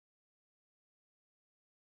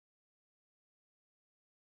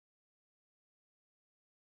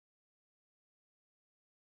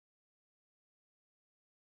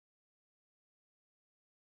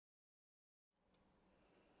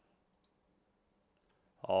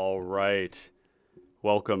All right.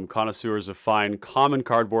 Welcome, connoisseurs of fine common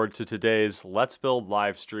cardboard, to today's Let's Build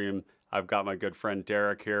live stream. I've got my good friend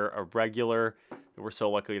Derek here, a regular that we're so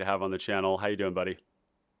lucky to have on the channel. How you doing, buddy?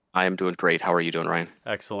 I am doing great. How are you doing, Ryan?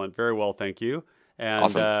 Excellent. Very well, thank you. And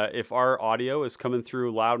Awesome. if our audio is coming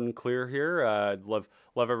through loud and clear here, I'd love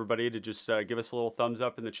everybody to just give us a little thumbs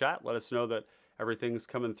up in the chat. Let us know that everything's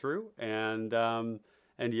coming through. And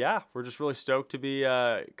yeah, we're just really stoked to be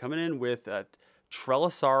coming in with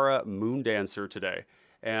Trelasarra Moon Dancer today.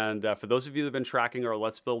 And for those of you that have been tracking our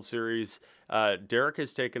Let's Build series, Derek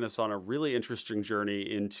has taken us on a really interesting journey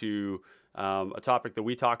into a topic that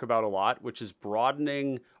we talk about a lot, which is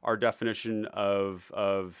broadening our definition of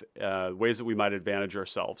ways that we might advantage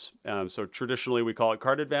ourselves. So traditionally we call it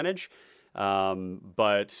card advantage,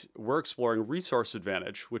 but we're exploring resource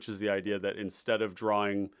advantage, which is the idea that instead of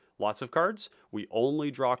drawing lots of cards, we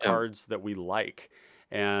only draw Yeah. cards that we like.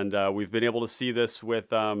 And we've been able to see this with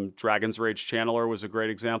Dragon's Rage Channeler was a great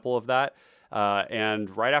example of that. And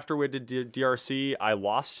right after we did DRC, I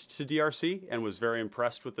lost to DRC and was very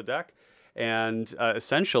impressed with the deck. And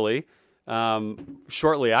essentially,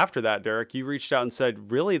 shortly after that, Derek, you reached out and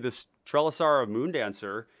said, really, this Trelasarra Moon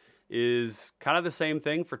Dancer is kind of the same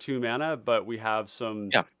thing for 2 mana, but we have some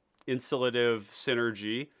Yeah. installative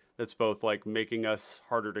synergy that's both like making us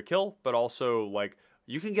harder to kill, but also like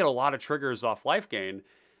you can get a lot of triggers off life gain,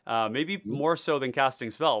 maybe Mhm. more so than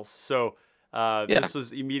casting spells. So Yeah. this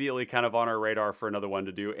was immediately kind of on our radar for another one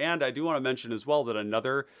to do. And I do want to mention as well that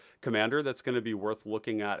another commander that's going to be worth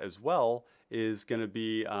looking at as well is going to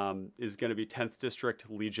be 10th District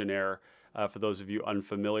Legionnaire. For those of you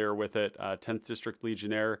unfamiliar with it, 10th District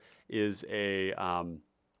Legionnaire is a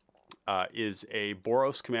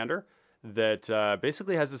Boros commander that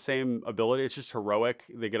basically has the same ability. It's just heroic.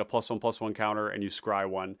 They get a +1/+1 counter, and you scry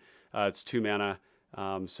one. It's 2 mana,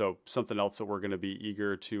 so something else that we're going to be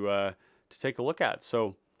eager to take a look at.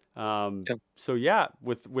 So, Yeah. so yeah,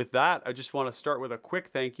 with that, I just want to start with a quick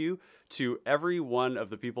thank you to every one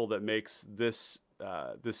of the people that makes this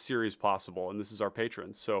this series possible, and this is our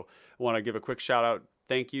patrons. So, I want to give a quick shout out.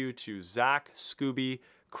 Thank you to Zach, Scooby,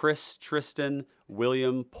 Chris, Tristan,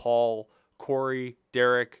 William, Paul, Corey,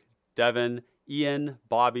 Derek, Devin, Ian,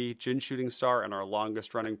 Bobby, Jin Shooting Star, and our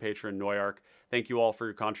longest running patron, Noyark. Thank you all for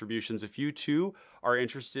your contributions. If you too are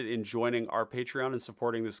interested in joining our Patreon and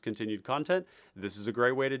supporting this continued content, this is a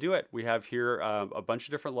great way to do it. We have here a bunch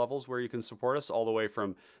of different levels where you can support us, all the way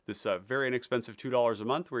from this very inexpensive $2 a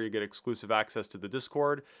month where you get exclusive access to the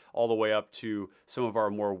Discord, all the way up to some of our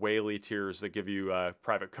more whaley tiers that give you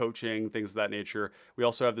private coaching, things of that nature. We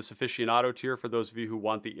also have this aficionado tier for those of you who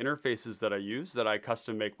want the interfaces that I use, that I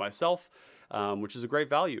custom make myself. Which is a great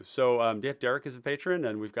value. So yeah, Derek is a patron,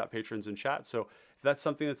 and we've got patrons in chat. So if that's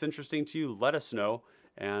something that's interesting to you, let us know,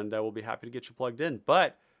 and we'll be happy to get you plugged in.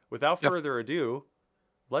 But without Yeah. further ado,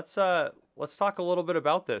 let's talk a little bit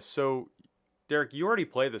about this. So Derek, you already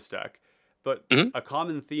play this deck, but hmm a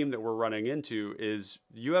common theme that we're running into is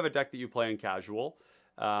you have a deck that you play in casual,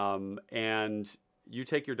 and you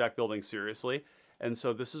take your deck building seriously. And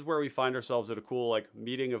so this is where we find ourselves at a cool like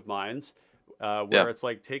meeting of minds, Yeah. where it's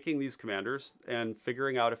like taking these commanders and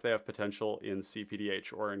figuring out if they have potential in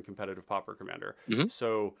CPDH or in competitive Pauper Commander. hmm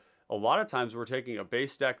So a lot of times we're taking a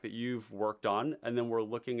base deck that you've worked on, and then we're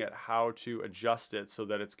looking at how to adjust it so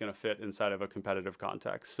that it's going to fit inside of a competitive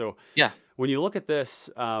context. So Yeah. when you look at this,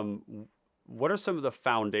 what are some of the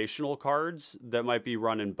foundational cards that might be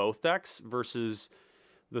run in both decks versus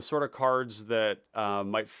the sort of cards that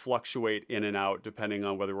might fluctuate in and out depending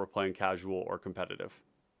on whether we're playing casual or competitive?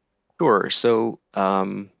 Sure. So,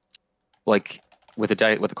 like with a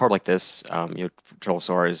card like this,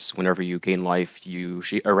 Trelasarra is whenever you gain life,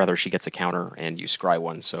 she gets a counter and you scry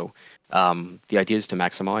one. So, the idea is to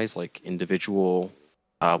maximize like individual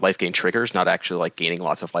life gain triggers, not actually like gaining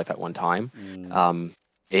lots of life at one time. Mm. Um,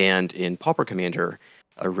 and in Pauper Commander,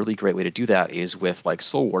 a really great way to do that is with like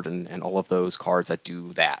Soul Warden and all of those cards that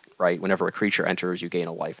do that, right? Whenever a creature enters, you gain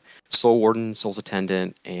a life. Soul Warden, Soul's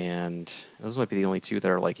Attendant, and those might be the only two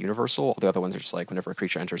that are like universal. The other ones are just like whenever a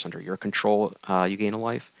creature enters under your control, you gain a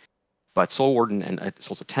life. But Soul Warden and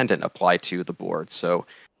Soul's Attendant apply to the board. So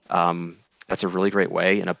that's a really great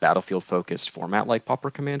way in a battlefield-focused format like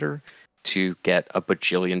Pauper Commander to get a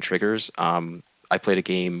bajillion triggers. I played a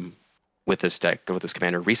game with this deck, with this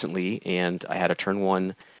commander recently, and I had a turn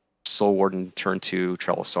 1 Soul Warden, turn 2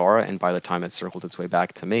 Trelasarra, and by the time it circled its way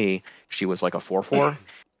back to me, she was like a 4/4.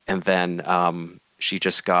 And then she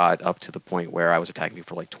just got up to the point where I was attacking me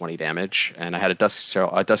for like 20 damage, and I had a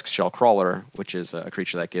dusk shell crawler, which is a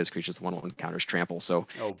creature that gives creatures 1/1 counters trample. So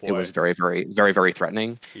Oh it boy. was very, very, very, very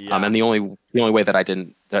threatening. Yeah. And the only way that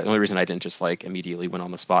the only reason I didn't just like immediately win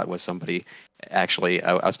on the spot was somebody actually.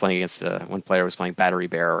 I was playing against one player was playing Battery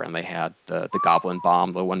Bearer, and they had the Goblin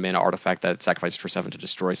Bomb, the 1 mana artifact that sacrifices for 7 to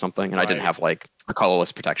destroy something, and I didn't have like a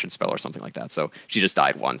colorless protection spell or something like that. So she just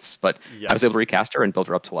died once, but I was able to recast her and build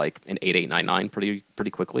her up to like an 8/8/9/9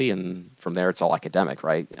 pretty quickly, and from there it's all academic,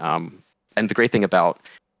 right? And the great thing about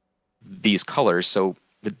these colors, so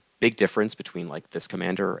the big difference between like this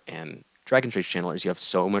commander and Dragon's Rage Channeler is you have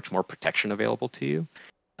so much more protection available to you,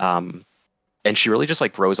 and she really just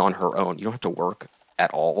like grows on her own. You don't have to work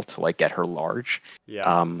at all to like get her large. Yeah,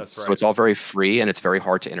 that's right. So it's all very free, and it's very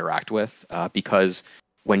hard to interact with because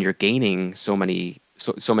when you're gaining so many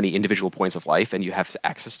individual points of life and you have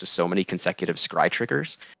access to so many consecutive scry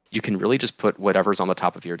triggers, you can really just put whatever's on the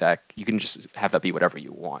top of your deck. You can just have that be whatever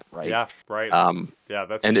you want, right? Yeah, right. Yeah,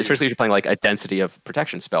 that's and huge. especially if you're playing like a density of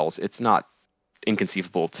protection spells, it's not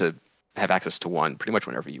inconceivable to have access to one pretty much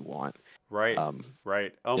whenever you want. Right.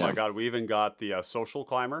 Right. Oh my God, we even got the Social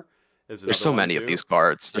Climber. There's so many of these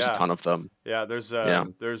cards. There's a ton of them. Yeah, there's a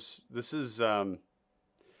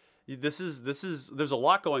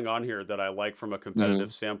lot going on here that I like from a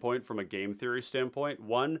competitive standpoint, from a game theory standpoint.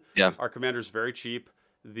 One, our commander's very cheap.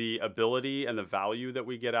 The ability and the value that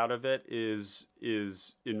we get out of it is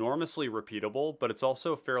enormously repeatable, but it's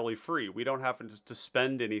also fairly free. We don't have to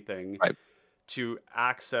spend anything to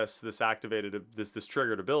access this activated this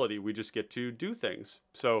triggered ability. We just get to do things.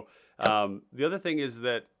 So the other thing is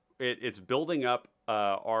that it's building up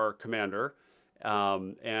our commander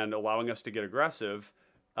and allowing us to get aggressive,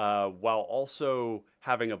 while also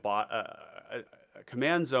having a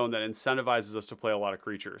command zone that incentivizes us to play a lot of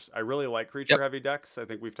creatures. I really like creature-heavy decks. I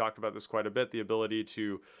think we've talked about this quite a bit. The ability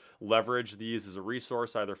to leverage these as a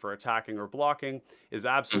resource, either for attacking or blocking, is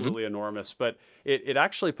absolutely enormous. But it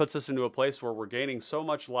actually puts us into a place where we're gaining so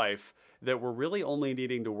much life that we're really only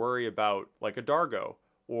needing to worry about like a Dargo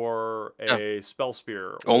or a Spell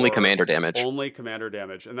Spear. Only commander damage. Only commander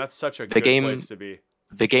damage. And that's such a good place to be.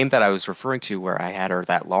 The game that I was referring to where I had her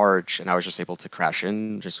that large and I was just able to crash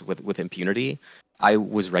in just with impunity, I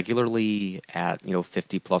was regularly at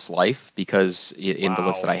 50 plus life because in the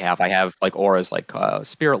list that I have like auras like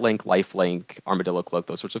Spirit Link, Life Link, Armadillo Cloak,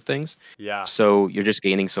 those sorts of things. Yeah. So you're just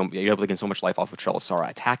gaining you're able to gain so much life off of Trelasarra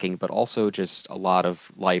attacking, but also just a lot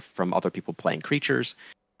of life from other people playing creatures.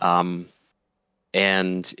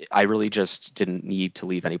 And I really just didn't need to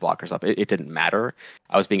leave any blockers up. It didn't matter.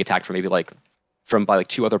 I was being attacked for maybe by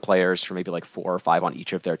 2 other players for maybe 4 or 5 on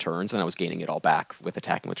each of their turns, and I was gaining it all back with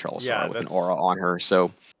attacking with Trelasarra with an aura on her.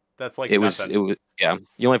 So that's like it was you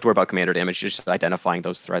only have to worry about commander damage, just identifying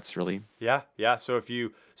those threats really. Yeah. So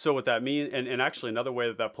what that means, and actually another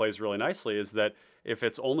way that plays really nicely is that if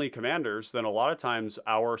it's only commanders, then a lot of times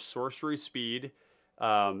our sorcery speed,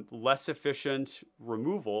 less efficient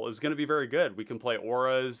removal is going to be very good. We can play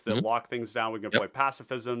auras that lock things down. We can play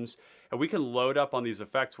pacifisms, and we can load up on these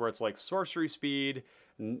effects where it's like sorcery speed,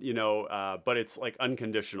 but it's like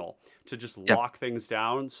unconditional to just lock things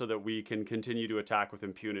down so that we can continue to attack with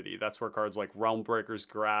impunity. That's where cards like Realmbreaker's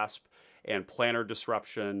Grasp and Planar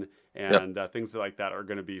Disruption and things like that are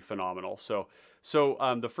going to be phenomenal. So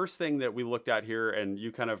the first thing that we looked at here, and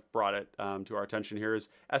you kind of brought it to our attention here, is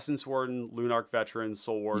Essence Warden, Lunarch Veteran,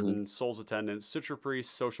 Soul Warden, Soul's Attendant, Citra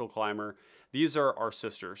Priest, Social Climber. These are our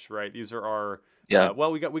sisters, right? These are our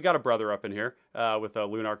well, we got a brother up in here with a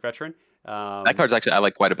Lunarch Veteran. That card's actually I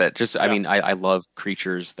like quite a bit. I mean, I love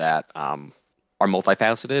creatures that are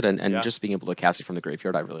multifaceted, and just being able to cast it from the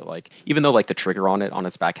graveyard I really like. Even though the trigger on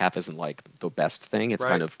its back half isn't the best thing, it's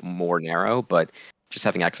kind of more narrow, but just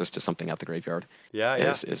having access to something out the graveyard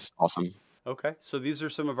is awesome. Okay, so these are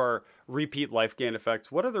some of our repeat life gain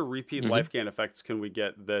effects. What other repeat life gain effects can we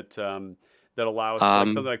get that allow us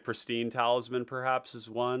something like Pristine Talisman perhaps is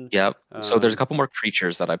one? Yep. So there's a couple more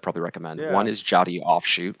creatures that I'd probably recommend. One is Jati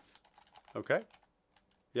Offshoot. Okay.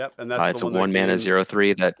 Yep, and that's it's a 1 mana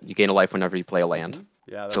 0/3 that you gain a life whenever you play a land.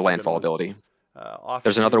 Yeah, it's a landfall ability.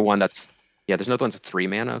 There's another one that's a 3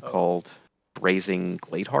 mana called Grazing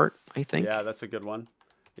Gladeheart, I think. Yeah, that's a good one.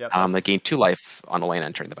 Yeah. They gain 2 life on a land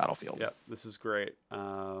entering the battlefield. Yep, this is great.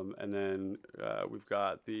 And then we've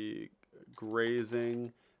got the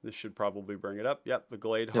Grazing. This should probably bring it up. Yep, the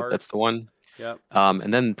Gladeheart. Yep, that's the one. Yep.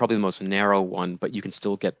 And then probably the most narrow one, but you can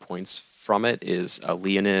still get points from it, is a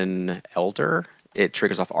Leonin Elder. It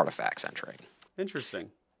triggers off artifacts entering.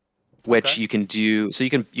 Interesting. Which you can do. So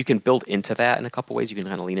you can build into that in a couple ways. You can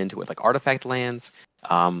kind of lean into it, like artifact lands.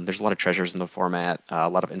 There's a lot of treasures in the format, a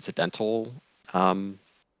lot of incidental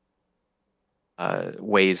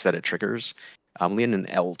ways that it triggers. Leonin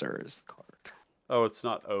Elder is the card. Oh, it's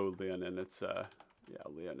not Leonin. It's yeah,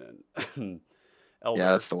 Leonin. Yeah, Elder.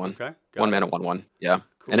 that's the one. Okay, One got it. mana, 1/1. Yeah,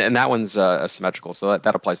 Cool. and that one's symmetrical, so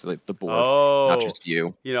that applies to the board, not Oh, just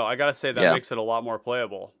you. you know, I gotta say that Yeah. makes it a lot more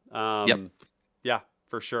playable. Yep. Yeah,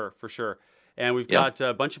 for sure, for sure. And we've Yeah. got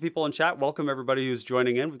a bunch of people in chat. Welcome everybody who's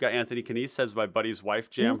joining in. We've got Anthony Canese says my buddy's wife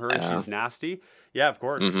jam her. Yeah. She's nasty. Yeah, of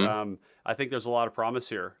course. Mm-hmm. I think there's a lot of promise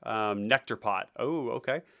here. Nectar Pot. Oh,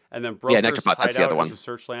 okay. And then Yeah, Broker's Nectarpot, that's the other Hideout is one. a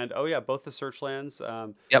search land. Oh yeah, both the search lands.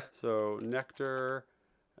 Yep. So Nectar,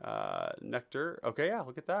 Nectar. Okay, yeah,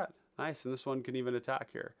 look at that. Nice. And this one can even attack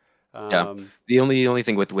here. Yeah. The only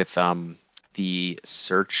thing with the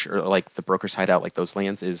search or like the Broker's Hideout, like those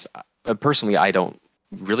lands, is personally I don't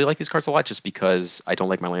really like these cards a lot, just because I don't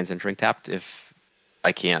like my lands entering tapped if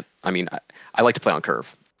I can't. I mean, I like to play on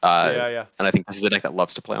curve. Yeah. And I think this is a deck that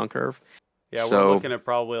loves to play on curve. Yeah, so we're looking at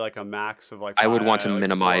probably like a max of like I would want to like 4 or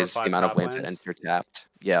minimize the 5 amount of tap lands that enter tapped.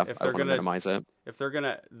 Yeah, If I they're want to gonna minimize it. if they're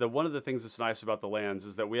gonna one of the things that's nice about the lands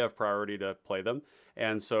is that we have priority to play them,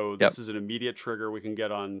 and so Yep. this is an immediate trigger we can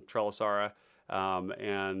get on Trelasarra,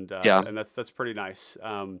 Yeah. and that's pretty nice.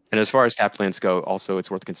 And as far as tapped lands go, also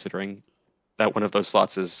it's worth considering that one of those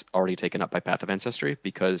slots is already taken up by Path of Ancestry,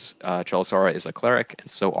 because Trelasarra is a cleric,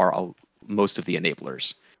 and so are most of the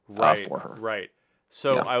enablers Right, for her. right.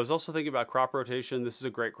 So Yeah. I was also thinking about crop rotation. This is a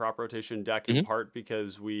great crop rotation deck in Mhm. part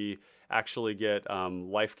because we actually get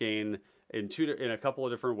life gain in a couple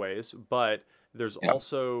of different ways, but there's Yeah.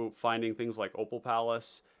 also finding things like Opal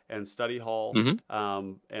Palace and Study Hall Mhm.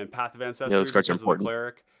 and Path of Ancestry those cards are because of the important.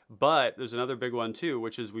 cleric. But there's another big one too,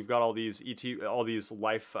 which is we've got all these all these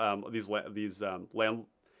life,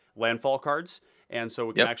 landfall cards, and so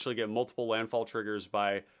we can Yep. actually get multiple landfall triggers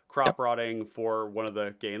by crop rotting for one of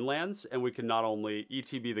the gain lands, and we can not only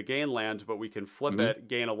ETB the gain land, but we can flip Mhm. it,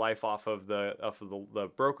 gain a life off of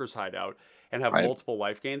the Broker's Hideout, and have Right. multiple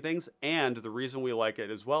life gain things. And the reason we like it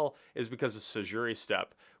as well is because of Sajuri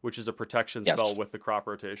Step, which is a protection Yes. spell with the crop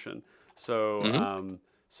rotation. So Mhm.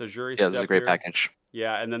 Sajuri Yeah, this is a Step great here. package.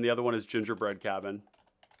 Yeah, and then the other one is Gingerbread Cabin,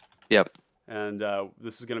 Yep. and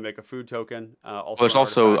this is going to make a food token. Well, Also there's an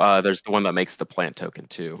also artifact. there's the one that makes the plant token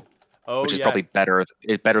too, Oh which is yeah, probably better.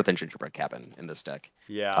 It's better than Gingerbread Cabin in this deck.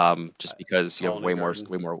 yeah. Just because you have Colony way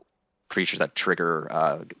Garden. more creatures that trigger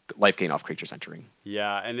life gain off creatures entering.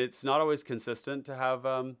 Yeah, and it's not always consistent to have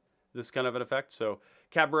this kind of an effect. So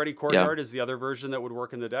Cabaret Courtyard is the other version that would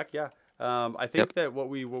work in the deck. Yeah, I think Yep. that what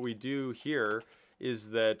we do here is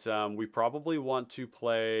that we probably want to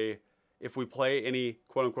play. If we play any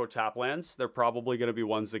quote unquote tap lands, they're probably going to be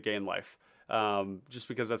ones that gain life, just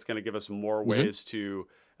because that's going to give us more Mhm. ways to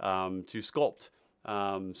sculpt.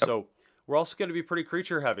 So we're also going to be pretty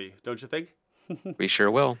creature heavy, don't you think? We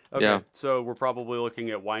sure will. Okay, Yeah. so we're probably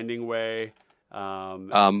looking at Winding Way.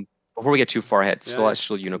 Before we get too far ahead, Yeah, yeah.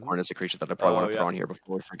 Celestial Unicorn is a creature that I probably want to throw yeah. in here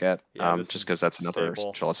before we forget. Yeah, this Just is because that's another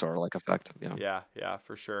staple. Trelasarra-like effect. Yeah. Yeah,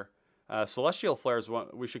 for sure. Celestial Flare is one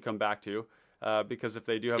we should come back to because if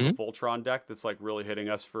they do have a Mhm. Voltron deck that's like really hitting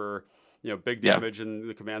us for big Yeah. damage in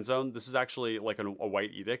the command zone, this is actually like a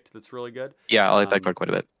White Edict that's really good. Yeah, I like that Um, card quite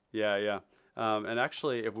a bit. Yeah. And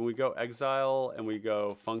actually, if when we go Exile and we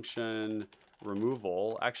go Function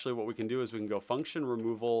Removal, actually what we can do is we can go Function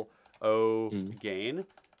Removal Mhm. Gain.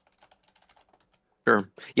 Sure.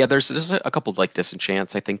 Yeah, there's a couple of like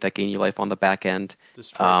disenchants I think that gain you life on the back end.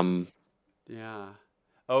 Destroy. Yeah.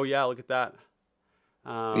 Oh yeah, look at that.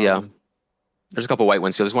 Yeah. There's a couple white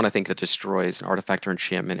ones. So there's one I think that destroys an artifact or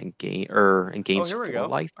enchantment and gains here we 4 go.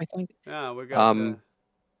 life, I think. Yeah, we got.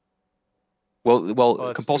 Well, Oh,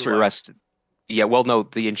 that's compulsory 2 life. rest. Yeah, well, no,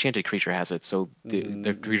 the enchanted creature has it, so the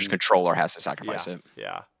creature's Mhm. controller has to sacrifice it.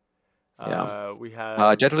 Yeah. Yeah. We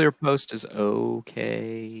have Deadlier Post is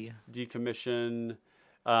okay. Decommission.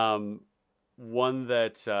 One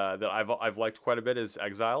that I've liked quite a bit is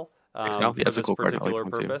Exile. Exile? Yeah, For it's a this cool card. I like particular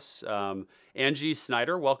that one too. purpose. Angie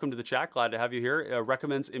Snyder, welcome to the chat. Glad to have you here.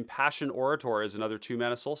 Recommends Impassioned Orator as another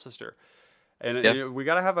 2-mana Soul Sister. And Yeah. we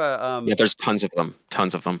got to have a Yeah, there's tons of them.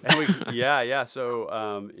 Tons of them. and yeah.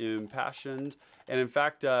 So Impassioned, and in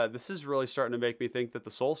fact, this is really starting to make me think that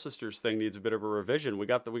the Soul Sisters thing needs a bit of a revision. We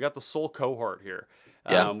got the Soul cohort here,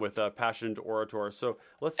 Yeah. with Passioned Orator. So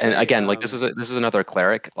let's And say, again, like this is another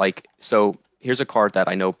cleric. Like, so here's a card that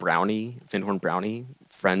I know Brownie, Finhorn Brownie,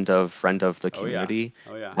 friend of the community,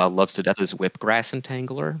 Oh yeah. loves to death, is Whipgrass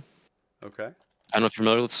Entangler. Okay. I don't know if you're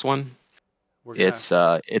familiar with this one. We're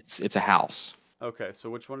gonna, It's a house. okay.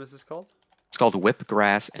 So which one is this called? It's called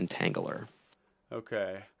Whipgrass Entangler.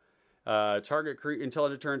 Okay. Until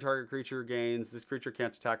end of turn, target creature gains. This creature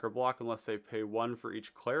can't attack or block unless they pay 1 for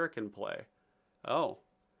each cleric in play. Oh,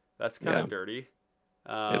 that's kind Yeah, of dirty.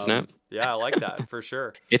 isn't it? Yeah, I like that for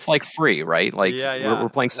sure. It's like free, right? Like Yeah, we're yeah.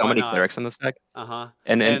 playing so Why many not? clerics in this deck, Uh-huh.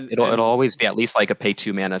 and And it'll and always be at least like a pay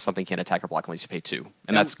 2 mana, something can't attack or block unless you pay 2, and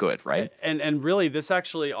and that's good, right? and really this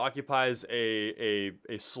actually occupies a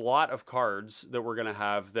slot of cards that we're going to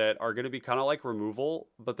have that are going to be kind of like removal,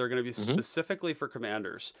 but they're going to be Hmm. specifically for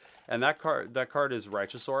commanders. And that card is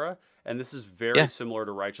Righteous Aura, and this is very Yeah, similar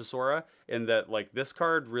to Righteous Aura in that like this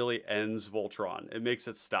card really ends Voltron. It makes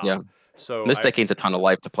it yeah. stop. And So this deck gains a ton of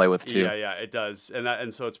life to play with too. yeah, yeah, it does,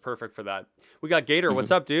 and so it's perfect for that. We got Gator. What's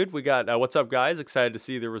Hmm. up, dude? We got what's up, guys? Excited to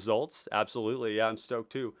see the results. Absolutely, yeah, I'm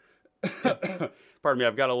stoked too. Yeah. Pardon me,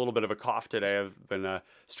 I've got a little bit of a cough today. I've been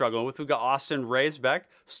struggling with. We got Austin Raisbeck.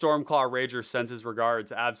 Stormclaw Rager sends his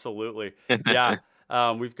regards. Absolutely, yeah.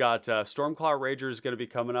 We've got Stormclaw Rager is going to be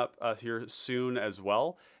coming up here soon as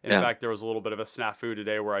well. In Yeah. fact, there was a little bit of a snafu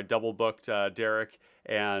today where I double booked Derek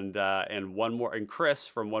and one more and Chris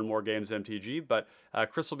from One More Games MTG, but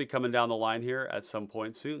Chris will be coming down the line here at some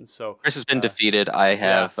point soon. So Chris has been uh, defeated. yeah, I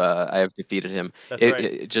have defeated him. that's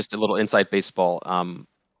right. Just a little inside baseball.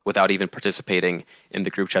 Without even participating in the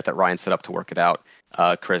group chat that Ryan set up to work it out,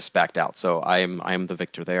 Chris backed out. So I am the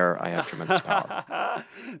victor there. I have tremendous power.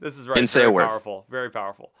 This is right. Didn't say a Very word. powerful. Very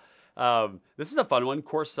powerful. This is a fun one.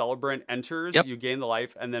 Core Celebrant enters. Yep. You gain the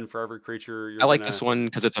life, and then for every creature, I you're like gonna. this one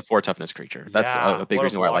because it's a 4 toughness creature. That's Yeah, a big what a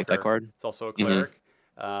reason why I like that blocker. card. It's also a Hmm.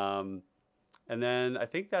 cleric. And then I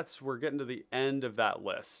think we're getting to the end of that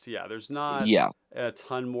list. Yeah, there's not Yeah, a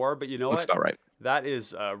ton more, but you know looks what? about right. That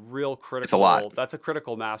is a real It's a lot. critical. That's a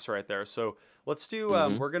critical mass right there. So let's do.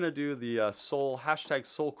 Hmm. We're gonna do the soul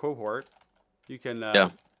 #soul cohort. You can. Yeah.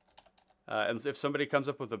 And if somebody comes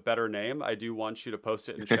up with a better name, I do want you to post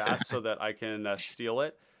it in chat so that I can steal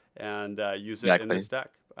it and use it in Exactly. this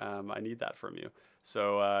deck. I need that from you.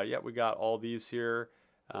 So yeah, we got all these here.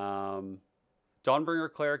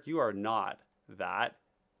 Dawnbringer Cleric, you are not that.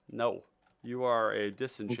 No, you are a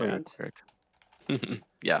disenchant.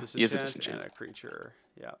 Yeah, he is a Disenchant and disenchant. a creature.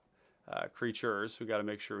 Yeah. Creatures. We got to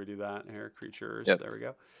make sure we do that here. Creatures. Yep. There we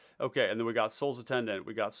go. Okay, and then we got Soul's Attendant,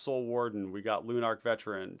 we got Soul Warden, we got Lunarch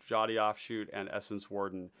Veteran, Jotty Offshoot, and Essence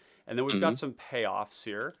Warden. And then we've Hmm. got some payoffs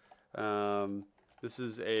here. This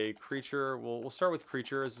is a creature. We'll start with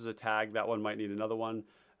creature. This is a tag. That one might need another one.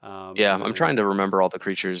 Yeah, And I'm then trying to remember all the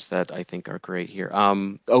creatures that I think are great here.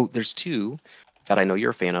 Oh, there's two that I know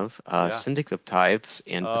you're a fan of: yeah. Syndic of Tithes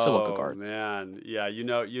and Basilica Oh Guards. man, yeah. You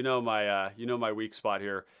know my weak spot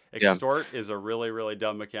here. Yeah. Extort is a really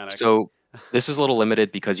dumb mechanic. So this is a little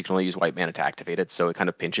limited because you can only use white mana to activate it, so it kind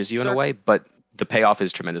of pinches you in a Sure. way. But the payoff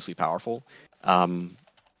is tremendously powerful. Um,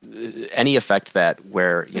 any effect that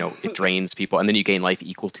where it drains people and then you gain life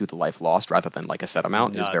equal to the life lost rather than like a set It's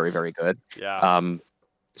amount is very, nuts. very good. Yeah.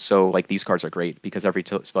 So like these cards are great because every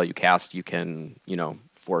spell you cast, you can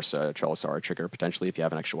force a Trelasarra trigger potentially if you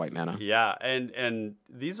have an extra white mana. Yeah, and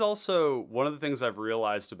these also, one of the things I've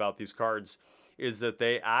realized about these cards is that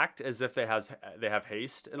they act as if they have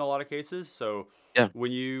haste in a lot of cases. So Yeah.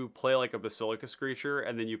 when you play like a Basilicus creature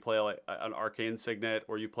and then you play like an Arcane Signet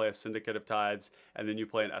or you play a Syndicate of Tides and then you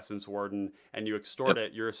play an Essence Warden and you extort Yep.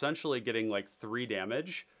 it, you're essentially getting like 3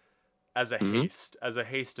 damage as a Hmm.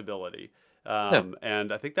 haste ability. Yeah.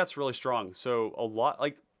 And I think that's really strong. So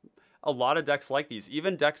a lot of decks like these,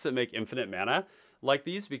 even decks that make infinite mana like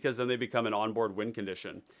these, because then they become an onboard win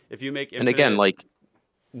condition. If you make And again, infinite, like,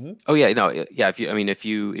 Mhm. oh yeah, no, yeah. If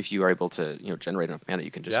you are able to generate enough mana,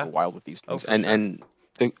 you can just Yeah. go wild with these Oh, things. for And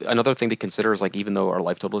sure. another thing to consider is like even though our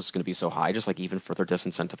life total is going to be so high, just like even further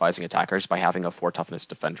disincentivizing attackers by having a 4 toughness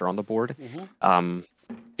defender on the board, Mhm.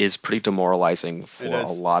 is pretty demoralizing It for a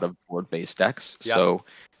is. lot of board-based decks. Yeah. So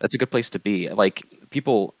that's a good place to be. Like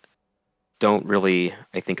people don't really,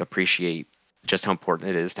 I think, appreciate just how important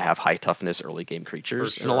it is to have high toughness early game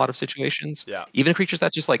creatures in a sure. lot of situations. Yeah. Even creatures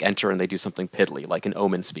that just like enter and they do something piddly, like an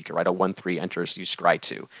Omen Speaker, right? A 1/3 enters, you scry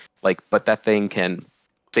 2. Like, but that thing can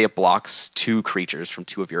say it blocks 2 creatures from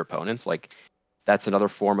 2 of your opponents. Like that's another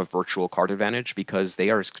form of virtual card advantage because they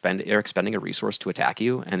are expending a resource to attack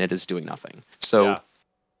you and it is doing nothing. So Yeah.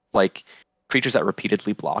 like creatures that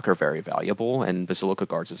repeatedly block are very valuable, and Basilica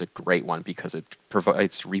Guards is a great one because it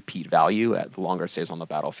provides repeat value at the longer it stays on the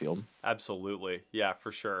battlefield. Absolutely. Yeah,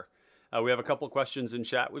 for sure. We have a couple questions in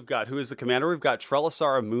chat. We've got who is the commander? We've got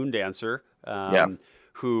Trelasarra Moondancer, Yeah.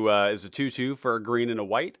 who is a 2/2 for a green and a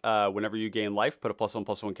white. Whenever you gain life, put a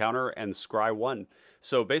 +1/+1 counter and scry 1.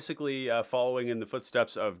 So basically, following in the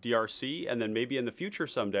footsteps of DRC, and then maybe in the future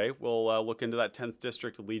someday, we'll look into that 10th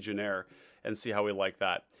District Legionnaire and see how we like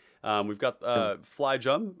that. We've got Fly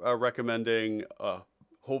Jum recommending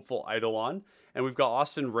Hopeful Eidolon. And we've got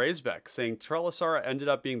Austin Raisbeck saying Trelasarra ended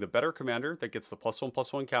up being the better commander that gets the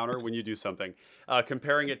 +1/+1 counter when you do something,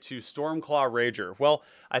 comparing it to Stormclaw Rager. Well,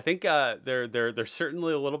 I think they're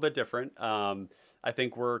certainly a little bit different. I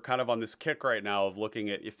think we're kind of on this kick right now of looking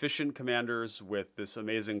at efficient commanders with this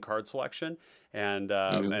amazing card selection, and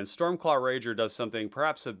Stormclaw Rager does something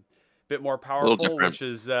perhaps a bit more A little powerful, different. which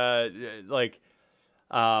is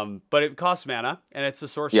but it costs mana, and it's a Yep.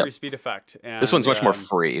 sorcery speed effect, This one's and much more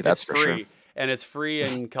free, it's that's for sure. free. And it's free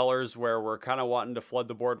in colors where we're kind of wanting to flood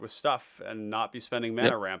the board with stuff and not be spending Yep.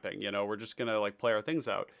 mana ramping. We're just gonna like play our things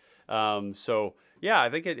out. So yeah, I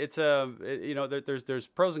think it's a there's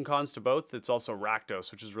pros and cons to both. It's also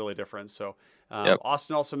Rakdos, which is really different. So Yep.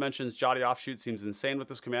 Austin also mentions Jotty Offshoot seems insane with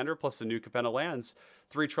this commander, plus the new Capenna lands,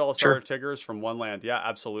 3 Sure. Trelasarra Tigers from 1 land. Yeah,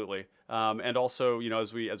 absolutely. And also,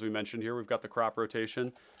 as we mentioned here, we've got the crop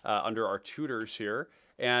rotation under our tutors here.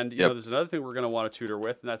 And Yep. there's another thing we're going to want to tutor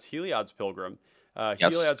with, and that's Heliod's Pilgrim. Yes.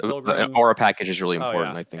 Heliod's An Pilgrim. aura package is really Oh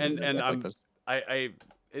important, yeah, I think, in and a deck like I'm this.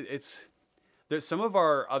 it's there's some of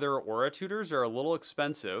our other aura tutors are a little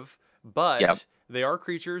expensive, Yep. but they are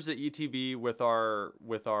creatures that ETB with our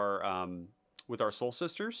Soul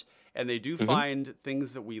Sisters, and they do hmm find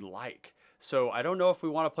things that we like. So I don't know if we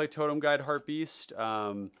want to play Totem Guide Heartbeast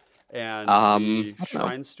and the I don't know.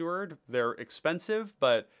 Shrine Steward. They're expensive,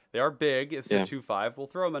 but they are big. It's a Yeah. 2/5. We'll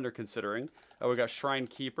throw them under considering. We got Shrine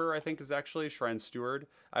Keeper, I think is actually Shrine Steward.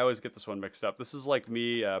 I always get this one mixed up. This is like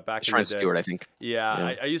me back in Shrine the day. Steward, I think. Yeah,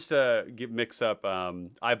 Yeah. I used to mix up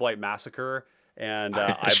Eye Blight Massacre and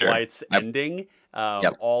Eye Sure. Blight's Yep. Ending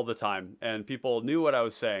Yep. all the time, and people knew what I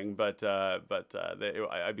was saying, but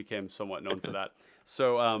I became somewhat known for that.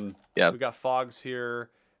 So Yep. we got Fogs here,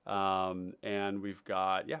 and we've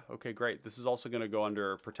got okay, great. This is also going to go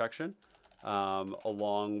under protection,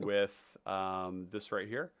 along with this right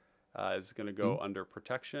here is going to go Mhm. under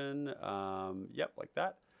protection. Yep, like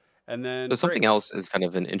that, and then So something great. else is kind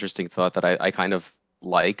of an interesting thought that I kind of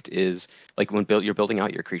liked is like when you're building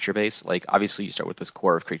out your creature base, like obviously you start with this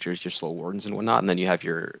core of creatures, your slow wardens and whatnot, and then you have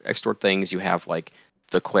your extort things, you have like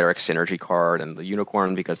the cleric synergy card and the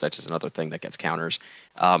unicorn because that's just another thing that gets counters.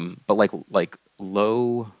 But like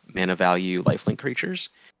low mana value lifelink creatures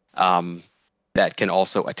that can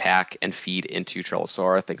also attack and feed into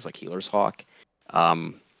Trelasarra, things like Healer's Hawk.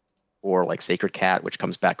 Or like Sacred Cat, which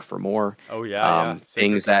comes back for more. Oh yeah. Sacred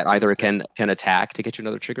Things Cat that seems either good. can attack to get you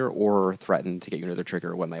another trigger or threaten to get you another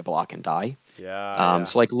trigger when they block and die. Yeah.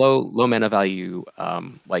 So like low mana value,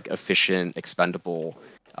 like efficient, expendable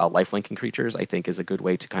lifelinking creatures, I think is a good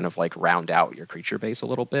way to kind of like round out your creature base a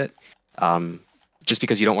little bit. Just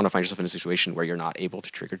because you don't want to find yourself in a situation where you're not able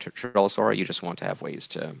to trigger Trelasarra, you just want to have ways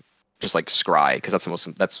to just like scry, because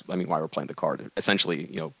that's why we're playing the card. Essentially,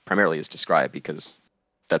 primarily is to scry because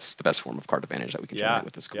that's the best form of card advantage that we can generate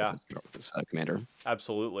with this commander.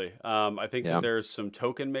 Absolutely. I think Yeah. that there's some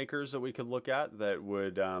token makers that we could look at that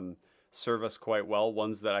would serve us quite well.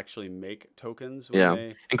 Ones that actually make tokens when Yeah.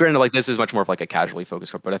 they. And granted, like this is much more of like a casually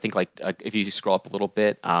focused card, but I think like if you scroll up a little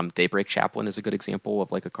bit, Daybreak Chaplain is a good example of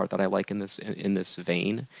like a card that I like in this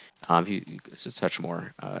vein. If you just touch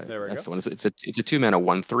more, There we that's go. the one. It's a 2 mana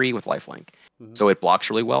 1/3 with lifelink, Mhm. so it blocks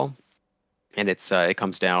really well. And it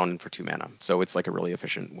comes down for 2 mana, so it's like a really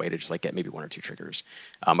efficient way to just like get maybe 1 or 2 triggers.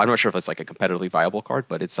 I'm not sure if it's like a competitively viable card,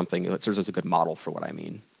 but it's something that serves as a good model for what I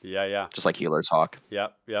mean. Yeah. Just like Healer's Hawk.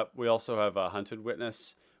 Yep. We also have a Hunted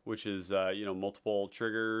Witness, which is multiple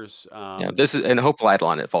triggers. Yeah, this is, and hopefully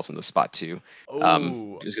Eidolon it falls in the spot too.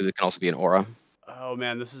 Oh. Just because it can also be an aura. Oh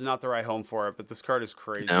man, this is not the right home for it, but this card is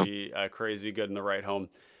Yeah. crazy good in the right home.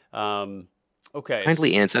 Okay.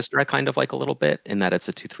 Kindly Ancestor, I kind of like a little bit in that it's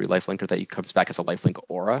a 2/3 lifelinker that comes back as a lifelink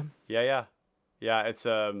aura. Yeah. It's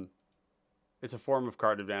a form of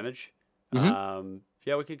card advantage. Mm-hmm.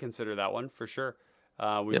 Yeah, we could consider that one for sure.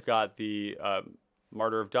 We've Yep. got the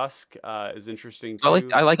Martyr of Dusk is interesting I too.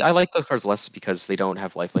 like those cards less because they don't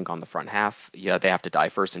have lifelink on the front half. Yeah, they have to die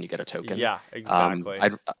first, and you get a token. Yeah, exactly.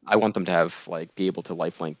 I want them to have like be able to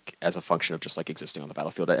lifelink as a function of just like existing on the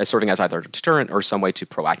battlefield, as serving as either a deterrent or some way to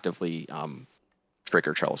proactively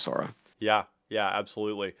trigger Trelasarra. Yeah,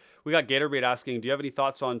 absolutely. We got Gatorbait asking, do you have any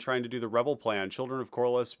thoughts on trying to do the Rebel plan? Children of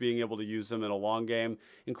Corliss, being able to use them in a long game,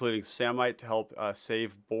 including Samite to help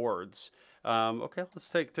save boards. Okay, let's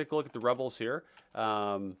take a look at the Rebels here.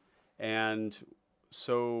 And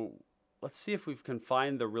so let's see if we can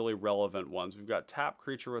find the really relevant ones. We've got tap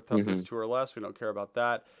creature with toughness 2 or less. We don't care about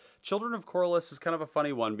that. Children of Corliss is kind of a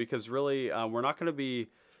funny one because really we're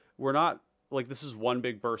not like this is one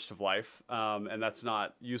big burst of life, and that's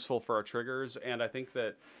not useful for our triggers. And I think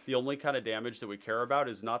that the only kind of damage that we care about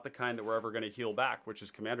is not the kind that we're ever going to heal back, which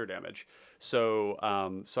is commander damage. So,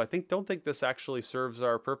 so I don't think this actually serves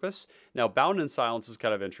our purpose. Now, Bound in Silence is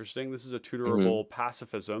kind of interesting. This is a Hmm. tutorable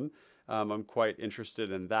pacifism. I'm quite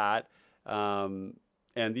interested in that.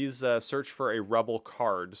 And these search for a rebel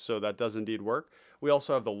card, so that does indeed work. We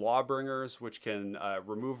also have the Lawbringers, which can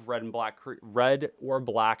remove red or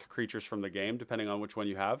black creatures from the game, depending on which one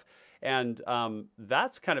you have, and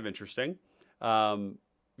that's kind of interesting. Um,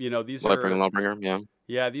 these Lightbringer, are Lawbringer, yeah.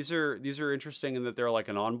 yeah, these are interesting in that they're like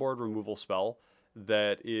an onboard removal spell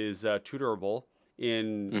that is tutorable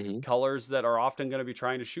in Hmm. colors that are often going to be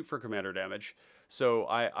trying to shoot for commander damage. So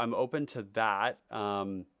I'm open to that.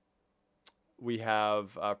 We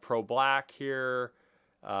have Pro Black here,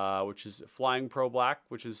 which is Flying Pro Black,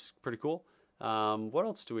 which is pretty cool. What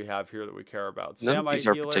else do we have here that we care about? None of Samite these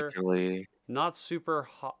are Healer, particularly. not super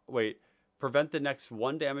hot. Wait, prevent the next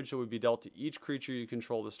one damage that would be dealt to each creature you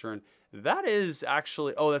control this turn. That is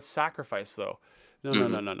actually, oh, that's sacrifice though. No, no,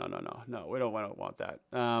 no, Mhm. no, no, no, no, no. We don't want that.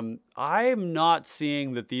 I'm not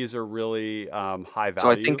seeing that these are really high So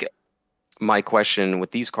I value. think my question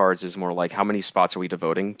with these cards is more like how many spots are we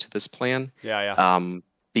devoting to this plan? Yeah, yeah,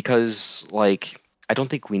 Because like I don't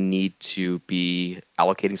think we need to be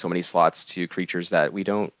allocating so many slots to creatures that we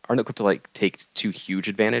aren't equipped to like take too huge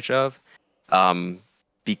advantage of. Um,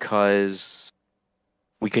 because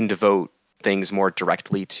we can devote things more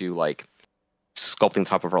directly to like sculpting the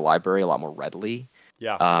top of our library a lot more readily.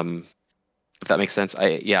 yeah. Um, if that makes sense.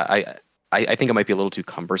 I think it might be a little too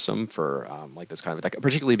cumbersome for like this kind of a deck,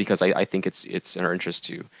 particularly because I think it's in our interest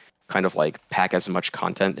to kind of like pack as much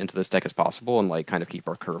content into this deck as possible and like kind of keep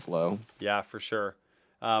our curve low. Yeah, for sure.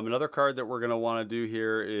 Another card that we're going to want to do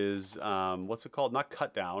here is what's it called? Not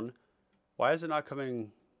cut down. Why is it not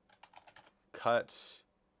coming cut?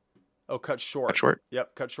 Oh, cut Cut short. short.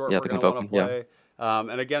 Yep, cut short. Yeah, We're the going to want to Convoking. Yeah.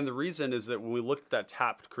 play. And again, the reason is that when we looked at that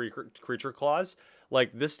tapped creature clause,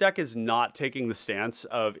 like this deck is not taking the stance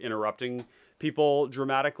of interrupting people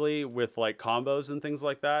dramatically with like combos and things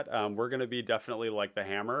like that. We're going to be definitely like the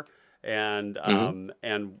hammer, Hmm.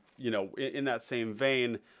 and in that same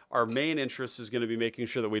vein, our main interest is going to be making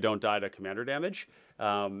sure that we don't die to commander damage.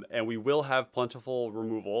 And we will have plentiful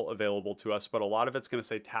removal available to us, but a lot of it's going to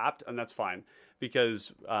say tapped, and that's fine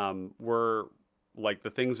because we're like the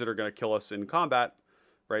things that are going to kill us in combat,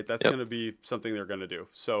 right? That's Yep. going to be something they're going to do.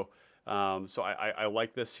 So I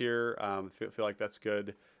like this here. Feel like that's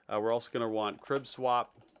good. We're also going to want crib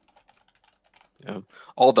swap. Yeah.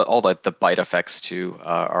 All the bite effects too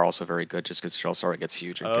are also very good, just because Trelasarra gets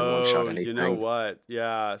huge and can one shot Oh, you know anything. what?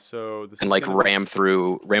 Yeah. So this And is like going to be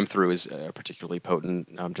ram through is particularly potent,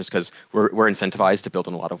 just because we're incentivized to build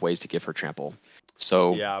in a lot of ways to give her trample.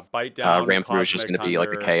 So yeah, bite down, ram through is just cosmic going to be like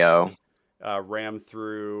a hunter, KO. ram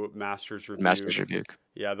through, master's Master's rebuke. Rebuke.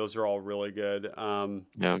 Yeah, those are all really good.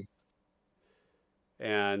 Yeah.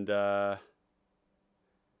 And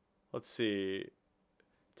let's see.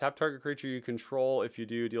 Tap target creature you control. If you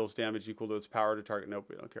do, deals damage equal to its power to target. Nope,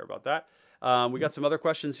 we don't care about that. We got some other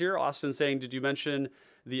questions here. Austin saying, did you mention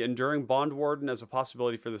the Enduring Bond Warden as a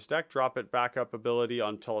possibility for this deck? Drop it backup ability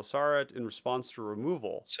on Trelasarra in response to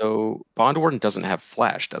removal. So Bond Warden doesn't have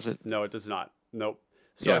flash, does it? No, it does not. Nope.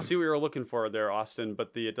 So I Yeah. see what you were looking for there, Austin,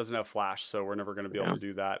 but it doesn't have flash, so we're never going to be able Yeah. to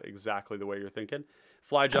do that exactly the way you're thinking.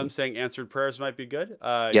 Fly Yeah. Jump saying answered prayers might be good.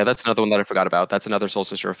 Yeah, that's another one that I forgot about. That's another Soul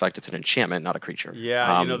Sister effect. It's an enchantment, not a creature.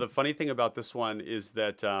 Yeah, the funny thing about this one is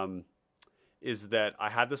that I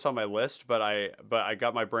had this on my list, but I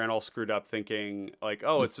got my brain all screwed up thinking like,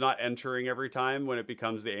 oh, it's not entering every time when it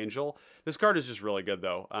becomes the angel. This card is just really good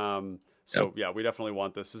though. Yeah. So yeah, we definitely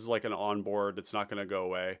want this. This is like an onboard. It's not going to go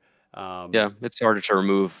away. Yeah, it's harder to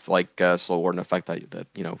remove like Slow Warden effect that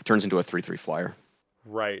turns into a 3/3 flyer.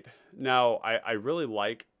 Right. Now, I really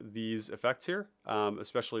like these effects here,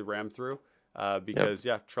 especially ram through, Yep. because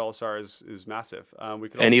yeah, Trelasar is massive. We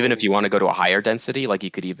could And even if also, you want to go to a higher density, like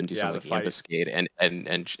you could even do yeah, something the like fight. Ambuscade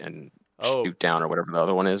and Oh, shoot down or whatever the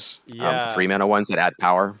other one is. The yeah, 3 mana ones that add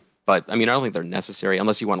power. But I mean, I don't think they're necessary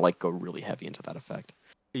unless you want to like go really heavy into that effect.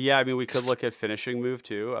 yeah. I mean, we could 'Cause, look at finishing move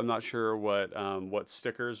too. I'm not sure what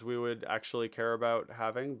stickers we would actually care about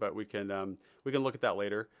having, but we can look at that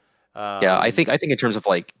later. yeah, I Um, think I think in terms of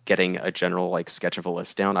like getting a general like sketch of a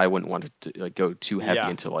list down, I wouldn't want to like go too heavy yeah,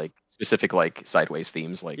 into like specific like sideways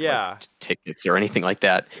themes like yeah, tickets or anything like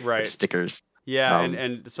that or right. stickers. Yeah,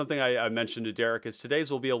 and something I mentioned to Derek is today's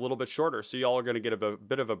will be a little bit shorter, so y'all are going to get a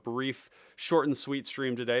bit of a brief, short and sweet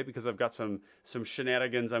stream today because I've got some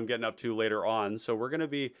shenanigans I'm getting up to later on. So we're going to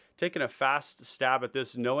be taking a fast stab at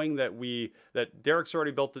this, knowing that Derek's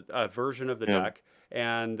already built a version of the Yeah. deck,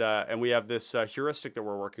 and we have this heuristic that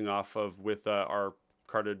we're working off of with our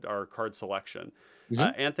card selection. Hmm.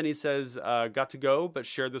 Anthony says, got to go, but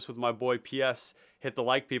shared this with my boy. PS, hit the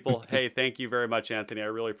like, people. Hey, thank you very much, Anthony. I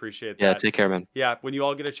really appreciate Yeah, that. take care, man. Yeah, when you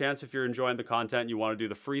all get a chance, if you're enjoying the content, you want to do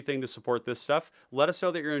the free thing to support this stuff, let us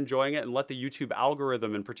know that you're enjoying it and let the YouTube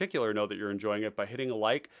algorithm in particular know that you're enjoying it by hitting a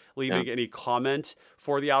like, leaving any comment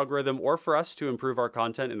for the algorithm or for us to improve our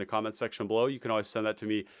content in the comment section below. You can always send that to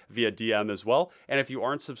me via DM as well. And if you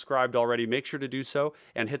aren't subscribed already, make sure to do so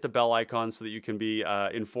and hit the bell icon so that you can be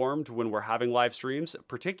informed when we're having live streams,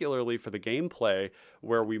 particularly for the gameplay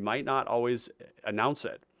where we might not always announce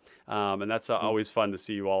it. And that's always fun to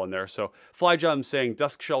see you all in there. So Flyjum saying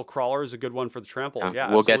Dusk Shell Crawler is a good one for the trample. Yeah,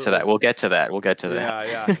 we'll absolutely. get to that. We'll get to that. We'll get to that.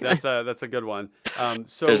 Yeah, that's a good one.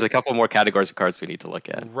 So there's a couple more categories of cards we need to look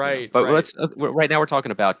at. Right, but right. right now we're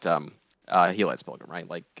talking about Helight's Pilgrim, right?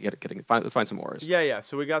 Like let's find some auras. Yeah.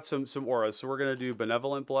 So we got some auras. So we're gonna do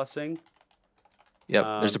Benevolent Blessing. Yep.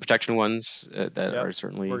 There's the protection ones that are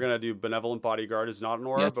certainly. We're gonna do Benevolent Bodyguard is not an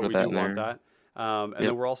aura, but we do want that. And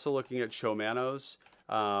then we're also looking at Chomanos.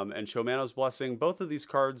 And Chomanos Blessing. Both of these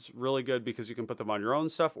cards really good because you can put them on your own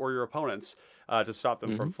stuff or your opponent's to stop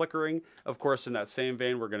them from flickering. Of course, in that same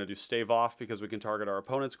vein, we're going to do Stave Off because we can target our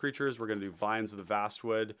opponent's creatures. We're going to do Vines of the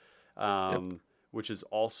Vastwood, which is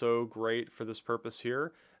also great for this purpose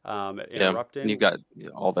here. Interrupting. You've got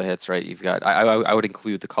all the hits, right? You've got I would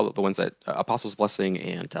include the ones that Apostle's Blessing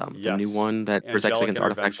and the new one that protects against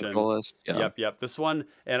artifacts and colorless. Yep. This one,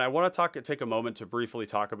 and I want to take a moment to briefly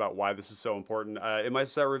talk about why this is so important. In my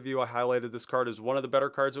set review, I highlighted this card as one of the better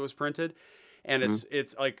cards that was printed. And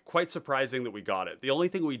it's like quite surprising that we got it. The only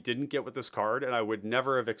thing we didn't get with this card, and I would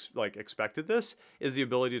never have expected this, is the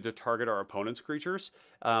ability to target our opponent's creatures.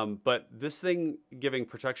 But this thing giving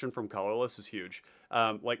protection from colorless is huge.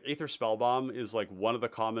 Like Aether Spellbomb is like one of the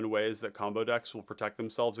common ways that combo decks will protect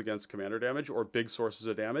themselves against commander damage or big sources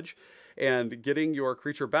of damage. And getting your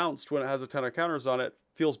creature bounced when it has a ton of counters on it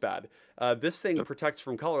feels bad. This thing protects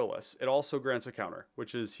from colorless. It also grants a counter,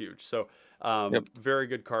 which is huge. So very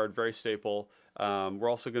good card, very staple. We're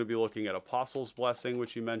also going to be looking at Apostle's Blessing,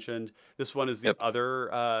 which you mentioned. This one is the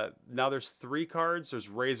other. Now there's 3 cards. There's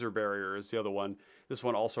Razor Barrier is the other one. This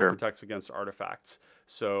one also protects against artifacts.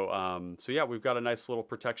 So yeah, we've got a nice little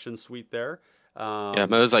protection suite there. It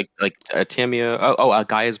was like Tamia.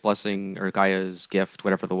 Gaia's Blessing or Gaia's Gift,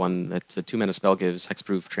 whatever the one that's a 2-mana spell gives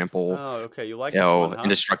hexproof, trample. Oh, okay, you like this one, huh?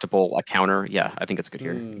 Indestructible, a counter. Yeah, I think it's good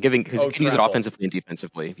here. Because you can use it offensively and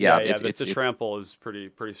defensively. The trample is pretty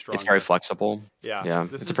strong. It's very flexible. Yeah.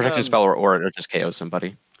 It's a protection spell or it just KOs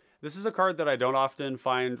somebody. This is a card that I don't often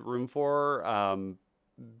find room for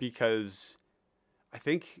because I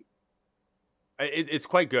think it's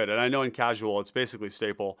quite good, and I know in casual it's basically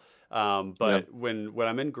staple. But when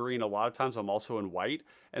I'm in green, a lot of times I'm also in white,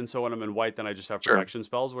 and so when I'm in white, then I just have protection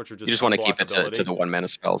spells, which are just you just want to keep it to the 1-mana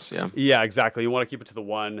spells. Yeah, exactly. You want to keep it to the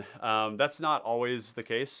 1. That's not always the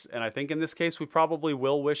case, and I think in this case we probably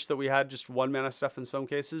will wish that we had just 1-mana stuff in some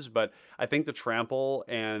cases. But I think the trample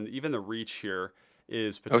and even the reach here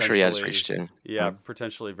is potentially it's reach too.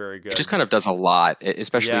 Potentially very good. It just kind of does a lot,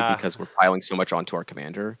 especially because we're piling so much onto our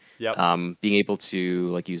commander. Being able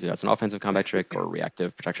to use it as an offensive combat trick or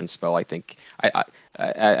reactive protection spell, I think I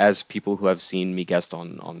as people who have seen me guest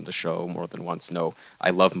on the show more than once know,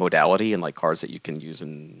 I love modality and cards that you can use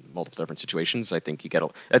in multiple different situations. I think you get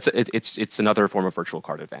it's another form of virtual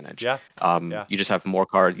card advantage. You just have more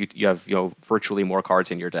cards. You have virtually more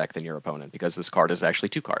cards in your deck than your opponent because this card is actually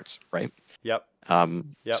 2 cards, right?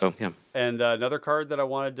 So yeah. And another card that I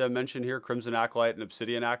wanted to mention here, Crimson Acolyte and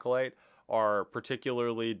Obsidian Acolyte, are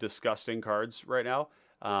particularly disgusting cards right now.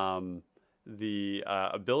 The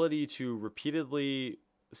ability to repeatedly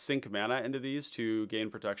sink mana into these to gain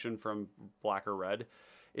protection from black or red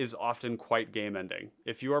is often quite game ending.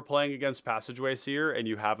 If you are playing against Passageway Seer and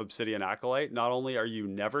you have Obsidian Acolyte, not only are you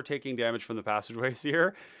never taking damage from the Passageway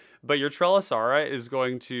Seer, but your Trelasarra is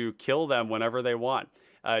going to kill them whenever they want.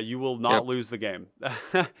 You will not lose the game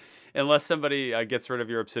unless somebody gets rid of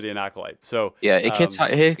your Obsidian Acolyte. So it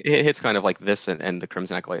hits kind of like this, and the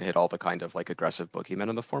Crimson Acolyte hit all the kind of aggressive boogeymen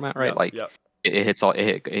in the format, right? It hits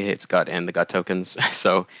gut and the gut tokens.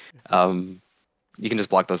 So you can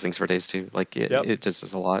just block those things for days too. It just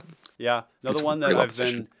is a lot. Yeah, another one that I've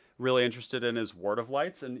been really interested in is Ward of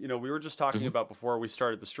Lights. And, we were just talking Hmm. about before we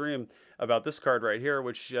started the stream about this card right here,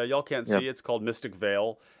 which y'all can't Yeah. see. It's called Mystic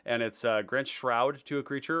Veil, and it's grants Shroud to a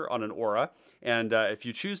creature on an aura. And if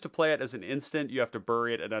you choose to play it as an instant, you have to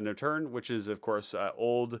bury it at end of turn, which is, of course,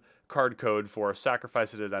 old card code for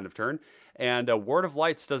sacrifice it at end of turn. And Ward of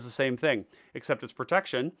Lights does the same thing, except it's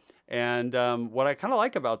protection. And what I kind of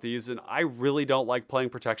like about these, and I really don't like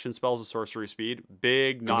playing protection spells at sorcery speed,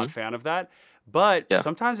 big not Hmm. fan of that. But Yeah.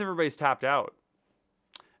 sometimes everybody's tapped out,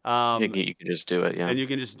 You, um, you can just do it. Yeah. and you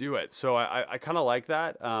can just do it. So I kind of like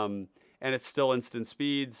that. And it's still instant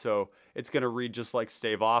speed, so it's going to read just like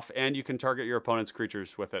Stave Off, and you can target your opponent's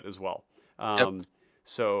creatures with it as well. Yep.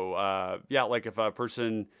 Yeah, like if a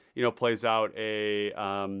person plays out a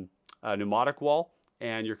pneumatic wall,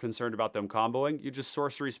 and you're concerned about them comboing, you just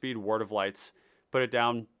sorcery speed Ward of Lights, put it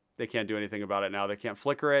down. They can't do anything about it now. They can't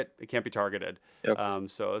flicker it. It can't be targeted. Yep.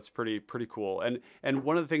 So it's pretty cool. And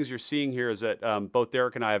one of the things you're seeing here is that both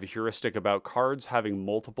Derek and I have a heuristic about cards having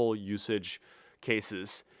multiple usage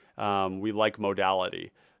cases. We like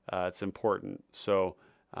modality. It's important. So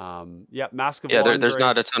yeah, Mask of Yeah. There's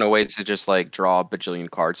not a Elendres. ton of ways to just like draw a bajillion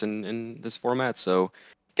cards in this format. So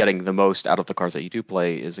getting the most out of the cards that you do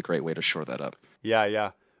play is a great way to shore that up. Yeah,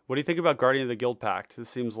 yeah. What do you think about Guardian of the Guild Pact? This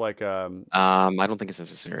seems like I don't think it's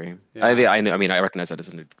necessary. yeah. I mean, I recognize that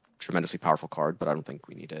isn't a tremendously powerful card, but I don't think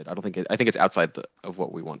we need it. I don't think it. I think it's outside of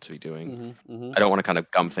what we want to be doing. Hmm. I don't want to kind of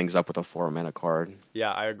gum things up with a 4 mana card.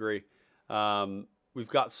 Yeah, I agree. We've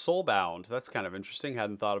got Soulbound. That's kind of interesting.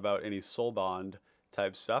 Hadn't thought about any Soulbound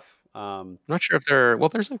type stuff. I'm not sure if there. Well,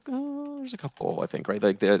 there's a couple. I think right.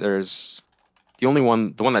 Like there's the only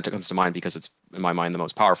one, the one that comes to mind because it's in my mind the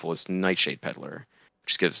most powerful is Nightshade Peddler,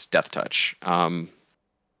 which gives Death Touch.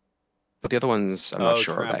 But the other ones I'm not Oh,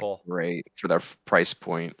 sure are that Trample. great for their price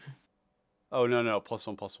point. Oh, no,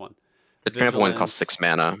 +1, +1. The Trample one costs Vigilance. 6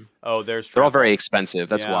 mana. Oh, there's They're all very Trample. expensive.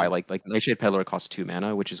 That's Yeah. why like Nightshade Peddler costs 2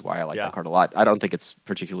 mana, which is why I like Yeah. that card a lot. I don't think it's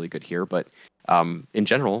particularly good here, but in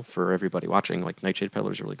general, for everybody watching, like Nightshade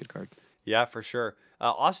Peddler is a really good card. Yeah, for sure.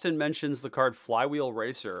 Austin mentions the card Flywheel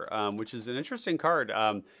Racer, which is an interesting card.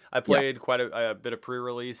 I Yeah. played quite a bit of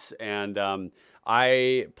pre-release, and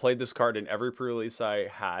I played this card in every pre-release I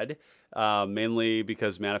had, mainly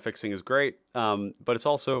because mana fixing is great, but it's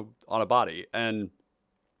also on a body. And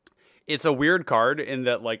it's a weird card in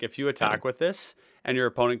that, like, if you Yeah. attack with this and your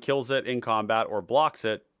opponent kills it in combat or blocks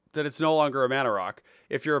it, then it's no longer a mana rock.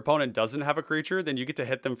 If your opponent doesn't have a creature, then you get to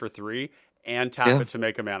hit them for 3 and tap Yeah. it to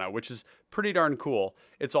make a mana, which is pretty darn cool.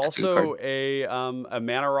 It's That's a good card. also a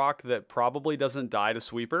mana rock that probably doesn't die to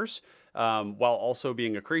sweepers, while also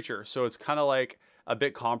being a creature. So it's kind of like a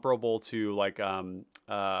bit comparable to like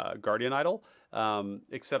Guardian Idol,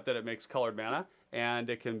 except that it makes colored mana and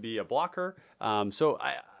it can be a blocker. So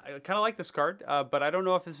I kind of like this card, but I don't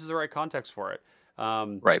know if this is the right context for it.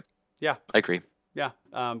 Right. Yeah, I agree. yeah,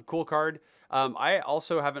 cool card. I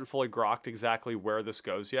also haven't fully grokked exactly where this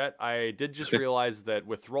goes yet. I did just realize that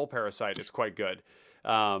with Roll Parasite, it's quite good.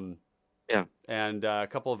 Um, Yeah. and a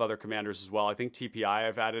couple of other commanders as well. I think TPI,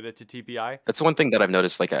 I've added it to TPI. That's one thing that I've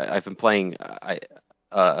noticed. Like I've been playing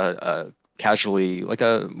casually, like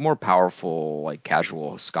a more powerful, like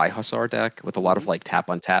casual Sky Hussar deck with a lot of like tap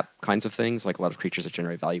on tap kinds of things, like a lot of creatures that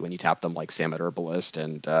generate value when you tap them, like Samet Herbalist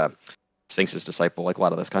and Sphinx's Disciple, like a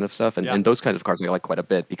lot of this kind of stuff. Yeah. And those kinds of cards I like quite a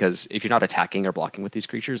bit because if you're not attacking or blocking with these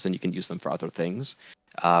creatures, then you can use them for other things.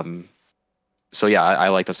 So yeah, I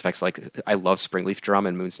like those effects. Like I love Springleaf Drum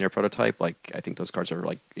and Moonsnare Prototype. Like I think those cards are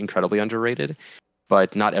like incredibly underrated,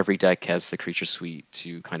 but not every deck has the creature suite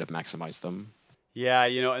to kind of maximize them. Yeah,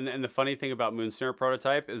 and the funny thing about Moonsnare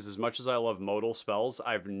Prototype is, as much as I love modal spells,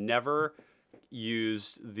 I've never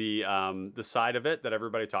used the side of it that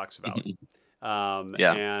everybody talks about.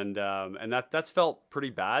 Yeah. And that's felt pretty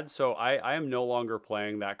bad. So I am no longer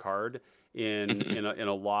playing that card in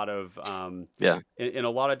a lot of Yeah. in a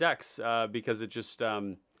lot of decks, because it just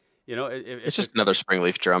It's just another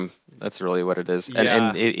Springleaf Drum. That's really what it is. And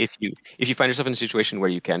Yeah. if you find yourself in a situation where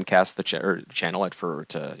you can cast the or channel it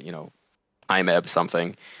to IMEB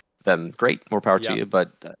something, then great, more power to Yeah. you.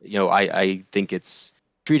 But I think it's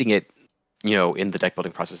treating it in the deck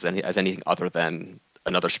building process as anything other than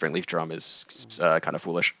another Springleaf Drum is kind of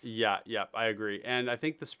foolish. Yeah, I agree. And I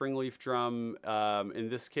think the Springleaf Drum, in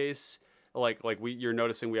this case, you're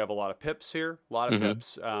noticing we have a lot of pips here, a lot of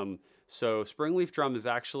pips. So Springleaf Drum is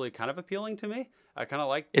actually kind of appealing to me. I kind of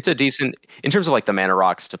like. It's a decent in terms of like the mana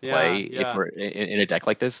rocks to play. Yeah. If we're in a deck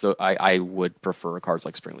like this, though, I would prefer cards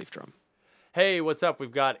like Springleaf Drum. Hey, what's up?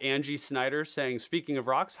 We've got Angie Snyder saying, speaking of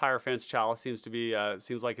rocks, Hierophant's Chalice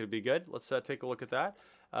seems like it'd be good. Let's take a look at that.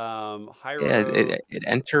 Yeah, Hyro, it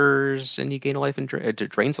enters and you gain a life and it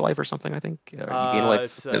drains a life or something, I think. You gain a life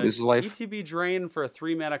it's and it an loses a life. ETB drain for a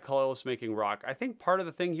 3 mana colorless making rock. I think part of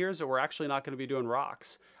the thing here is that we're actually not going to be doing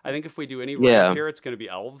rocks. I think if we do any ramp Yeah. here, it's going to be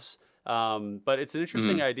elves. But it's an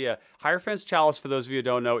interesting Mm. idea. Hierophant's Chalice, for those of you who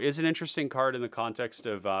don't know, is an interesting card in the context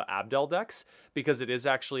of Abdel decks because it is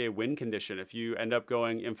actually a win condition. If you end up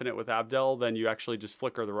going infinite with Abdel, then you actually just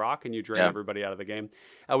flicker the rock and you drain Yeah. everybody out of the game.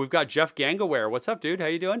 We've got Jeff Gangaware. What's up, dude? How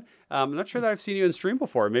you doing? I'm not sure that I've seen you in stream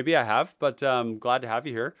before. Maybe I have, but glad to have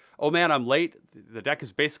you here. Oh man, I'm late. The deck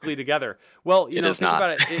is basically together. Well, It is think not.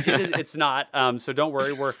 about it. It's not. So don't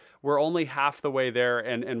worry. We're only half the way there,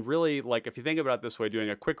 and really, like, if you think about it this way, doing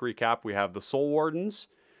a quick recap, we have the Soul Wardens,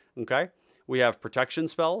 okay, we have protection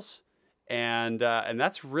spells, and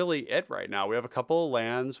that's really it right now. We have a couple of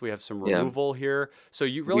lands, we have some Yeah. removal here, so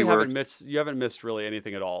you We really were haven't missed really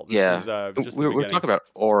anything at all. This Yeah. is just the We're beginning. talking about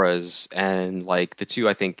auras, and like the two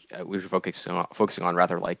I think we were focusing on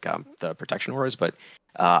rather like the protection auras, but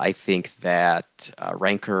I think that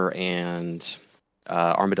Rancor and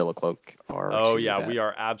Armadillo Cloak are Oh two yeah, that we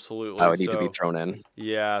are absolutely would need to be so. thrown in.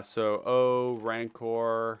 Yeah, so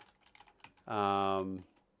Rancor. Um,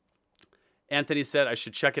 Anthony said I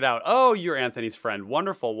should check it out. Oh, you're Anthony's friend.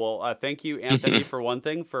 Wonderful. Well, thank you, Anthony, for one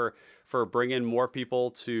thing, for bringing more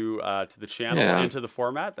people to the channel Yeah. and to the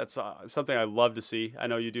format. That's something I love to see. I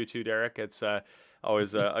know you do too, Derek. It's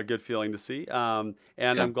always a good feeling to see. And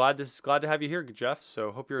Yeah. I'm glad to have you here, Jeff.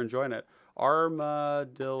 So hope you're enjoying it.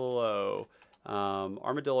 Armadillo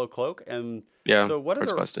cloak. And Yeah. so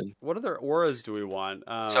Card's busted. what other auras do we want?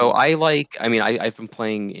 So I mean, I've been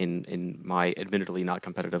playing in my admittedly not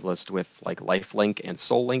competitive list with like Life Link and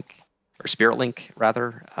Soul Link, or Spirit Link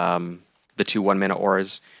rather, the two 1 mana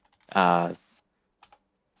auras. Uh,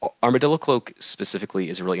 Armadillo Cloak specifically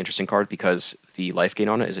is a really interesting card because the life gain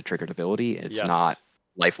on it is a triggered ability. It's Yes. not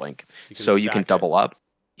Life Link, You so you can stack it. double up.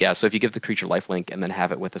 Yeah, so if you give the creature Life Link and then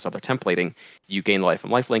have it with this other templating, you gain life from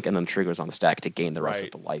Life Link and then triggers on the stack to gain the rest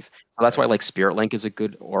Right. of the life. So that's Right. why like Spirit Link is a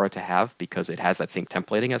good aura to have because it has that same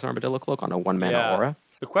templating as Armadillo Cloak on a 1 mana Yeah. aura.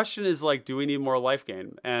 The question is like, do we need more life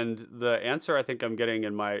gain? And the answer I think I'm getting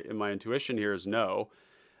in my intuition here is no.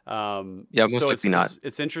 Yeah, most So likely not.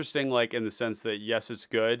 it's interesting, like in the sense that yes, it's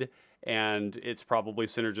good and it's probably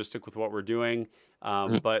synergistic with what we're doing.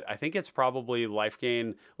 Mhm. But I think it's probably life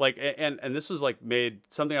gain. Like, and this was like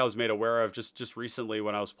something I was made aware of just recently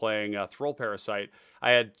when I was playing Thrall Parasite.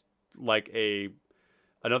 I had like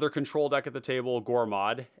another control deck at the table,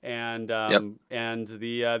 Gormod, Yep. and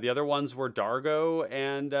the other ones were Dargo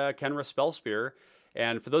and Kenra Spellspear.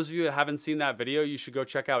 And for those of you that haven't seen that video, you should go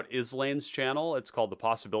check out Islane's channel. It's called The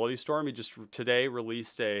Possibility Storm. He just today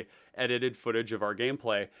released a edited footage of our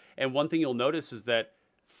gameplay. And one thing you'll notice is that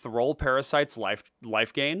Thrall Parasite's life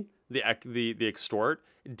gain, the extort,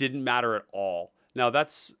 didn't matter at all. Now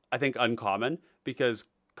that's I think uncommon because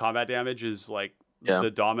combat damage is like Yeah. the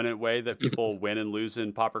dominant way that people win and lose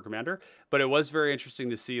in Pauper Commander. But it was very interesting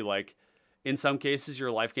to see, like, in some cases, your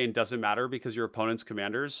life gain doesn't matter because your opponent's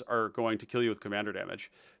commanders are going to kill you with commander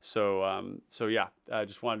damage. So yeah, I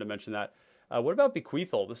just wanted to mention that. What about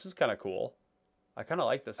Bequeathal? This is kind of cool. I kind of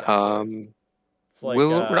like this actually. It's like We're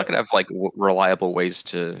not gonna have like reliable ways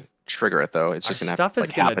to trigger it though. It's our just gonna have stuff to is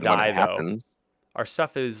like gonna happen when die it though. happens. Our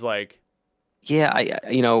stuff is like Yeah,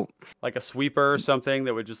 like a sweeper or something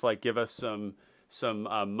that would just like give us some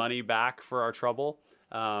money back for our trouble.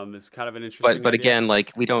 It's kind of an interesting but idea. again,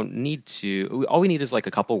 like we don't need to. All we need is like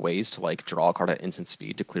a couple ways to like draw a card at instant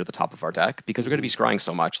speed to clear the top of our deck because we're going to be scrying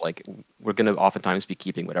so much. Like we're going to oftentimes be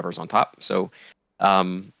keeping whatever's on top. So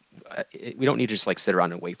we don't need to just like sit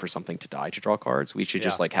around and wait for something to die to draw cards. We should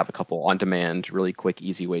just like have a couple on demand, really quick,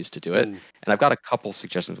 easy ways to do it. And I've got a couple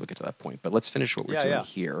suggestions. We'll get to that point, but let's finish what we're doing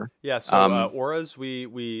here. Yeah. So auras,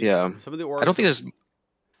 some of the auras. I don't think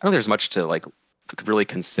there's much to like really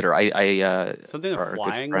consider. Something of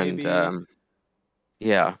flying friend, maybe.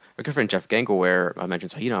 Yeah, our good friend Jeff Gangaware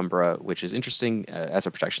mentions Hyena Umbra, which is interesting as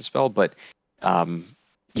a protection spell, but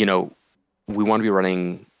we want to be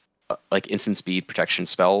running like instant speed protection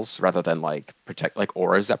spells rather than like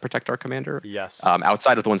auras that protect our commander. Yes.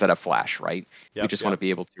 Outside of the ones that have flash, right? Yep, we just want to be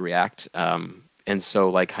able to react. And so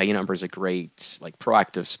like Hyena Umbra is a great like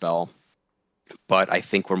proactive spell, but I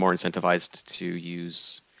think we're more incentivized to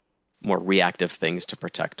use more reactive things to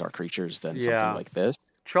protect our creatures than something like this.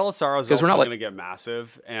 Trelasarra is also going to get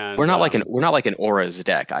massive, and we're not like an auras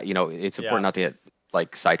deck. It's important not to get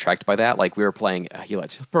like sidetracked by that. Like we were playing a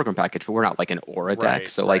Helight's program package, but we're not like an aura deck,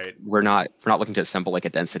 so like right. we're not looking to assemble like a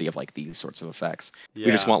density of like these sorts of effects. We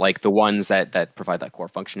just Yeah. want like the ones that provide that core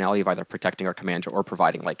functionality of either protecting our commander or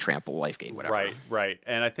providing like trample, life gain, whatever. Right.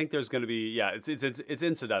 And I think there's going to be, yeah, it's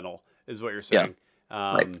incidental, is what you're Yeah, saying.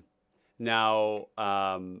 right. Now,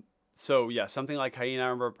 so yeah, something like Hyena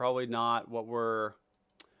Armor, probably not what I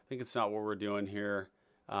think it's not what we're doing here.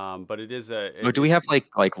 But it is Oh, do we have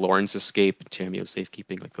like Lauren's Escape, Tamio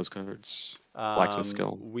Safekeeping, like those cards? Blacksmith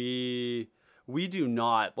Skill. We do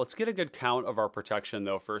not. Let's get a good count of our protection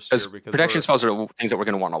though first Because here, because protection spells are things that we're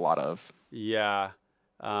going to want a lot of. yeah.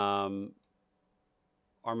 Um,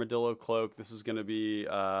 Armadillo Cloak. This is going to be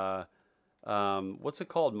what's it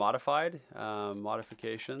called? Modified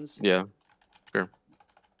modifications. Yeah, sure.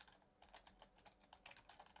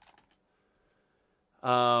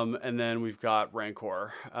 And then we've got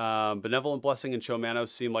Rancor. Benevolent Blessing and Chomanos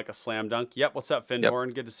seem like a slam dunk. Yep. What's up, Yep.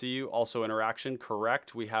 Findhorn? Good to see you. Also Interaction.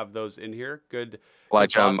 Correct. We have those in here. Good. Like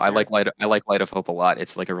Good thoughts I here. like Light of Hope a lot.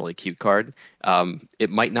 It's like a really cute card. It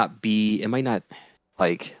might not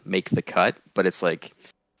like make the cut, but it's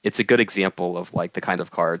a good example of like the kind of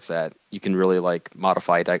cards that you can really like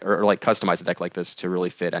modify a deck or like customize a deck like this to really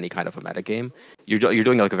fit any kind of a meta game. You're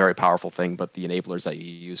doing like a very powerful thing, but the enablers that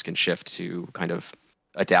you use can shift to kind of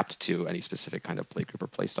adapt to any specific kind of play group or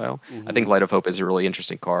play style. I think Light of Hope is a really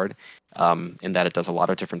interesting card in that it does a lot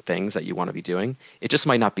of different things that you want to be doing. It just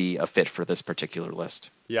might not be a fit for this particular list.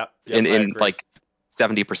 Yep. In like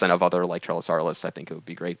 70% of other like Trelasarra lists, I think it would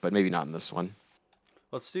be great, but maybe not in this one.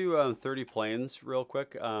 Let's do 30 planes real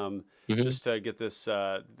quick, just to get this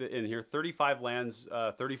in here. 35 lands,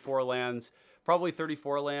 34 lands, probably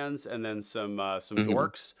 34 lands, and then some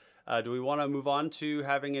dorks. Do we want to move on to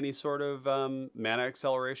having any sort of mana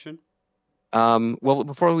acceleration? Well,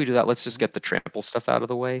 before we do that, let's just get the trample stuff out of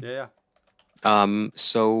the way. Yeah.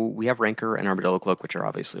 So we have Rancor and Armadillo Cloak, which are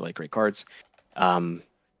obviously like great cards.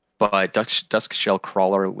 But Dusk Shell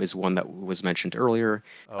Crawler is one that was mentioned earlier,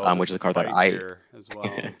 which is a card that I as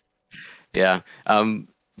well. Yeah.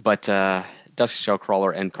 But Dusk Shell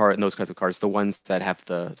Crawler and those kinds of cards, the ones that have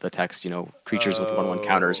the text, creatures with 1/1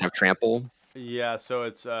 counters have trample. Yeah, so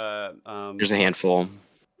it's there's a handful.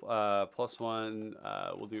 +1.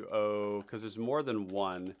 We'll do O because there's more than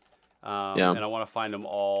one. Yeah. And I want to find them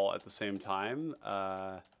all at the same time.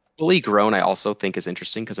 Fully Grown, I also think is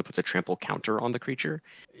interesting because it puts a trample counter on the creature.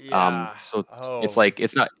 Yeah. So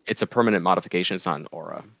it's a permanent modification. It's not an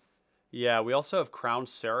aura. Yeah, we also have Crown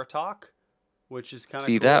Ceratok, which is kind of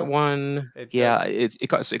See cool. that one? It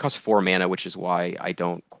costs 4 mana, which is why I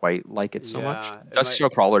don't quite like it so much. Dusk Shell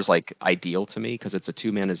Crawler is like ideal to me because it's a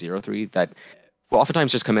 2 mana 0/3 that will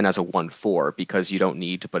oftentimes just come in as a 1/4 because you don't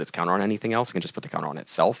need to put its counter on anything else. It can just put the counter on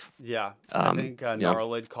itself. Yeah, I think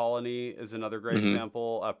Gnarlid Colony is another great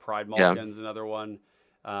example. Pride Mulligan's another one.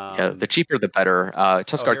 The cheaper the better.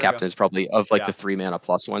 Tuskguard Captain is probably of like the 3 mana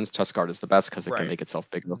plus ones. Tuskguard is the best because it can make itself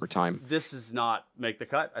bigger over time. This does not make the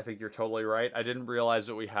cut. I think you're totally right. I didn't realize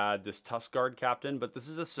that we had this Tuskguard Captain, but this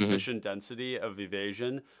is a sufficient density of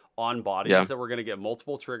evasion on bodies that we're going to get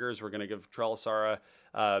multiple triggers. We're going to give Trelasarra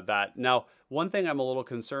that. Now, one thing I'm a little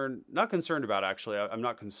not concerned about actually. I'm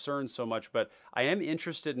not concerned so much, but I am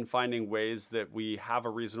interested in finding ways that we have a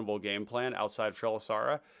reasonable game plan outside of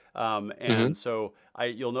Trelasarra. And so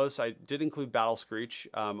you'll notice I did include Battle Screech.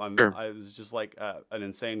 I was just like an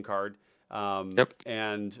insane card.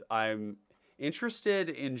 And I'm interested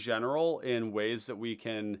in general in ways that we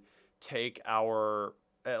can take our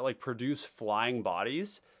produce flying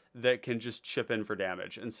bodies that can just chip in for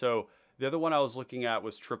damage. And so the other one I was looking at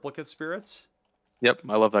was Triplicate Spirits. Yep,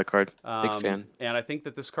 I love that card. Big fan. And I think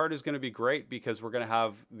that this card is going to be great because we're going to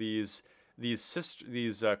have these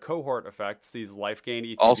cohort effects, these life gain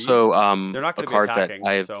ETBs. Also, they're not going to be attacking.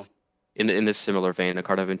 That I've, in this similar vein, a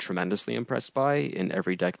card I've been tremendously impressed by in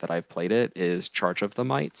every deck that I've played it is Charge of the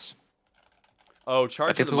Mites. Oh,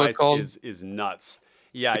 Charge of the Mites is nuts.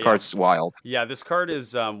 Yeah, the card's wild. Yeah, this card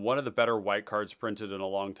is one of the better white cards printed in a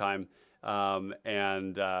long time.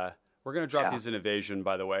 And we're going to drop these in evasion,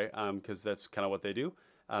 by the way, because that's kind of what they do.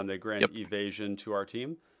 They grant evasion to our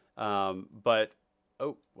team. But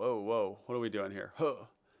whoa, what are we doing here?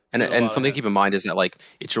 And something to keep in mind is that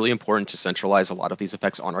it's really important to centralize a lot of these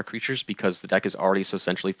effects on our creatures because the deck is already so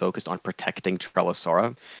centrally focused on protecting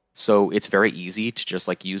Trelasarra. So it's very easy to just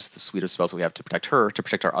use the suite of spells that we have to protect her, to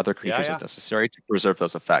protect our other creatures as necessary to preserve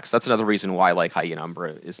those effects. That's another reason why Hyena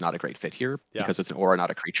Umbra is not a great fit here because it's an aura,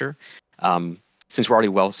 not a creature. Since we're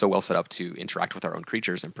already so well set up to interact with our own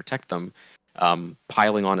creatures and protect them,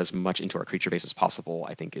 piling on as much into our creature base as possible,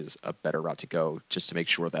 I think, is a better route to go, just to make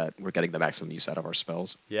sure that we're getting the maximum use out of our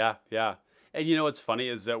spells. Yeah. And you know what's funny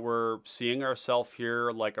is that we're seeing ourselves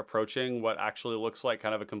here like approaching what actually looks like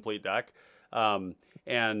kind of a complete deck.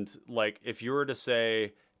 And like if you were to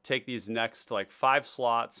say take these next like 5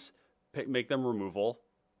 slots, make them removal,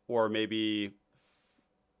 or maybe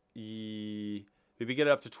get it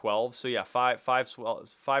up to 12. So yeah, five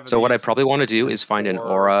of So what I these, probably want to do and then is find an 4.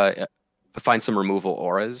 aura, find some removal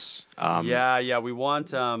auras. Yeah, we want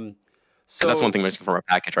Because that's one so thing we're missing from our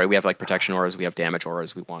package, right? We have like protection auras, we have damage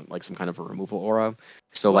auras. We want like some kind of a removal aura.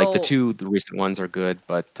 So like well, the recent ones are good,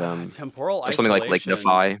 but temporal there's something like isolation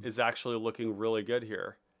Lignify. is actually looking really good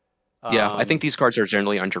here. Yeah, I think Um, these cards are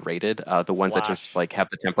generally underrated. The ones that just Flash. like have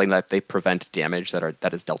the template that they prevent damage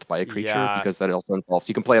that is dealt by a creature, Yeah, because that also involves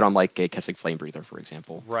you can play it on like a Kessig Flame Breather, for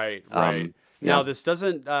example. right. Yeah. Now this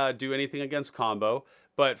doesn't do anything against combo,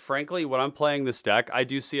 but frankly, when I'm playing this deck, I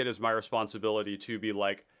do see it as my responsibility to be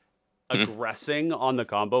like aggressing on the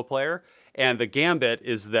combo player. And the gambit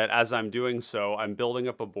is that as I'm doing so, I'm building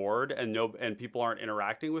up a board, and people aren't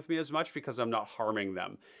interacting with me as much because I'm not harming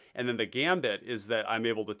them. And then the gambit is that I'm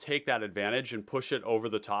able to take that advantage and push it over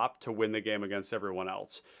the top to win the game against everyone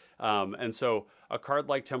else. And so a card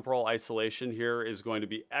like Temporal Isolation here is going to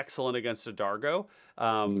be excellent against a Dargo,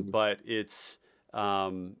 Mhm. but it's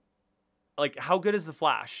like, how good is the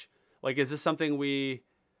Flash? Like, is this something we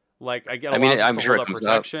like? It I mean, allows us I'm to sure hold it up comes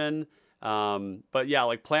up. protection. But yeah,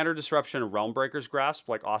 like Planter Disruption and Realm Breaker's Grasp,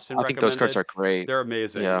 like Austin I think those cards recommended, are great. they're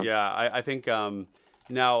amazing. Yeah. Yeah, I think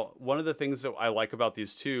now one of the things that I like about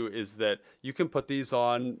these too is that you can put these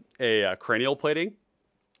on a cranial plating,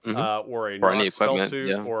 Hmm. or a Or any Narok spell equipment. suit,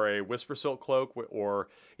 Yeah. or a Whisper Silk cloak, or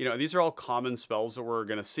these are all common spells that we're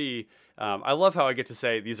gonna see. I love how I get to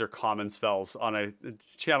say these are common spells on a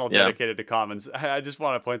channel Yeah. dedicated to commons. I just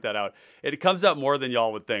want to point that out. It comes up more than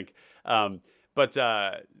y'all would think. But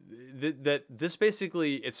that this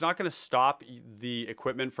basically, it's not going to stop the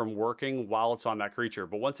equipment from working while it's on that creature,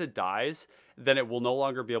 but once it dies, then it will no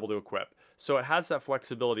longer be able to equip. So it has that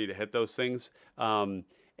flexibility to hit those things.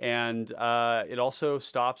 And it also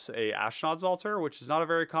stops a Ashnod's Altar, which is not a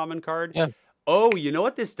very common card. Yeah. Oh, you know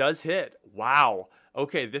what this does hit? Wow.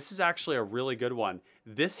 Okay, this is actually a really good one.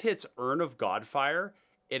 This hits Urn of Godfire.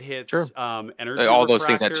 It Sure. hits Energy All those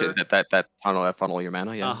things that Refractor. funnel your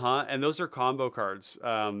mana. Yeah. Uh-huh. And those are combo cards.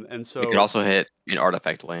 And It could so, also hit an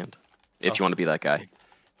artifact land if oh, you want to be that guy.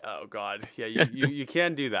 oh God. Yeah, you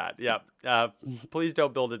can do that. Yep. Please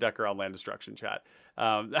don't build a deck around land destruction, chat.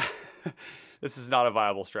 Um, this is not a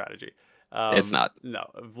viable strategy. It's not. No,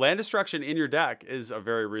 land destruction in your deck is a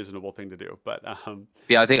very reasonable thing to do. But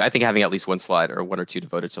Yeah, I think having at least one slide or one or two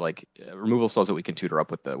devoted to like removal spells that we can tutor up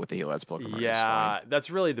with the Heal spell card is fine. yeah, that's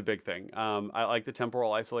really the big thing. I like the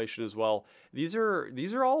temporal isolation as well. These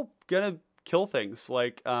are all gonna kill things.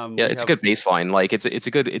 Like Yeah, we it's a have good baseline. Like it's a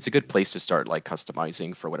good place to start like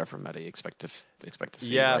customizing for whatever meta you expect to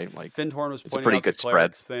see, yeah. right? Like Findhorn was it's a pointing pretty out the good spread.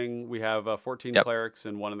 clerics thing. We have 14 Yep. clerics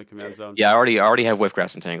and one in the command zone. Yeah, I already have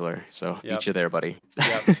Whiffgrass Entangler, so Yep. beat you there, buddy.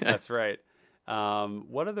 Yep, that's right.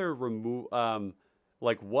 What other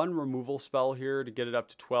like one removal spell here to get it up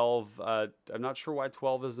to 12? I'm not sure why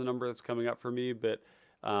 12 is the number that's coming up for me, but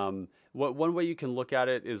one way you can look at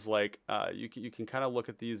it is like you can kind of look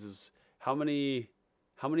at these as how many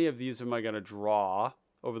of these am I going to draw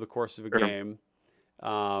over the course of a Sure. game,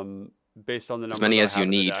 based on the As number many that as I you have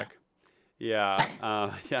in the need. deck.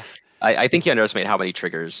 Yeah, yeah, I think you underestimate how many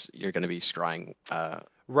triggers you're going to be scrying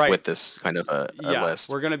right. with this kind of a Yeah, list.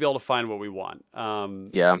 we're gonna be able to find what we want.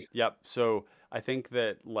 Yeah. Yep. So I think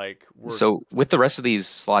that like So with the rest of these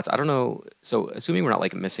slots, I don't know. So assuming we're not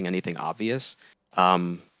like missing anything obvious,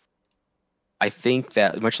 um, I think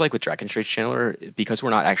that much like with Dragon Straight Channeler, because we're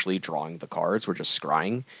not actually drawing the cards, we're just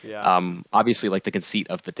scrying. yeah, Obviously, like the conceit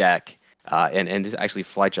of the deck, and actually,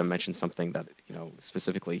 Flyjum mentioned something that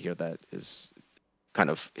specifically here that is kind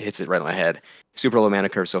of hits it right on the head. Super low mana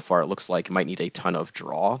curve so far. It looks like it might need a ton of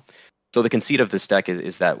draw. So the conceit of this deck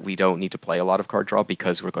is that we don't need to play a lot of card draw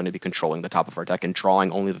because we're going to be controlling the top of our deck and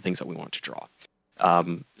drawing only the things that we want to draw.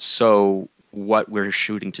 So what we're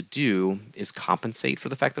shooting to do is compensate for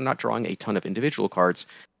the fact that we're not drawing a ton of individual cards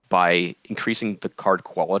by increasing the card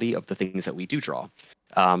quality of the things that we do draw.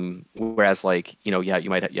 Whereas like, you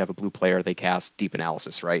have a blue player, they cast Deep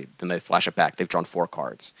Analysis, right? Then they flash it back. They've drawn 4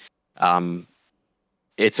 cards.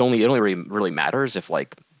 It only really matters if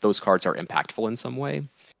like those cards are impactful in some way.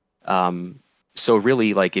 So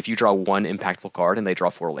really, like if you draw one impactful card and they draw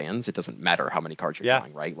 4 lands, it doesn't matter how many cards you're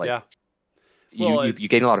drawing, right? Like yeah. you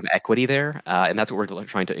gain a lot of equity there, and that's what we're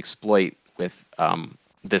trying to exploit with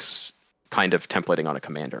this kind of templating on a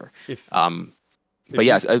commander. But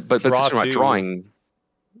yes, but since we're not drawing,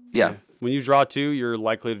 yeah. When you draw 2, you're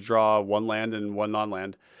likely to draw 1 land and 1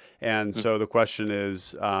 non-land. And so the question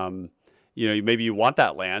is, maybe you want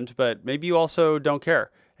that land, but maybe you also don't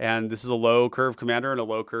care. And this is a low curve commander and a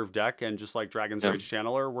low curve deck, and just like Dragon's Yeah. Rage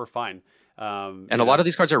Channeler, we're fine. And a lot of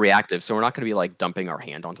these cards are reactive, so we're not going to be like dumping our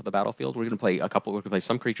hand onto the battlefield. We're going to play a couple. We're going to play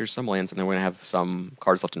some creatures, some lands, and then we're going to have some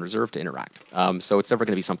cards left in reserve to interact. So it's never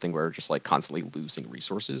going to be something where we're just like constantly losing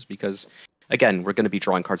resources, because again, we're going to be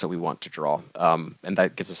drawing cards that we want to draw, and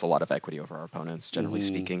that gives us a lot of equity over our opponents, generally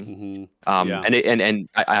speaking. And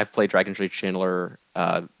I've played Dragon's Rage Channeler,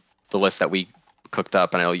 the list that we cooked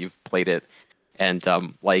up, and I know you've played it, and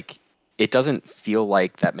like, it doesn't feel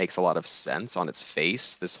like that makes a lot of sense on its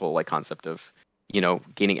face, this whole like concept of,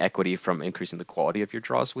 gaining equity from increasing the quality of your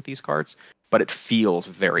draws with these cards, but it feels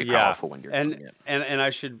very powerful when you're doing it. And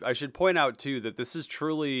I should point out too that this is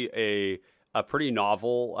truly a pretty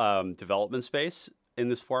novel development space in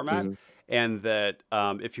this format, and that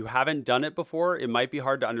if you haven't done it before, it might be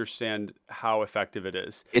hard to understand how effective it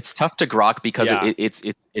is. It's tough to grok because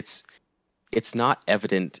it's not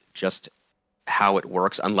evident just how it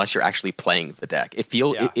works unless you're actually playing the deck.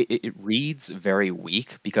 It reads very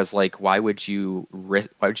weak, because like, why would you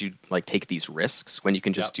like take these risks when you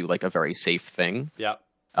can just do like a very safe thing?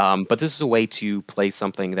 But this is a way to play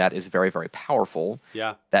something that is very, very powerful,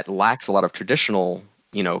 that lacks a lot of traditional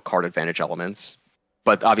card advantage elements,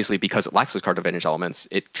 but obviously because it lacks those card advantage elements,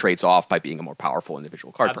 it trades off by being a more powerful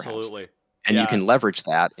individual card. Absolutely. Perhaps. And you can leverage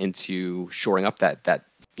that into shoring up that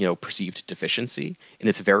perceived deficiency, and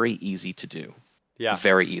it's very easy to do.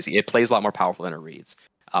 Very easy. It plays a lot more powerful than it reads.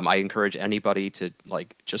 I encourage anybody to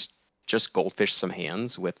like just goldfish some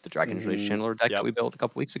hands with the Dragon's Rage Channeler deck that we built a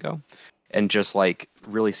couple weeks ago, and just like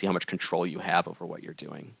really see how much control you have over what you're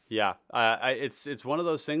doing. It's one of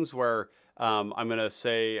those things where I'm gonna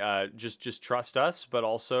say just trust us, but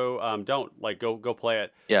also don't like go play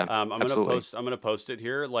it. I'm absolutely. gonna post it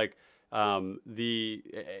here, like I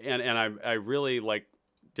really like,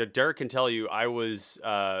 Derek can tell you, I was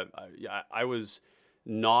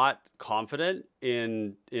not confident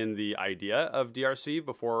in the idea of DRC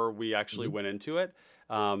before we actually went into it,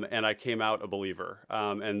 and I came out a believer,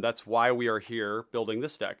 and that's why we are here building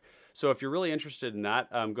this deck. So if you're really interested in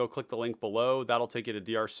that, go click the link below. That'll take you to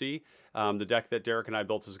DRC, the deck that Derek and I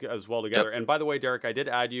built as well together. And by the way, Derek, I did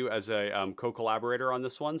add you as a co-collaborator on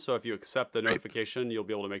this one. So if you accept the notification, you'll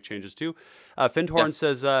be able to make changes too. Findhorn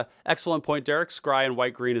says, excellent point, Derek. Scry and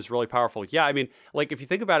white-green is really powerful. Yeah, I mean, like, if you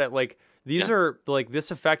think about it, like, these are, like,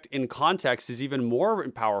 this effect in context is even more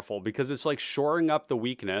powerful, because it's like shoring up the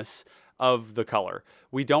weakness of the color.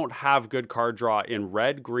 We don't have good card draw in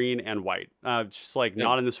red, green, and white. Just like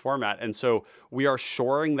not in this format. And so we are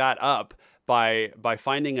shoring that up by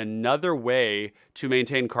finding another way to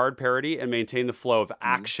maintain card parity and maintain the flow of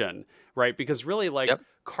action, right? Because really, like,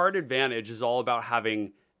 card advantage is all about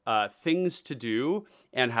having things to do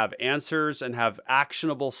and have answers and have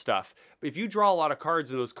actionable stuff. But if you draw a lot of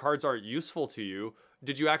cards and those cards aren't useful to you,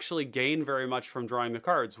 did you actually gain very much from drawing the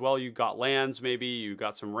cards? Well, you got lands, maybe you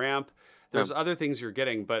got some ramp. There's other things you're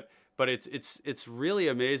getting, but it's really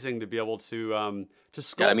amazing to be able to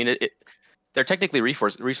sculpt. Yeah, I mean, they're technically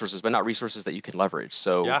resources, but not resources that you can leverage.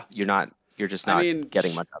 So you're just not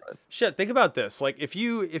getting much out of it. Shit, think about this. Like, if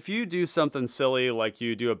you do something silly, like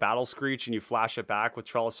you do a Battle Screech and you flash it back with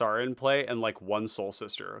Trelasarra in play and like one Soul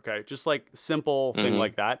Sister, okay, just like simple thing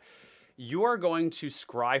like that, you are going to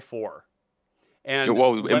scry 4. And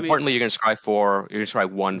importantly, you're going to scry 4. You're going to scry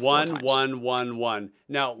 1.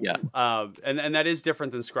 Now, and that is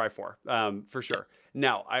different than scry 4, for sure.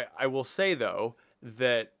 Now, I will say though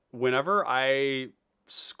that whenever I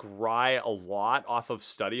scry a lot off of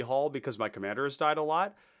Study Hall because my commander has died a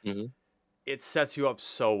lot, it sets you up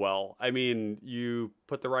so well. I mean, you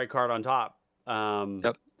put the right card on top,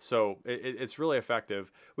 so it's really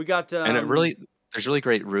effective. We got and there's really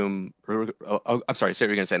great room. I'm sorry, say what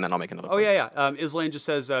you're going to say, and then I'll make another point. Islane just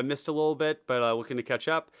says, missed a little bit, but looking to catch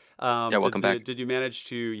up. Welcome back. Did you manage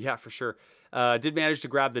to, yeah, for sure. Did manage to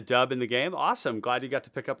grab the dub in the game. Awesome. Glad you got to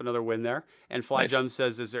pick up another win there. And Fly Jump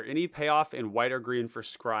says, is there any payoff in white or green for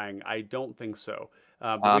scrying? I don't think so.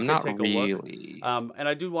 But we can take a look. And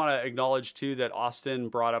I do want to acknowledge, too, that Austin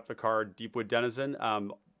brought up the card Deepwood Denizen.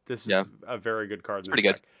 This is a very good card. It's pretty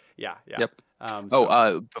good. Yeah. Yep.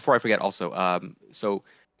 Before I forget, also, so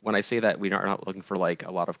when I say that we are not looking for like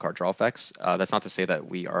a lot of card draw effects, that's not to say that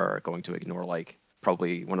we are going to ignore like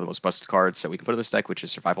probably one of the most busted cards that we can put in this deck, which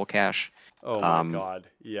is Survival Cache. Oh my God.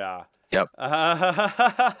 Yeah. Yep.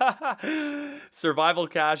 Survival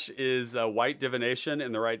Cache is white divination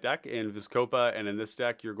in the right deck in Vizkopa, and in this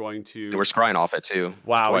deck you're going to. And we're scrying off it too.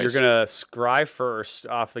 Wow, twice. you're gonna scry first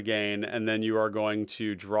off the gain, and then you are going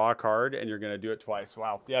to draw a card, and you're gonna do it twice.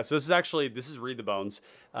 Wow. Yeah. So this is Read the Bones,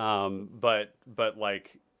 but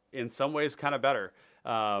like in some ways kind of better.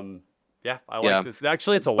 Yeah, I like this.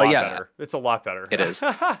 Actually, it's a lot better. It's a lot better. It is.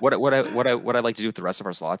 What I like to do with the rest of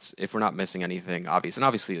our slots, if we're not missing anything obvious, and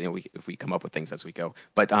obviously, you know, if we come up with things as we go,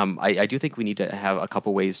 but I do think we need to have a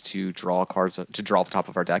couple ways to draw cards, to draw the top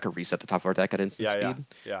of our deck or reset the top of our deck at instant speed.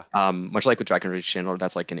 Yeah. Much like with Dragon Rage Channel,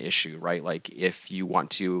 that's like an issue, right? Like if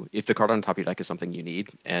the card on top of your deck is something you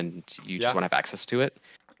need and you just want to have access to it,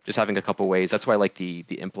 just having a couple ways. That's why like the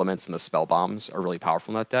implements and the spell bombs are really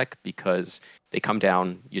powerful in that deck, because they come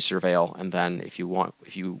down, you surveil, and then if you want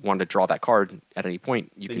to draw that card at any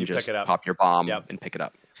point, you can just pop your bomb and pick it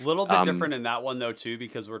up. A little bit different in that one though too,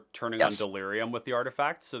 because we're turning on Delirium with the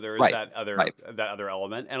artifact, so there is that other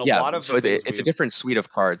element, and a lot of it's a different suite of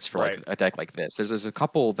cards for like a deck like this. There's a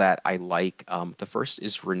couple that I like. The first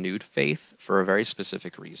is Renewed Faith for a very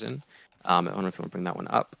specific reason. I don't know if you want to bring that one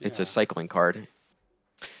up. It's a cycling card.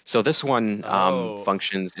 So this one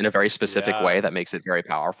functions in a very specific way that makes it very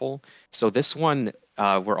powerful. So this one,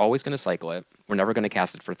 we're always going to cycle it. We're never going to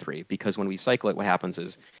cast it for 3, because when we cycle it, what happens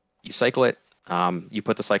is you cycle it, you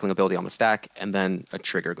put the cycling ability on the stack, and then a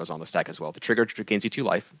trigger goes on the stack as well. The trigger gains you 2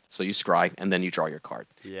 life, so you scry, and then you draw your card.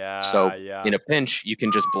 So in a pinch, you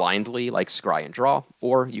can just blindly like scry and draw,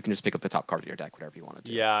 or you can just pick up the top card of your deck, whatever you want to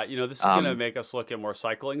do. Yeah, you know, this is going to make us look at more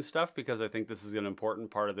cycling stuff, because I think this is an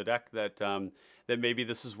important part of the deck that that maybe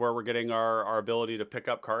this is where we're getting our ability to pick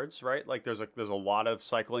up cards, right? Like there's a lot of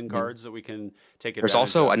cycling cards that we can take advantage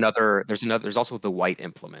of. There's also the white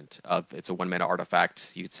implement. It's a 1 mana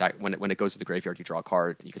artifact. When it goes to the graveyard, you draw a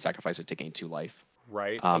card. You can sacrifice it to gain 2 life.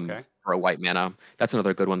 Right. For a white mana. That's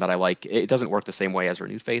another good one that I like. It doesn't work the same way as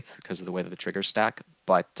Renewed Faith because of the way that the triggers stack,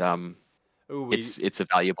 but it's a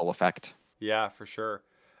valuable effect. Yeah, for sure.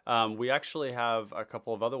 We actually have a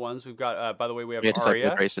couple of other ones. We've got, by the way, we have Disciple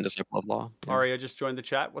Aria. of Grace and Disciple of Law. Yeah. Aria just joined the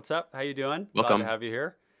chat. What's up? How you doing? Welcome. Glad to have you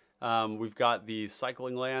here. We've got the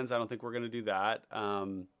cycling lands. I don't think we're going to do that.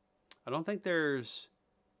 I don't think there's...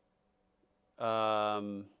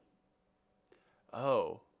 oh,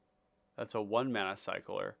 that's a 1 mana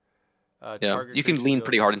cycler. You can lean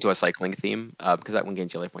pretty hard into a cycling theme because that one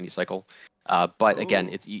gains you life when you cycle. But again,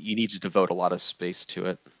 you need to devote a lot of space to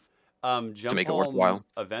it. To make it worthwhile.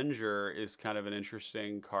 Avenger is kind of an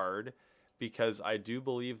interesting card, because I do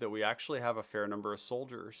believe that we actually have a fair number of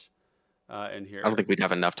soldiers in here. I don't think we'd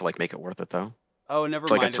have enough to like make it worth it though. Oh, never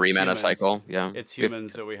mind. Like a 3 mana cycle. Yeah, it's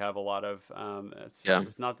humans that we have a lot of.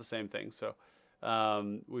 It's not the same thing. So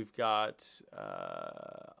we've got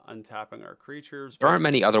untapping our creatures. There aren't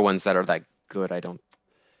many other ones that are that good. I don't.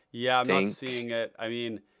 Yeah, I'm not seeing it. I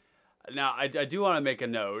mean. Now, I do want to make a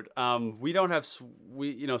note. We don't have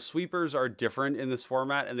sweepers are different in this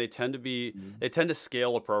format, and they tend to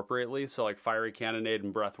scale appropriately. So like Fiery Cannonade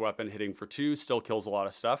and Breath Weapon hitting for 2 still kills a lot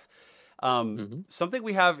of stuff. Something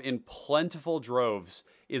we have in plentiful droves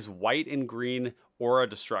is white and green Aura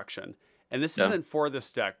Destruction. And this isn't for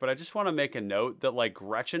this deck, but I just want to make a note that like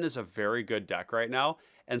Gretchen is a very good deck right now.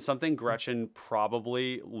 And something Gretchen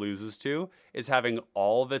probably loses to is having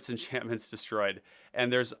all of its enchantments destroyed.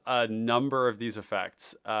 And there's a number of these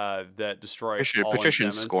effects that destroy all Patrician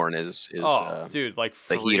Scorn is dude, like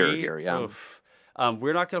the heater here, yeah.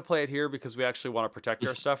 We're not going to play it here because we actually want to protect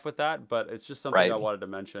our stuff with that, but it's just something I wanted to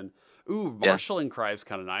mention. Ooh, Marshalling Cry is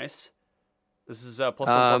kind of nice. This is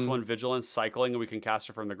 +1/+1 vigilance cycling, and we can cast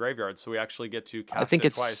it from the graveyard, so we actually get to cast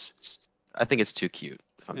it twice. I think it's too cute,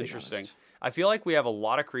 if I'm Interesting. being honest. I feel like we have a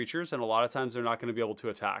lot of creatures, and a lot of times they're not going to be able to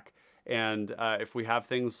attack. And if we have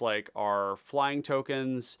things like our flying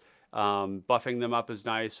tokens, buffing them up is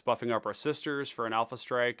nice. Buffing up our sisters for an alpha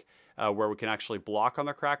strike, where we can actually block on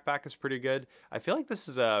the crackback is pretty good. I feel like this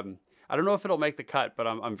is I don't know if it'll make the cut, but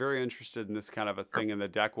I'm very interested in this kind of a thing in the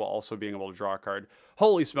deck while also being able to draw a card.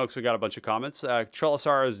 Holy smokes, we got a bunch of comments.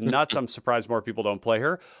 Trelasarra is nuts. I'm surprised more people don't play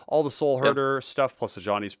her. All the Soul Herder stuff plus the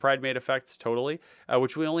Johnny's Pride Mate effects, totally,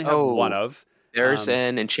 which we only have one of. There's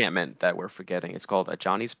an enchantment that we're forgetting. It's called a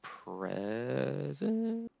Johnny's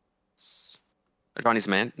Presence. Or Johnny's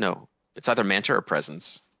Man? No, it's either Manta or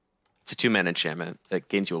Presence. It's a 2-mana enchantment that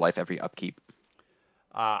gains you a life every upkeep.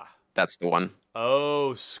 That's the one.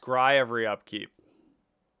 Oh, scry every upkeep.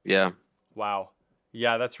 Yeah. Wow.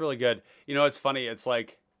 Yeah, that's really good. You know, it's funny. It's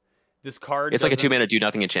like this card. It's like a 2-mana do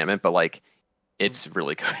nothing enchantment, but like It's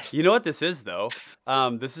really good. You know what this is though?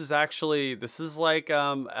 This is like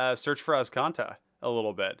search for Azcanta a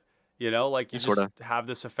little bit. You know, like you Sort just of. have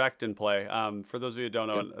this effect in play. For those of you who don't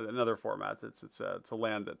know, Yep. in other formats, it's a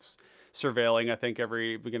land that's surveilling. I think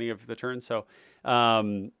every beginning of the turn. So,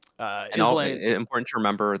 And all Islane. important to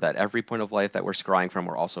remember that every point of life that we're scrying from,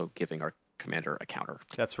 we're also giving our commander a counter.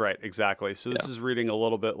 That's right, exactly. So this Yeah. is reading a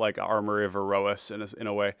little bit like Armory of Erois in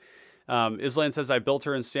a way. Islane says, I built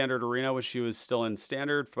her in Standard Arena when she was still in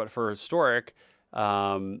Standard, but for Historic.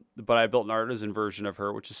 But I built an artisan version of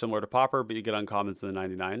her, which is similar to Pauper, but you get uncommons in the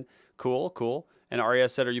 99. Cool, cool. And Arya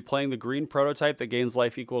said, are you playing the green prototype that gains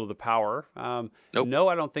life equal to the power? Nope. No,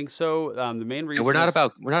 I don't think so. The main And reason we're not is,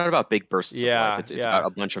 about big bursts of life. yeah, It's yeah, about a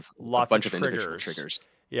bunch lots of of individual triggers. triggers.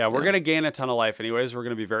 Yeah, we're Yeah. going to gain a ton of life anyways. We're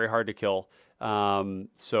going to be very hard to kill.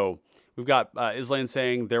 So we've got Islane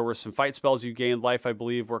saying there were some fight spells you gained life, I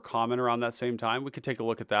believe, were common around that same time. We could take a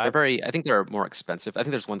look at that. I think they're more expensive. I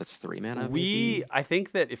think there's one that's 3 mana, maybe. I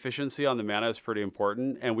think that efficiency on the mana is pretty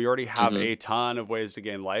important, and we already have a ton of ways to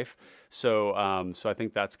gain life. So, so I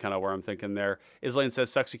think that's kind of where I'm thinking there. Islane says,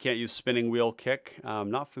 sucks you can't use spinning wheel kick.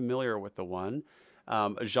 Not familiar with the one.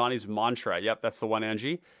 Ajani's Mantra. Yep, that's the one,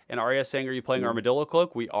 Angie. And Arya saying, are you playing Armadillo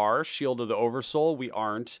Cloak? We are. Shield of the Oversoul? We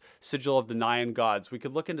aren't. Sigil of the Nine Gods. We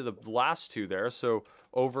could look into the last two there. So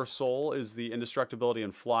Oversoul is the indestructibility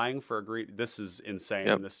and flying for a great... This is insane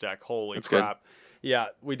in this deck. Holy That's crap. Good. Yeah,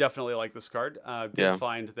 we definitely like this card. Good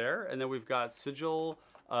find there. And then we've got Sigil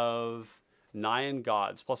of Nine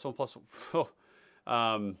Gods.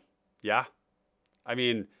 +1/+1. Yeah. I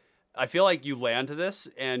mean... I feel like you land to this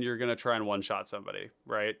and you're gonna try and one-shot somebody,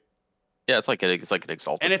 right? Yeah, it's like an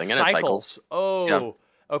exalted and thing, and it cycles. Oh, yeah.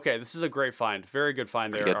 Okay. This is a great find. Very good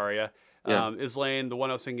find there, Arya. Yeah. Islane, the one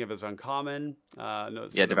I was thinking of is uncommon. No,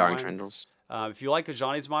 yeah, Devouring Tendrils. If you like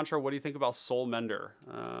Ajani's Mantra, what do you think about Soul Mender?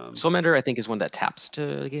 Soul Mender, I think, is one that taps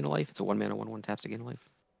to gain a life. It's a 1 mana 1/1 taps to gain a life.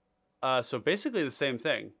 So basically the same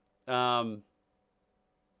thing.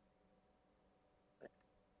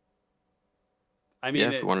 I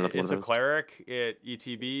mean, it's a cleric. It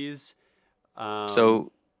ETBs.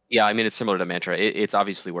 So, yeah, I mean, it's similar to Mantra. It's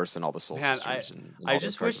obviously worse than all the Soul Sisters. I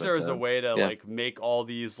just wish there was a way to like make all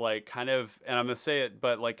these like kind of, and I'm gonna say it,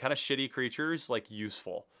 but like kind of shitty creatures like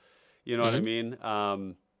useful. You know what I mean?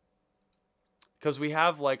 Because we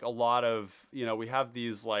have like a lot of, we have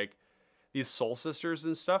these like these Soul Sisters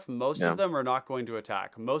and stuff. Most of them are not going to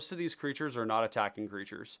attack. Most of these creatures are not attacking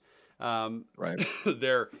creatures. Right.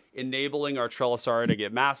 They're enabling our Trelasarra to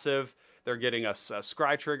get massive. They're getting us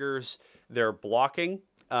scry triggers. They're blocking.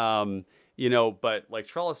 But like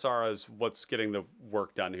Trelasarra is what's getting the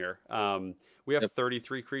work done here. We have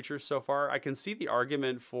 33 creatures so far. I can see the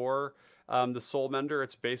argument for the Soul Mender.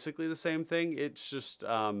 It's basically the same thing. It's just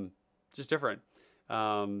different.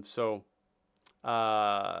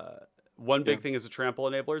 One big thing is the trample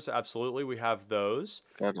enablers. Absolutely, we have those.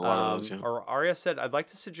 Got a lot of those, Or Arya said, I'd like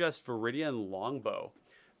to suggest Viridian Longbow.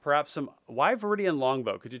 Perhaps why Viridian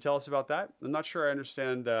Longbow? Could you tell us about that? I'm not sure I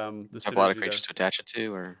understand the synergy. Have a lot of creatures to attach it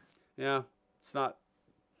to, or yeah, it's not.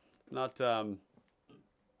 I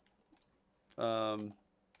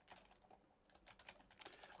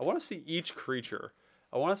want to see each creature.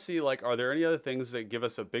 I want to see like, are there any other things that give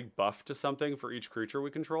us a big buff to something for each creature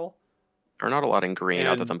we control? There are not a lot in green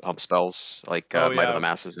other than pump spells, like Might of the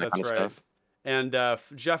Masses, that kind of stuff. And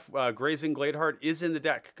Jeff, Grazing Gladeheart is in the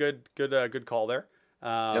deck. Good call there.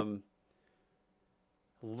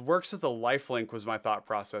 Works with a lifelink was my thought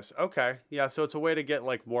process. Okay, yeah, so it's a way to get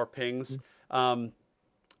like more pings. I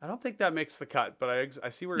don't think that makes the cut, but I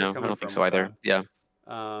see where you're coming from. I don't think so either. Yeah.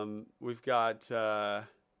 We've got... there's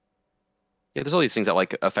all these things that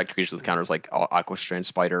like affect creatures with counters, like Aquastrain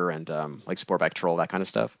Spider and like Sporeback Troll, that kind of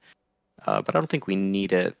stuff. But I don't think we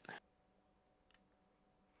need it.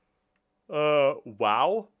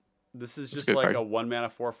 Wow. This is just like card. a 1 mana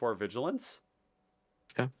 4/4 Vigilance.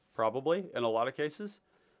 Okay. Probably in a lot of cases.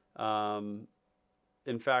 In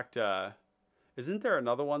fact, isn't there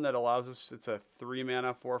another one that allows us? It's a 3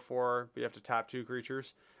 mana 4/4. But you have to tap 2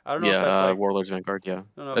 creatures. I don't know. If that's like, Warlord's Vanguard. Yeah. I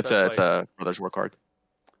don't know It's a Brother's War card.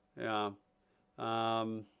 Yeah.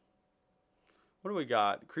 What do we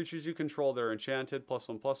got? Creatures you control, they're enchanted.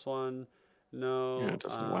 +1/+1. No. Yeah, it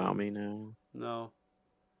doesn't wow me now. No.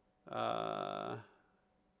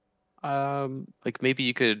 Like maybe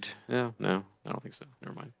you could. No, I don't think so.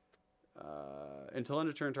 Never mind. Until end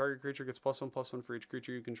of turn, target creature gets +1/+1 for each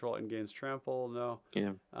creature you control and gains trample. No.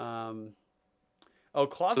 Yeah.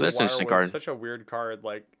 Closet Wirewood is such a weird card.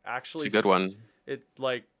 Like, actually, it's a good one. It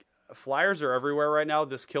like flyers are everywhere right now.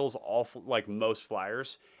 This kills all like most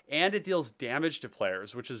flyers, and it deals damage to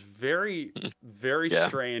players, which is very, very Yeah.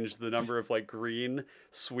 strange. The number of like green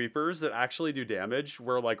sweepers that actually do damage,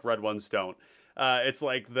 where like red ones don't. It's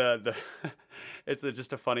like the it's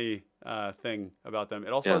just a funny thing about them.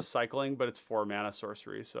 It also Yeah. has cycling, but it's 4 mana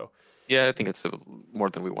sorcery. So Yeah, I think it's more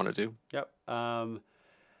than we want to do. yep.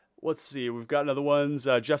 Let's see. We've got another ones.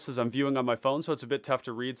 Jeff says, I'm viewing on my phone, so it's a bit tough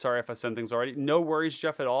to read. Sorry if I send things already. No worries,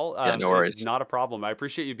 Jeff, at all. Yeah, no worries. Not a problem. I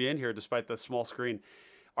appreciate you being here despite the small screen.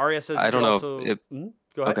 Arya says, I don't know also... if it...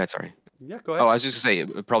 Go ahead. Okay, sorry. Yeah, go ahead. Oh, I was just going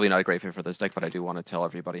to say, probably not a great fit for this deck, but I do want to tell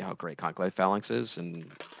everybody how great Conclave Phalanx is, and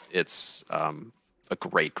it's a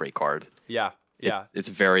great, great card. Yeah, yeah. It's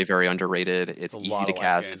very, very underrated. It's easy to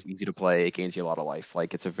cast. gain. It's easy to play. It gains you a lot of life.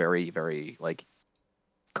 Like, it's a very, very, like,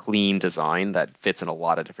 clean design that fits in a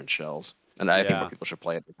lot of different shells. And I think more people should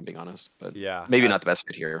play it, if I'm being honest. But maybe not the best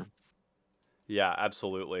fit here. Yeah,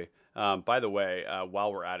 absolutely. By the way,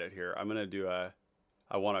 while we're at it here, I'm gonna do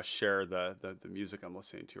I want to share the music I'm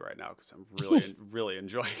listening to right now because I'm really really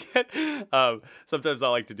enjoying it. Sometimes I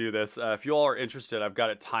like to do this. If you all are interested, I've got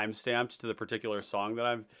it timestamped to the particular song that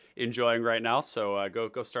I'm enjoying right now. So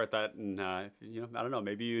go start that, and you know, I don't know,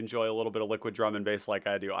 maybe you enjoy a little bit of liquid drum and bass like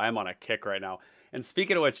I do. I am on a kick right now. And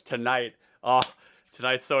speaking of which, tonight's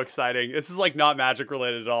so exciting. This is like not Magic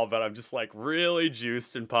related at all, but I'm just like really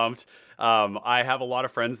juiced and pumped. I have a lot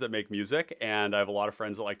of friends that make music, and I have a lot of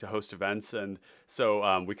friends that like to host events. And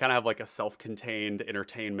so we kind of have like a self-contained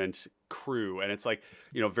entertainment crew. And it's like,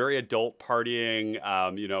 you know, very adult partying,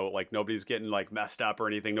 you know, like nobody's getting like messed up or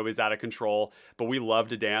anything. Nobody's out of control, but we love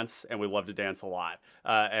to dance, and we love to dance a lot.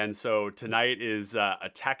 And so tonight is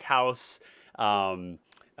a tech house.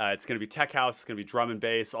 It's going to be tech house, it's going to be drum and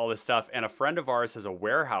bass, all this stuff. And a friend of ours has a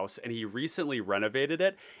warehouse, and he recently renovated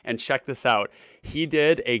it. And check this out. He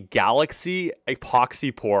did a Galaxy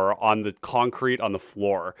epoxy pour on the concrete on the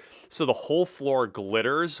floor. So the whole floor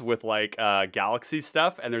glitters with like Galaxy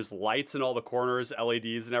stuff, and there's lights in all the corners,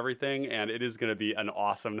 LEDs and everything. And it is going to be an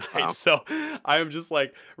awesome night. Wow. So I am just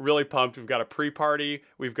like really pumped. We've got a pre-party,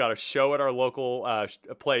 we've got a show at our local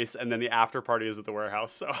place, and then the after party is at the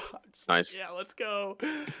warehouse. So nice. Yeah, let's go.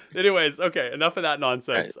 Anyways, okay, enough of that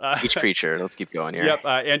nonsense. Right. Each creature, let's keep going here. Yep,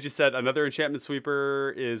 Angie said another enchantment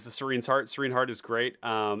sweeper is the Serene's Heart. Serene Heart is great.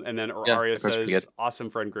 And then Arya says, awesome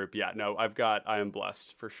friend group. Yeah, no, I am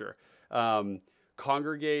blessed for sure.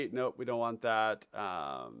 Congregate, nope, we don't want that.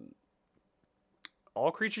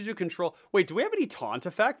 All creatures you control. Wait, do we have any taunt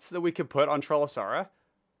effects that we could put on Trelasarra?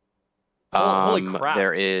 Holy crap.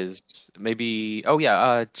 There is maybe, oh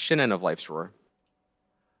yeah, Shin'en of Life's Roar.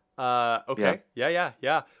 Okay.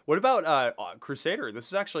 Yeah. What about Crusader? This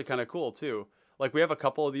is actually kind of cool too. Like we have a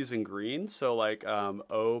couple of these in green, so like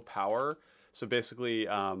O power. So basically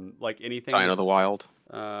like anything. Scion of the Wild.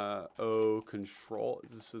 O control.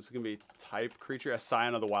 This is gonna be type creature.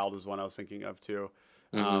 Scion of the Wild is one I was thinking of too.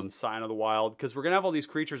 Scion of the Wild, because we're gonna have all these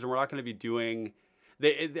creatures, and we're not gonna be doing.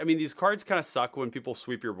 I mean, these cards kind of suck when people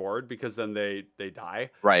sweep your board because then they die.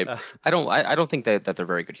 Right. I don't think that they're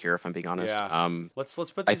very good here, if I'm being honest. Yeah. Let's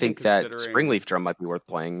put. I think that Springleaf Drum might be worth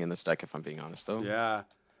playing in this deck, if I'm being honest, though. Yeah.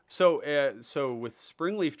 So with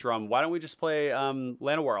Springleaf Drum, why don't we just play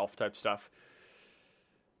Llanowar Elf type stuff?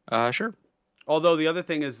 Sure. Although the other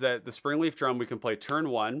thing is that the Springleaf Drum we can play turn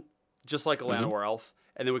 1, just like a Llanowar Elf,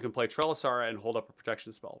 and then we can play Trelasarra and hold up a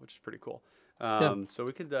protection spell, which is pretty cool. So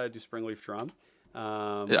we could do Springleaf Drum.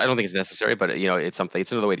 I don't think it's necessary, but you know, it's something.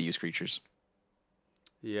 It's another way to use creatures.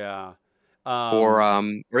 Yeah. Or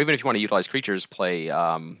even if you want to utilize creatures, play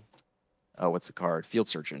what's the card? Field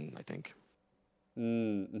Surgeon, I think.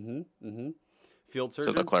 Field Surgeon.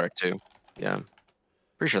 So the cleric too. Yeah.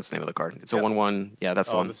 Pretty sure that's the name of the card. It's a 1/1. Yeah,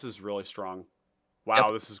 that's the one. This is really strong.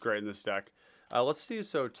 Wow, this is great in this deck. Let's see.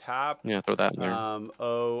 So tap. Yeah, throw that in there.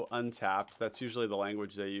 O untapped. That's usually the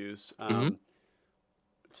language they use.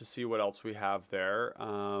 To see what else we have there.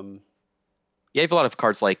 Yeah, you have a lot of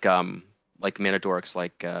cards like Mana Dorks,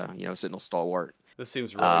 like you know, Sentinel Stalwart. This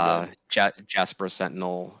seems really good. Jasper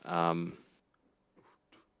Sentinel.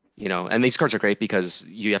 You know, and these cards are great because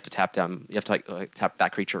you have to tap them. You have to like tap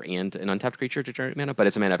that creature and an untapped creature to generate mana, but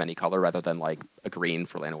it's a mana of any color rather than like a green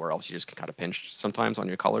for Llanowar Elves. You just can kind of pinch sometimes on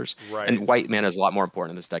your colors. Right. And white mana is a lot more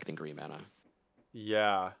important in this deck than green mana.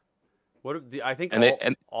 Yeah. I think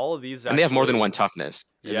all of these, and they have more than one toughness.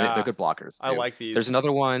 Yeah, they're good blockers. I like these. There's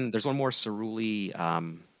another one. There's one more Ceruli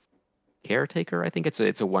Caretaker. I think it's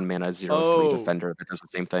a 1 mana 0/3 defender that does the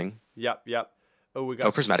same thing. Yep. Oh, we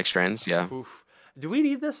got Prismatic Strands. Yeah. Oof. Do we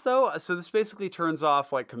need this though? So this basically turns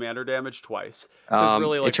off like commander damage twice.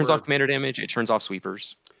 Really, like, it turns off commander damage. It turns off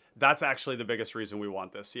sweepers. That's actually the biggest reason we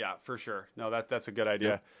want this. Yeah, for sure. No, that's a good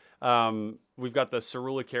idea. We've got the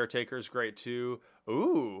Cerula Caretaker's great too.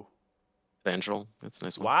 Ooh, Evangel, that's a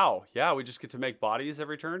nice one. wow. Yeah, we just get to make bodies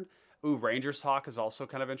every turn. Ooh, Ranger's Hawk is also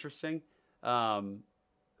kind of interesting. Um,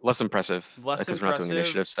 Less impressive less because we're not doing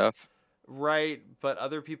initiative impressive, stuff. right? But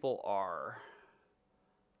other people are.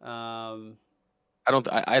 Um, I don't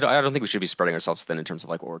think we should be spreading ourselves thin in terms of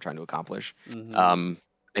like what we're trying to accomplish. mhm. Um,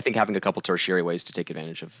 I think having a couple tertiary ways to take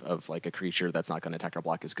advantage of like a creature that's not going to attack our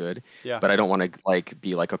block is good. Yeah. But I don't want to like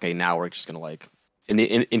be like, okay, now we're just going to like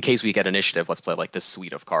in case we get initiative, let's play like this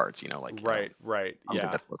suite of cards. You know, like Right. Right. I don't think Yeah.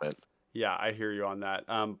 that's worth it. Yeah. I hear you on that.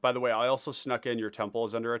 By the way, I also snuck in your temple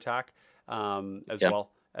is under attack, as Yeah,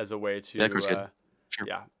 well as a way yeah, that to, card's good. Sure.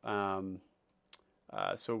 yeah.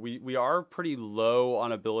 So we are pretty low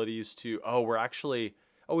on abilities to. Oh, we're actually.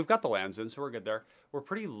 Oh, we've got the lands in, so we're good there. We're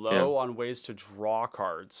pretty Yeah. low on ways to draw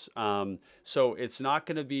cards. So it's not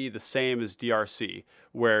going to be the same as DRC,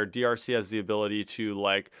 where DRC has the ability to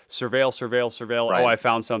like surveil, surveil, surveil. Oh, Right. I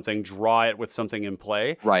found something. Draw it with something in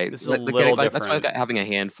play. Right. This is a little That's why different. having a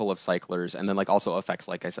handful of cyclers and then like also effects,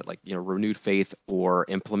 like I said, like renewed faith or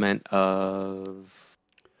implement of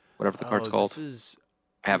whatever the card's Oh, this called. is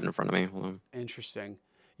I have it in front of me. Hold on. interesting.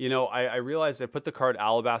 You know, I realized I put the card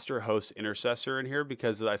Alabaster Host Intercessor in here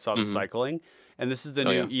because I saw the Hmm. cycling, and this is the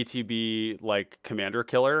Oh new yeah. ETB like commander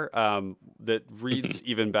killer that reads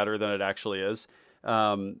even better than it actually is.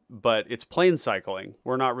 But it's plain cycling.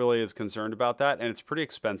 We're not really as concerned about that, and it's pretty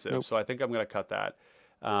expensive. Nope. So I think I'm going to cut that.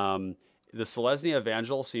 The Selesnya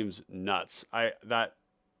Evangel seems nuts.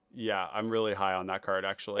 Yeah, I'm really high on that card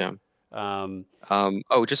actually. Yeah. Um,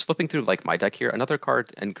 Oh, just flipping through like my deck here, another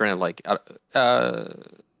card, and granted, like, are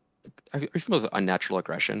you familiar with Unnatural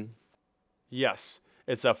Aggression? yes,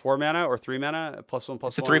 it's a 4 mana or 3 mana +1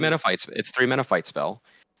 It's a +1. It's a 3 mana fight spell.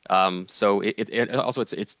 So it also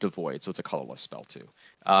it's devoid, so it's a colorless spell too.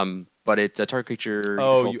 But it's a target creature you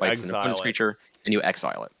Oh, control you fights an opponent's exile it. creature, and you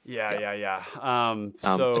exile it. Yeah, Yeah. yeah, yeah. That's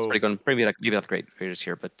So pretty good. Maybe not the great creators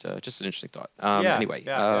here, but just an interesting thought. yeah, Anyway,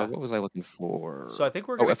 yeah, yeah. what was I looking So I for? think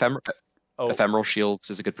we're Oh, gonna. Oh, Ephemeral Shields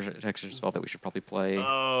is a good protection spell that we should probably play.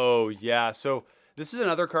 oh, yeah. So this is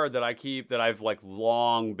another card that I keep that I've like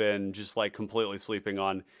long been just like completely sleeping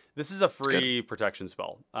on. This is a It's good. free protection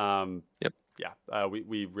spell. Yep. Yeah,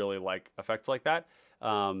 we really like effects like that.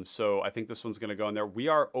 So I think this one's gonna go in there. We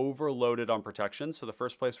are overloaded on protection. So the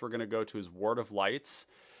first place we're gonna go to is Ward of Lights.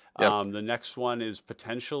 Yep. The next one is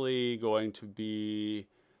potentially going to be.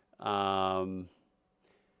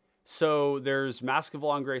 So there's Mask of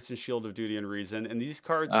Long Grace and Shield of Duty and Reason, and these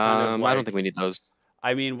cards kind of I don't think like. we need those.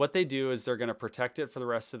 I mean, what they do is they're going to protect it for the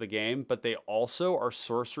rest of the game, but they also are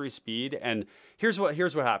sorcery speed. And here's what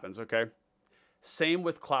happens. Okay, same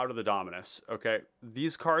with Cloud of the Dominus. Okay,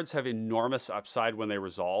 these cards have enormous upside when they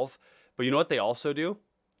resolve, but you know what they also do?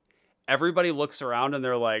 Everybody looks around and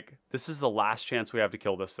they're like, "This is the last chance we have to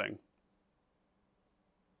kill this thing."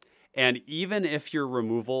 And even if your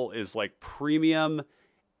removal is like premium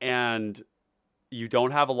and you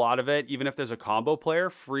don't have a lot of it, even if there's a combo player,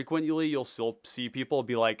 frequently you'll still see people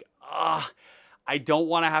be like, I don't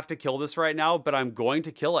want to have to kill this right now, but I'm going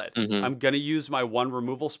to kill it. Hmm. I'm going to use my one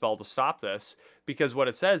removal spell to stop this because what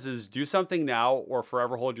it says is do something now or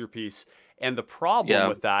forever hold your peace. And the problem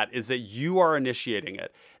with that is that you are initiating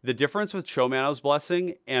it. The difference with Showmano's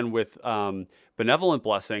Blessing and with Benevolent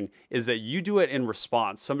Blessing is that you do it in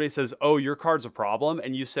response. Somebody says, oh, your card's a problem.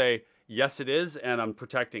 And you say, yes, it is, and I'm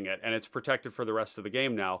protecting it. And it's protected for the rest of the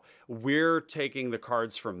game now. We're taking the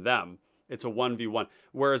cards from them. It's a 1v1.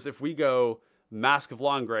 Whereas if we go Mask of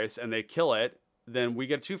Long Grace and they kill it, then we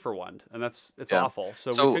get 2-for-1, and it's awful.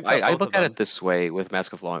 So we could cut I both look of at them. it this way with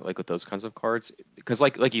Mask of Long, like with those kinds of cards, because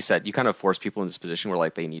like you said, you kind of force people in this position where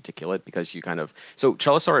like they need to kill it because you kind of so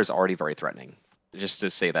Trelasarra is already very threatening. Just to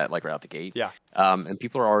say that like right out the gate. Yeah. And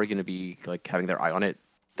people are already going to be like having their eye on it.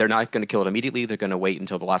 They're not going to kill it immediately. They're going to wait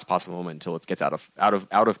until the last possible moment until it gets out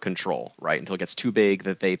of control, right? Until it gets too big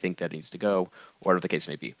that they think that it needs to go, or whatever the case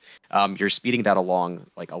may be. You're speeding that along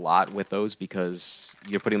like a lot with those because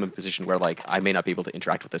you're putting them in a position where like I may not be able to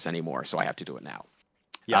interact with this anymore, so I have to do it now.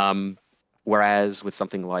 Yeah. Whereas with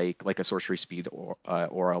something like a sorcery speed or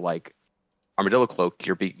a like Armadillo Cloak,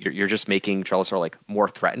 you're just making Trelasarra like more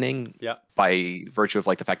threatening by virtue of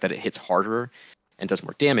like the fact that it hits harder and does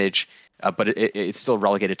more damage, but it's still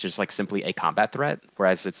relegated to just like simply a combat threat,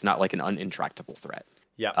 whereas it's not like an uninteractable threat.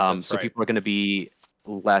 Yeah. So people are going to be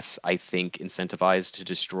less, I think, incentivized to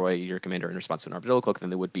destroy your commander in response to an Armadillo Cloak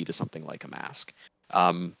than they would be to something like a Mask.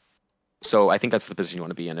 So I think that's the position you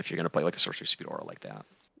want to be in if you're going to play like a Sorcery Speed Aura like that.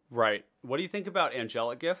 Right. What do you think about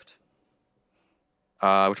Angelic Gift?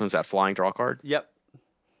 Which one's that? Flying draw card? Yep.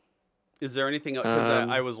 Is there anything else? Because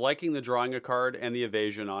I Um, was liking the drawing a card and the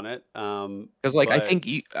evasion on it. because like But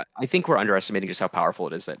I think we're underestimating just how powerful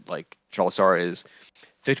it is that like Trelasarra is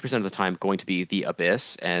 50% of the time going to be the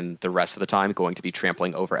abyss, and the rest of the time going to be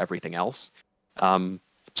trampling over everything else. Um,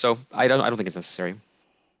 so I don't think it's necessary.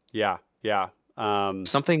 yeah, yeah.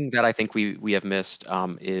 Something that I think we have missed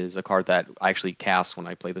is a card that I actually cast when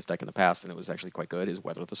I played this deck in the past, and it was actually quite good. Is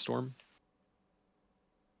Weather the Storm.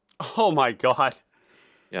 Oh my God.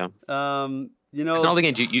 Yeah, You because in know, all the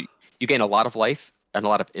games you gain a lot of life and a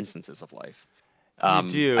lot of instances of life. you I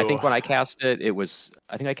do. think when I cast it, it was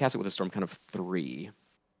I think I cast it with a Storm kind of 3,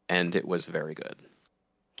 and it was very good.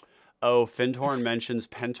 Oh, Findhorn mentions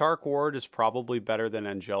Pentarch Ward is probably better than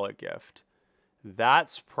Angelic Gift.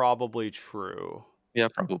 That's probably true. Yeah,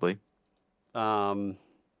 probably. Um,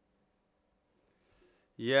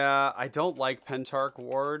 yeah, I don't like Pentarch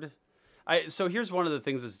Ward. So here's one of the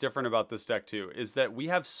things that's different about this deck too, is that we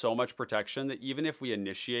have so much protection that even if we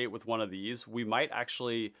initiate with one of these,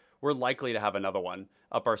 we're likely to have another one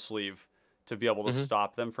up our sleeve to be able to Hmm.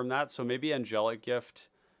 stop them from that. So maybe Angelic Gift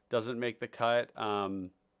doesn't make the cut.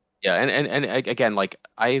 Yeah, again, like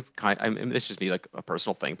this is just me like a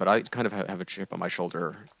personal thing, but I kind of have a chip on my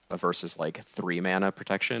shoulder versus like 3 mana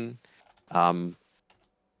protection. Um,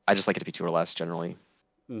 I just like it to be 2 or less generally.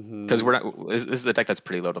 Because hmm we're not. This is a deck that's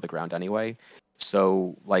pretty low to the ground anyway,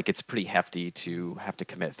 so like it's pretty hefty to have to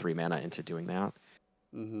commit 3 mana into doing that.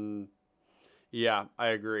 hmm Yeah, I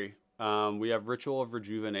agree. We have Ritual of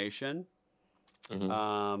Rejuvenation.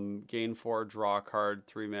 Hmm. Gain 4, draw a card,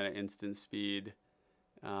 3 mana instant speed.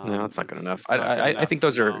 No, it's not good enough. It's not good I enough. think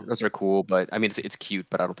No. those are cool, but I mean it's cute,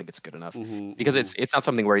 but I don't think it's good enough hmm because hmm it's not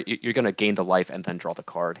something where you're gonna gain the life and then draw the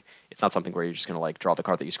card. It's not something where you're just gonna like draw the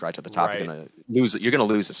card that you scry to the top. Right. You're gonna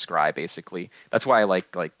lose a scry basically. That's why I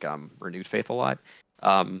like Renewed Faith a lot.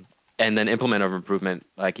 And then Implement of Improvement,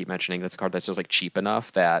 I keep mentioning, that's a card that's just like cheap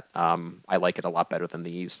enough that I like it a lot better than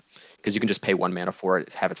these because you can just pay 1 mana for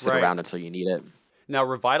it, have it sit Right. around until you need it. Now,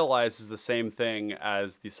 Revitalize is the same thing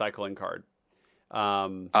as the cycling card.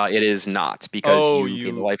 Um, It is not because oh, you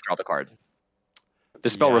gain the you. life, draw the card. The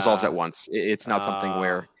spell resolves at Yeah. once. It's not something Uh,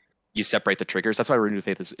 where you separate the triggers. That's why Renewed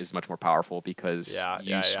Faith is much more powerful because yeah, you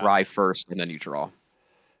yeah, yeah. scry first and then you draw.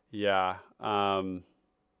 Yeah.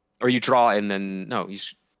 Or you draw and then, no,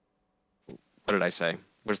 what did I say?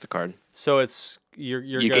 Where's the card? So it's you're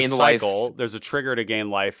You gonna gain the life. cycle. There's a trigger to gain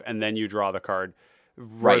life, and then you draw the card.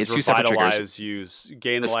 Right, Whereas it's 2 separate triggers. Revitalize, use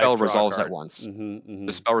gain The life, spell draw a resolves at card. once. Mm-hmm,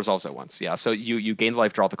 The spell resolves at once. Yeah. So you gain the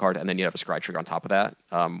life, draw the card, and then you have a scry trigger on top of that.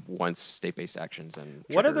 Once state-based actions and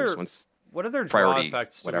What triggers, other once what other draw priority,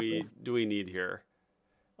 effects whatever. do we need here?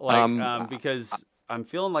 Like, Um, because I'm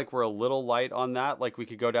feeling like we're a little light on that. Like we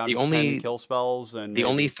could go down the to 10 only kill spells and the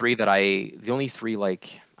only maybe three that the only three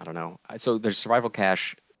like I don't know. So there's survival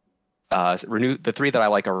cache. The 3 that I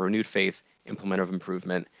like are Renewed Faith, Implement of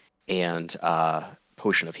Improvement, and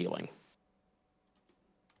Potion of Healing,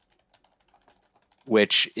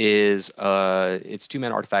 which is it's 2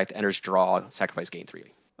 mana artifact, enters draw, sacrifice, gain 3.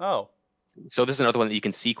 oh So this is another one that you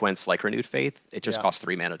can sequence like Renewed Faith. It just yeah costs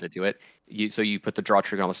 3 mana to do it. So you put the draw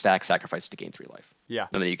trigger on the stack, sacrifice to gain 3 life, yeah.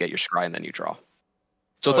 and then you get your scry, and then you draw.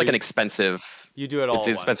 So it's Oh, like an expensive. you do it It's all an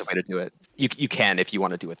at expensive once. way to do it. You can if you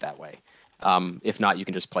want to do it that way. If not, you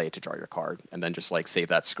can just play it to draw your card and then just like save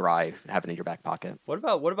that scry, have it in your back pocket. What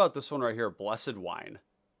about this one right here, Blessed Wine?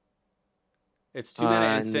 It's 2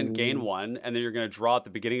 mana instant, gain Um, 1, and then you're going to draw at the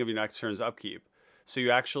beginning of your next turn's upkeep. So you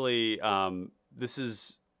actually, this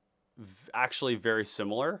is actually very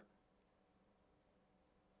similar.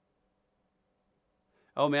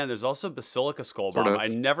 Oh man, there's also Basilica Skull sort Bomb. of. I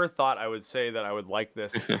never thought I would say that I would like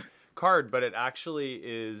this card, but it actually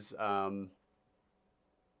is.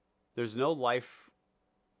 There's no life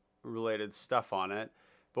related stuff on it,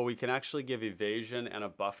 but we can actually give evasion and a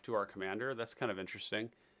buff to our commander. That's kind of interesting.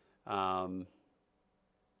 Um,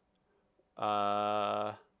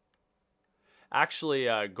 uh, Actually,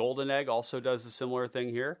 Golden Egg also does a similar thing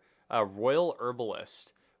here. Royal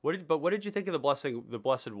Herbalist. What did you think of the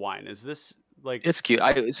Blessed Wine? Is this like It's cute.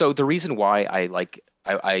 So the reason why I like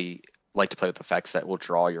to play with effects that will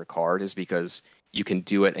draw your card is because you can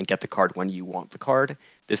do it and get the card when you want the card.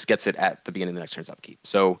 This gets it at the beginning of the next turn's upkeep.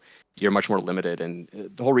 So you're much more limited, and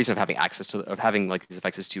the whole reason of having like these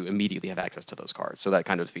effects is to immediately have access to those cards. So that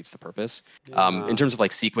kind of defeats the purpose. In yeah, terms of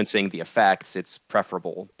like sequencing the effects, it's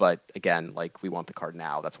preferable, but again, like we want the card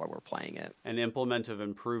now. That's why we're playing it. an implement of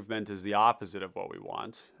improvement is the opposite of what we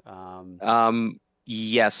want.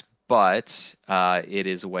 Yes, but it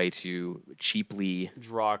is a way to cheaply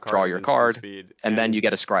Draw a card draw at your instant card, speed, and then you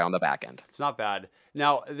get a scry on the back end. it's not bad.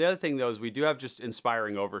 Now the other thing though is we do have just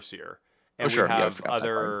Inspiring Overseer, Oh, and we sure. Yeah, I have forgot that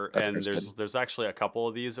card. other, That and card's good. there's actually a couple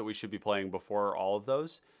of these that we should be playing before all of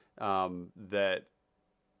those. That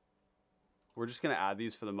we're just gonna add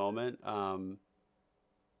these for the moment.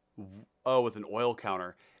 Oh, with an oil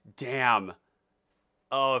counter. Damn.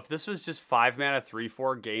 Oh, if this was just 5 mana,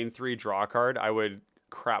 3/4, gain 3, draw a card, I would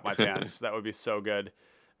crap my pants. That would be so good.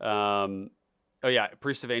 Oh yeah,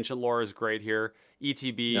 Priest of Ancient Lore is great here. Yeah.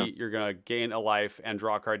 ETB, you're gonna gain a life and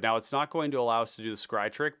draw a card. Now it's not going to allow us to do the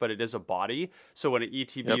scry trick, but it is a body. So when it Yep.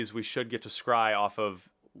 ETBs, we should get to scry off of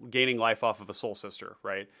gaining life off of a Soul Sister,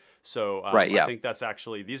 right? So Right. I Yeah. think that's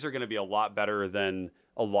actually, these are going to be a lot better than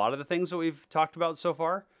a lot of the things that we've talked about so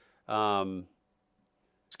far.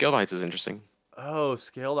 Scale Heights is interesting. Oh,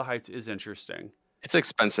 Scale the Heights is interesting. It's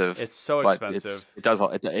expensive. It's so but expensive. it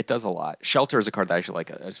does a lot. Shelter is a card that I actually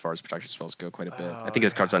like as far as protection spells go quite a bit. I Oh, think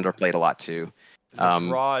this card's yeah. underplayed a lot too. The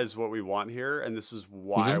draw is what we want here, and this is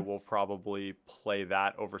why Mhm. we'll probably play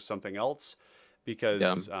that over something else,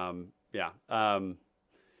 because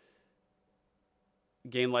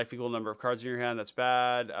gain life equal number of cards in your hand. That's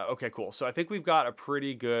bad. Okay, cool. So I think we've got a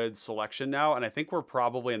pretty good selection now, and I think we're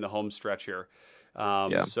probably in the home stretch here.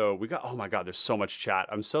 Yeah. So we got, oh my God, there's so much chat.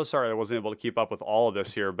 I'm so sorry I wasn't able to keep up with all of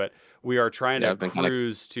this here, but we are trying Yeah, to I've been kinda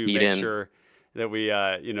cruise to keyed make in. sure that we,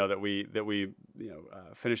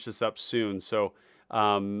 finish this up soon. So,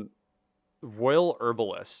 Royal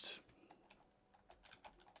Herbalist.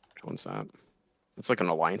 Which one's that? It's like an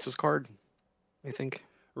alliances card, I think.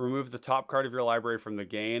 Remove the top card of your library from the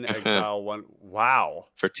gain. Exile one. Wow.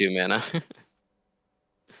 For 2 mana.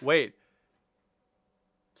 Wait.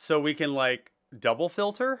 So we can like double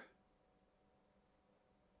filter?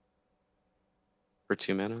 For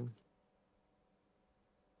 2 mana.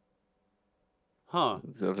 Huh.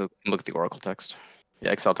 So look at the Oracle text.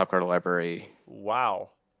 Yeah, exile top card of the library.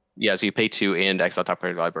 Wow. Yeah, so you pay 2 and exile top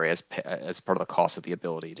card of the library as part of the cost of the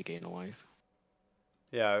ability to gain a life.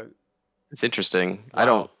 Yeah. It's interesting. Wow. I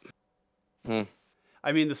don't.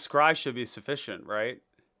 I mean, the scry should be sufficient, right?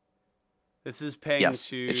 This is paying Yes,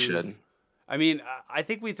 to. it should. I mean, I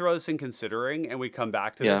think we throw this in considering, and we come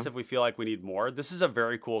back to this if we feel like we need more. This is a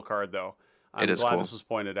very cool card, though. I'm glad this was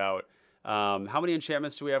pointed out. How many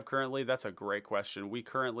enchantments do we have currently? That's a great question. We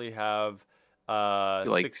currently have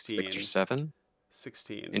like 16. 6 or 7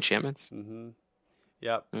 16 enchantments. Mm-hmm.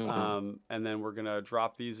 Yep. Mm-hmm. And then we're gonna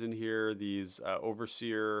drop these in here. These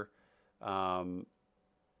Overseer.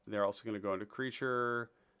 They're also gonna go into creature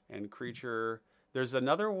and creature. There's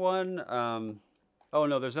another one. Oh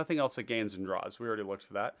no, there's nothing else that gains and draws. We already looked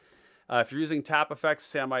for that. If you're using tap effects,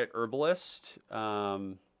 Samite Herbalist.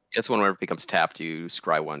 It's one where it becomes tapped, you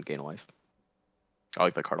scry 1, gain a life. I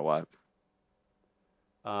like that card a lot.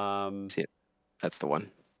 See it? That's the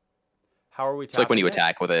one. How are we? It's like when you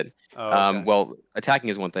attack with it. Oh, okay. Well, attacking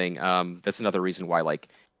is one thing. That's another reason why, like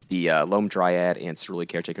the Loam Dryad and Cerulean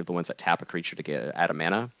Caretaker are the ones that tap a creature to add a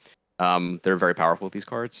mana. They're very powerful with these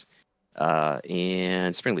cards.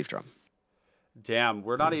 And Springleaf Drum. Damn,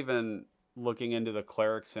 we're not even looking into the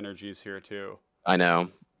cleric synergies here too. I know.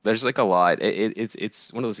 There's like a lot.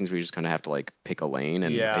 It's one of those things where you just kind of have to like pick a lane,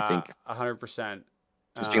 and I think 100%.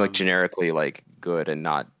 Just being like generically like good and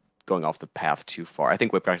not going off the path too far. I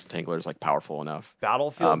think Whipcrax Entangler is like powerful enough.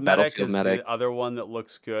 Battlefield Medic is the other one that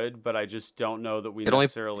looks good, but I just don't know that we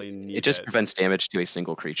necessarily need it. It just prevents damage to a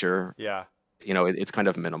single creature. Yeah. You know, it's kind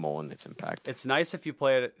of minimal in its impact. It's nice if you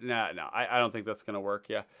play it. No, I don't think that's going to work.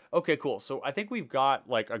 Yeah. Okay, cool. So I think we've got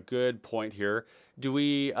like a good point here. Do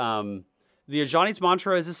we, the Ajani's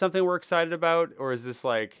Mantra, is this something we're excited about? Or is this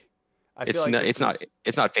like, it's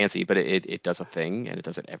not fancy, but it does a thing, and it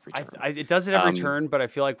does it every turn. It does it every turn, but I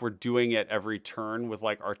feel like we're doing it every turn with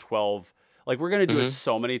like our 12. Like we're going to do it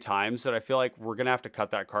so many times that I feel like we're going to have to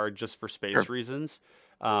cut that card just for space reasons.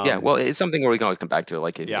 Yeah, well, it's something where we can always come back to it,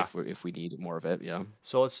 like if we need more of it, yeah.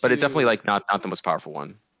 So let's. But it's definitely like not the most powerful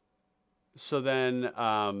one. So then,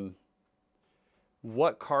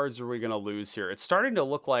 what cards are we gonna lose here? It's starting to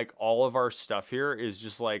look like all of our stuff here is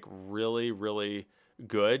just like really, really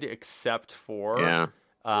good, except for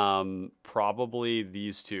probably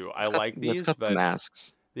these two. I like these. Let's cut the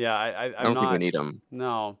masks. Yeah, I don't think we need them.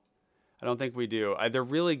 No. I don't think we do. They're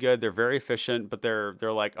really good. They're very efficient, but they're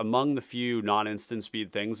like among the few non-instant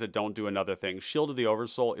speed things that don't do another thing. Shield of the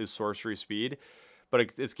Oversoul is sorcery speed, but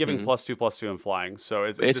it's giving +2/+2 and flying. So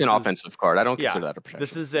it's an offensive card. I don't consider that a protection.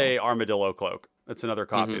 This is a Armadillo Cloak. It's another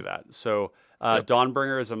copy of that. So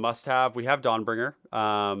Dawnbringer is a must-have. We have Dawnbringer.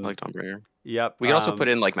 I like Dawnbringer. Yep. We could also put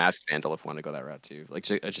in like Masked Vandal if we want to go that route too. Like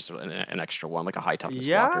just an extra one, like a high toughness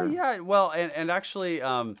blocker. Yeah. Well, and actually,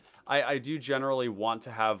 I do generally want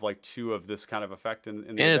to have like 2 of this kind of effect in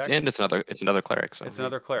the deck. And it's another cleric. So it's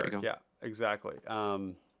another cleric. Yeah, exactly.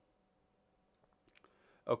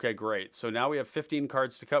 Okay, great. So now we have 15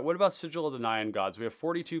 cards to cut. What about Sigil of the Nyan Gods? We have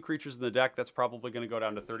 42 creatures in the deck. That's probably going to go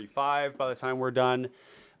down to 35 by the time we're done.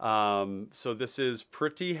 So this is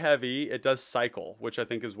pretty heavy. It does cycle, which I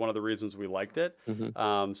think is one of the reasons we liked it.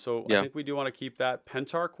 So I Yeah. think we do want to keep that.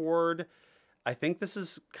 Pentarch Ward. I think this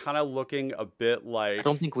is kind of looking a bit I don't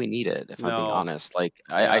like, think we need it, if I'm being no, honest. Like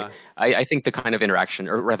yeah, I think the kind of interaction,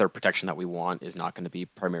 or rather protection, that we want is not going to be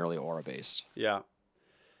primarily aura based. yeah.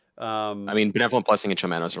 I mean, Benevolent Blessing and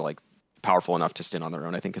Chamanos are like powerful enough to stand on their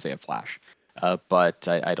own, I think, because they have flash. But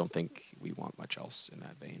I don't think we want much else in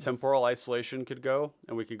that vein. Temporal Isolation could go,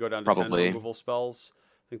 and we could go down to 10 Probably. removal spells.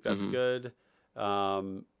 I think that's good.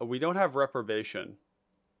 We don't have Reprobation.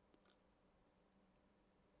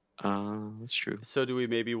 That's true. So do we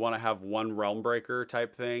maybe want to have one Realm Breaker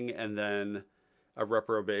type thing and then a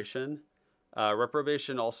Reprobation?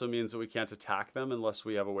 Reprobation also means that we can't attack them unless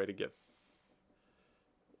we have a way to get,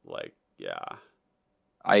 like, yeah.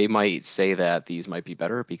 I might say that these might be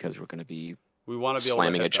better because we're going to be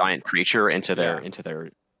slamming a giant creature into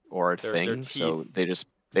their aura thing. So they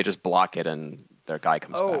just block it and their guy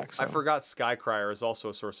comes back. So. I forgot Skycrier is also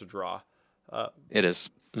a source of draw. It is.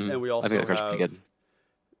 And we also I think that card's pretty good.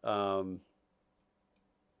 Kindly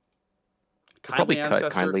Probably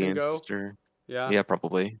cut Kindly can go. Ancestor. Yeah,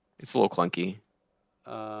 probably. It's a little clunky.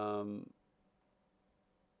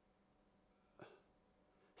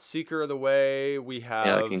 Seeker of the Way, we have...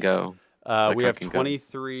 Yeah, it can go. We have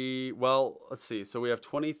 23... Well, let's see. So we have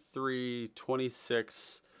 23,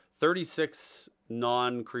 26, 36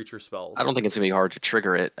 non-creature spells. I don't think it's going to be hard to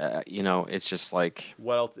trigger it. You know, it's just like...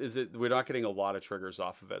 What else is it? We're not getting a lot of triggers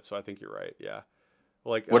off of it, so I think you're right, yeah.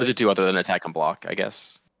 Like, what does it do other than attack and block, I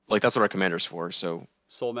guess? Like, that's what our commander's for, so...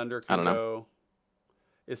 Soulmender can go.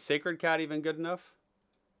 Is Sacred Cat even good enough?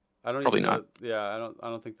 I don't Probably even not. know. Yeah, I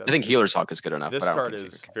don't think that. I think Healer's Hawk is good enough. This but I don't card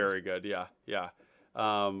think is very good. Yeah, yeah.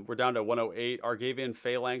 We're down to 108. Argavian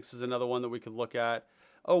Phalanx is another one that we could look at.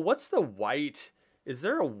 Oh, what's the white? Is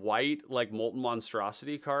there a white like Molten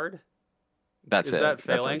Monstrosity card? That's is it. that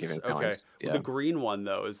Phalanx? That's okay. Yeah. The green one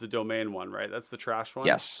though is the domain one, right? That's the trash one.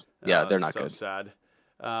 Yes. Yeah, they're not so good. Sad.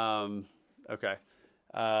 Okay.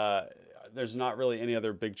 There's not really any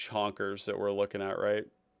other big chonkers that we're looking at, right?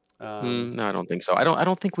 No, I don't think so. I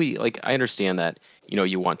don't think we like. I understand that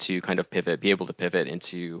you want to kind of pivot, be able to pivot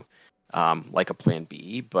into like a plan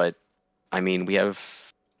B, but I mean I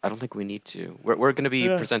don't think we need to. We're going to be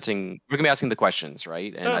presenting. We're going to be asking the questions,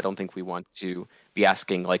 right? And I don't think we want to be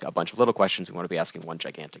asking like a bunch of little questions. We want to be asking one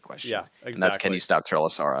gigantic question. Yeah, exactly. And that's, can you stop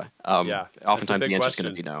Trelasarra? Yeah. Oftentimes the answer is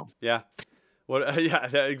going to be no. Yeah. What? Yeah.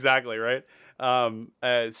 Exactly. Right.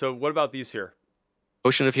 So what about these here?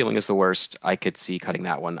 Ocean of Healing is the worst. I could see cutting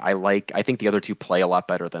that one. I think the other two play a lot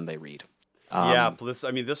better than they read.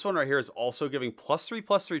 This one right here is also giving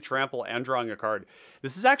 +3/+3 trample and drawing a card.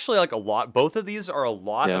 This is actually like a lot. Both of these are a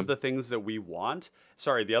lot of the things that we want.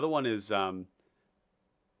 Sorry, the other one is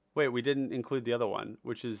wait, we didn't include the other one,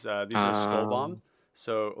 which is these are Skull Bomb.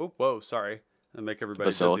 So sorry. I'll make everybody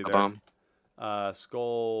Basilica busy there. Bomb.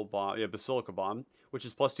 Skull Bomb, Basilica Bomb, which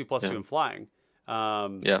is +2/+2 and flying.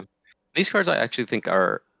 These cards I actually think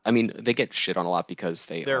are, I mean, they get shit on a lot because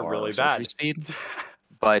they're really bad. Speed.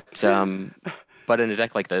 But in a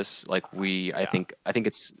deck like this, like I think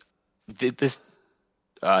it's this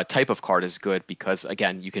type of card is good because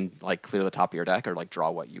again, you can like clear the top of your deck or like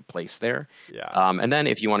draw what you place there. Yeah. And then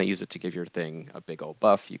if you want to use it to give your thing a big old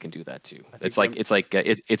buff, you can do that too.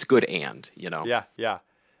 It's good and Yeah, yeah.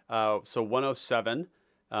 So 107.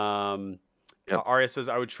 Arya says,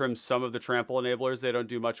 I would trim some of the trample enablers. They don't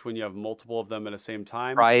do much when you have multiple of them at the same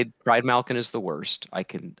time. Pride Malkin is the worst.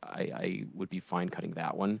 I would be fine cutting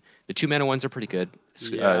that one. The 2-mana ones are pretty good.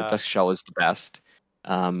 Dusk Shell is the best.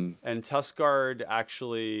 And Tuskguard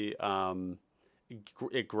actually,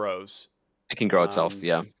 it grows. It can grow itself,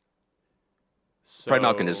 yeah. So, Pride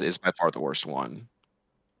Malkin is by far the worst one.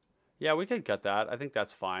 Yeah, we could cut that. I think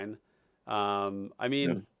that's fine. I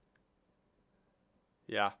mean,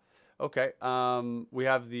 yeah. Okay, we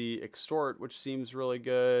have the Extort, which seems really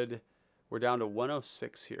good. We're down to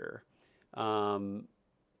 106 here.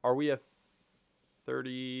 Are we a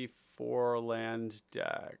 34 land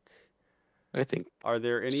deck? I think. Are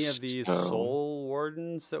there any of these Soul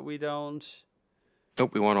Wardens that we don't?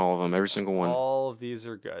 Nope, we want all of them, every single one. All of these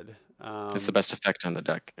are good. It's the best effect on the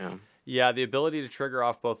deck, yeah. Yeah, the ability to trigger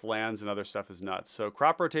off both lands and other stuff is nuts. So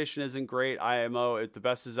Crop Rotation isn't great. IMO, the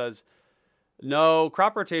best is as... No,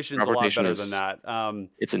 Crop Rotation is a lot better than that.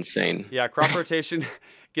 It's insane. Yeah, Crop Rotation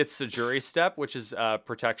gets Jury Step, which is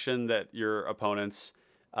protection that your opponents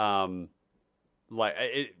like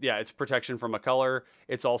yeah, it's protection from a color.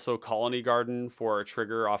 It's also Colony Garden for a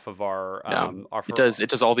trigger off of our Yeah, off it our,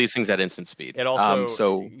 does all these things at instant speed. it also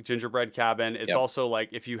So Gingerbread Cabin. It's yep, also like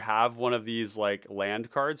if you have one of these like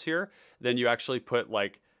land cards here, then you actually put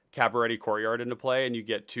like Cabaretti Courtyard into play, and you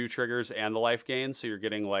get 2 triggers and the life gain. So you're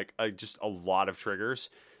getting like just a lot of triggers.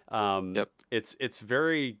 yep. It's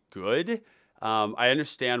very good. I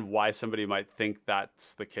understand why somebody might think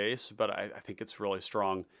that's the case, but I think it's really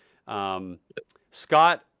strong. Um,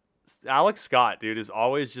 Scott, Alex Scott, dude, is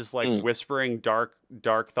always just like Mm. whispering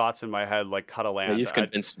dark thoughts in my head, like cut a Yeah, land. you've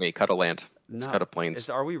convinced me. Cut a land. Let's No, cut a plains.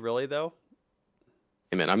 are we really though?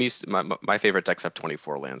 Hey man, I'm used to my favorite decks have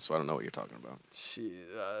 24 lands, so I don't know what you're talking about.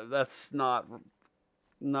 That's not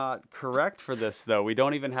correct for this though. We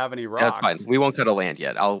don't even have any Yeah, that's fine. rocks. We won't cut a land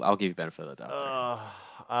yet. I'll give you benefit of the doubt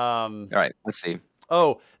there. All right, let's see.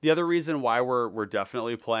 Oh, the other reason why we're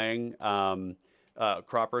definitely playing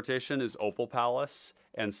crop rotation is Opal Palace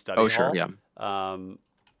and Study Oh sure, Hall. yeah. Um,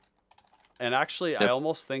 and actually, I Yep.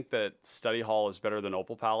 almost think that Study Hall is better than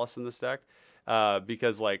Opal Palace in this deck,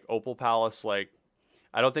 because like Opal Palace, like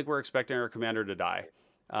I don't think we're expecting our commander to die.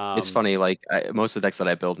 It's funny, like most of the decks that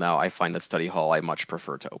I build now, I find that Study Hall I much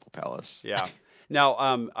prefer to Opal Palace. Yeah. Now,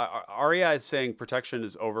 Aria is saying protection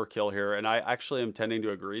is overkill here, and I actually am tending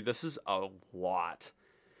to agree. This is a lot.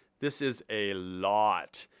 This is a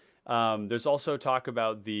lot. There's also talk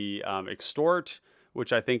about the extort,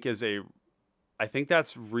 which I think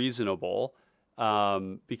that's reasonable,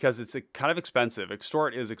 because it's a kind of expensive.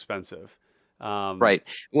 Extort is expensive. Um, Right.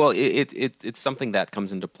 Well, it's something that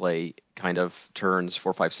comes into play kind of turns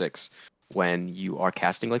 4, 5, 6 when you are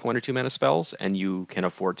casting like 1 or 2 mana spells and you can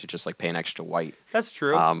afford to just like pay an extra white. that's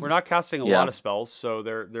true. We're Um, not casting a yeah, lot of spells, so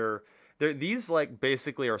they're these like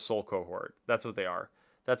basically are soul cohort. That's what they are.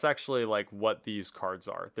 That's actually like what these cards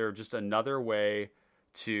are. They're just another way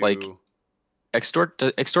like to. extort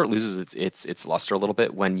loses its luster a little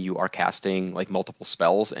bit when you are casting like multiple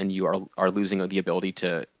spells and you are losing the ability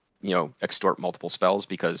to extort multiple spells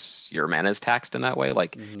because your mana is taxed in that way.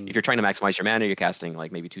 Like Mhm. if you're trying to maximize your mana, you're casting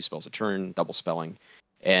like maybe 2 spells a turn, double spelling,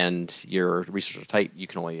 and your resources are tight. You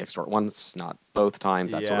can only extort once, not both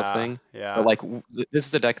times, that sort of Yeah, thing. But yeah, like this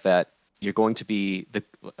is a deck that you're going to be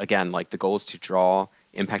again like the goal is to draw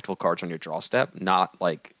impactful cards on your draw step, not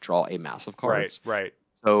like draw a mass of right, cards. right.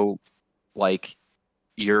 So like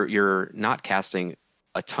you're not casting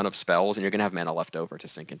a ton of spells and you're gonna have mana left over to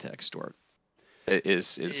sink into extort.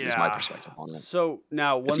 Is my Yeah. perspective on it. So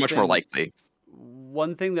now It's much more likely.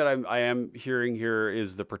 one thing that I am hearing here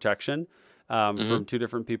is the protection, Hmm. from 2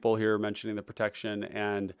 different people here mentioning the protection,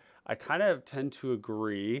 and I kind of tend to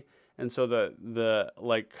agree. And so the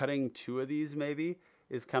like cutting 2 of these maybe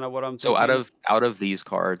is kind of what I'm So thinking. out of these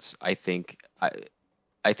cards, I think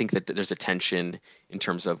that there's a tension in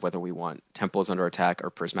terms of whether we want Temple is under attack or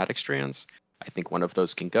Prismatic Strands. I think one of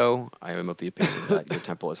those can go. I am of the opinion that your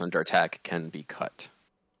Temple is under attack can be cut.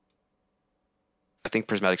 I think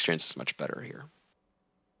Prismatic Strands is much better here.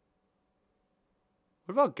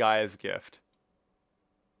 What about Gaia's Gift?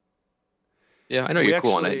 Yeah, I know We you're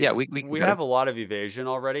cool on it. actually Yeah, we can we cut have it. a lot of evasion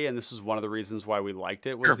already, and this is one of the reasons why we liked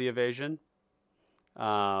it was Sure. the evasion.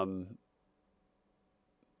 Um,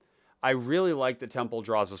 I really like that Temple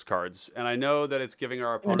draws us cards, and I know that it's giving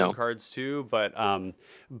our Yeah, opponent no. cards too. But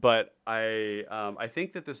I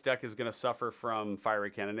think that this deck is going to suffer from Fiery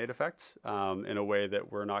Cannonade effects, in a way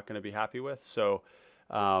that we're not going to be happy with. So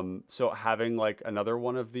having like another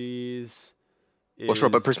one of these Well, sure,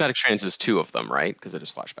 but is, Prismatic Strands is 2 of them, right? Because it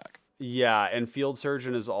is flashback. yeah, and Field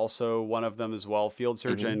Surgeon is also one of them as well. Field Hmm.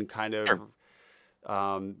 Surgeon kind of,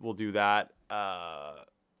 Sure. will do that. Oh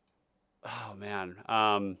man.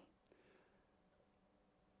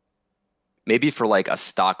 Maybe for like a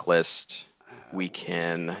stock list, we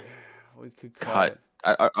can We could cut.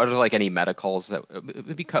 cut. Are there like any meta calls that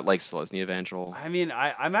maybe cut like Selesnya Evangel? I mean,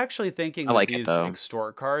 I'm actually thinking I that like it these though.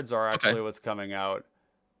 extort cards are Okay, actually what's coming out.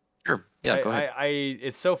 sure. Yeah, go ahead.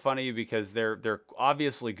 It's so funny because they're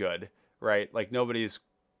obviously good, right? Like nobody's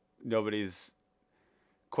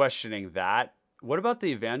questioning that. What about the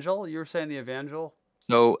Evangel? You were saying the Evangel?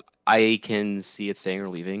 So I can see it staying or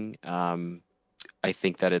leaving. I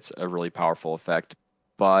think that it's a really powerful effect,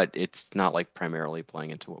 but it's not like primarily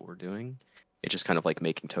playing into what we're doing. It's just kind of like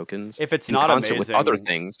making tokens If it's in not concert with other amazing,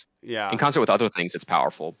 things. In yeah. concert with other things, it's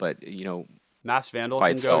powerful, but Mass Vandal by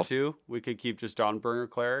can go itself, too. We could keep just Dawnbringer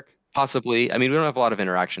Cleric. possibly. I mean, we don't have a lot of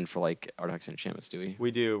interaction for like artifacts and enchantments, do we?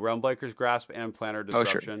 We do Realmbreaker's Grasp and Planner Oh,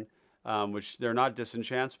 sure. Disruption, which they're not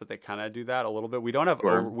disenchants, but they kind of do that a little bit. We don't have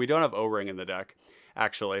Sure. we don't have O-Ring in the deck,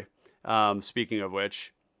 actually. Speaking of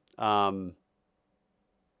which, um,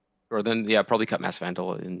 Or then, yeah, probably cut Mass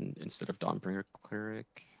Vandal instead of Dawnbringer Cleric.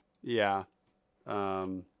 Yeah.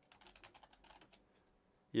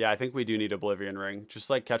 Yeah, I think we do need Oblivion Ring. Just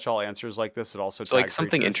like catch-all answers like this, it also So like tag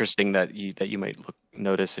something creatures. interesting that you might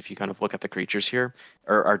notice if you kind of look at the creatures here,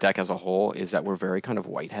 or our deck as a whole, is that we're very kind of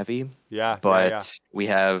white heavy. Yeah, But we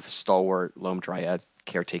have Stalwart, Loam Dryad,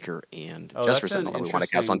 Caretaker, and Oh, Jesper that's an Sentinel that we want to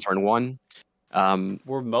cast on interesting. turn 1.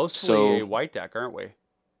 We're mostly a So white deck, aren't we?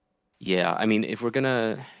 yeah, I mean, if we're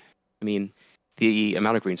gonna, I mean, the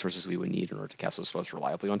amount of green sources we would need in order to cast those spells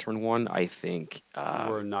reliably on turn 1, I think,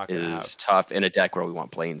 We're not gonna have. is tough in a deck where we want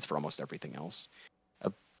planes for almost everything else.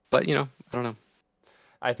 But I don't know.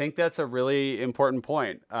 I think that's a really important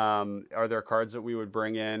point. Are there cards that we would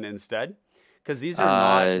bring in instead? Because these are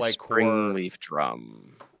not like core. Springleaf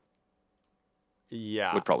Drum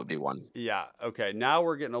Yeah. would probably be one. Yeah. Okay. Now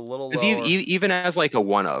we're getting a little Because lower. even as like a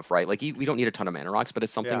one of, right? Like we don't need a ton of mana rocks, but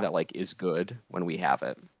it's something Yeah. that like is good when we have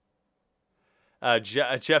it.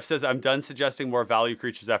 Jeff says, I'm done suggesting more value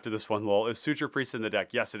creatures after this one, lol. Is Suture Priest in the deck?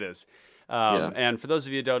 Yes, it is. Yeah. And for those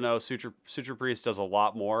of you who don't know, Suture Priest does a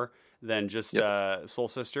lot more than just Soul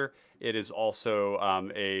Sister. It is also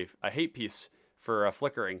a hate piece for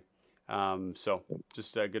flickering. So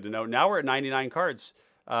just good to know. Now we're at 99 cards.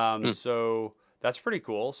 So that's pretty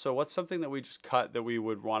cool. So what's something that we just cut that we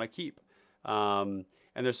would want to keep? And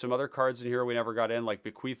there's some other cards in here we never got in, like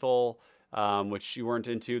Bequeathal, which you weren't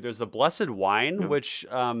into. There's the Blessed Wine, which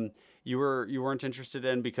you weren't interested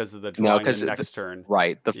in because of the drawing the next turn.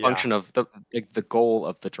 Right. The function of the goal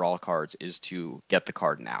of the draw cards is to get the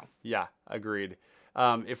card now. Yeah, agreed.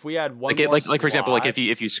 If we had one like more for example, like if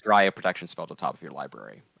you scry a protection spell to the top of your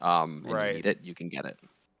library, and you need it, you can get it.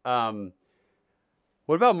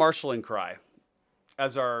 What about Marshalling Cry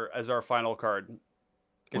as our final card?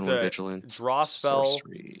 It's a vigilance, draw spell,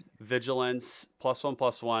 sorcery. vigilance,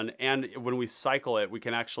 +1/+1, and when we cycle it, we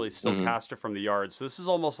can actually still cast it from the yard. So this is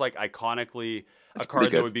almost like iconically a card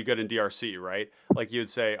that would be good in DRC, right? Like you'd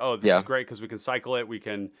say, oh, this is great because we can cycle it, we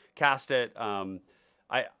can cast it. I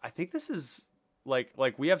think this is like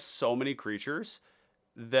we have so many creatures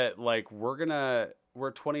that like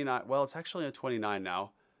we're 29. Well, it's actually a 29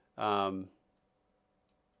 now.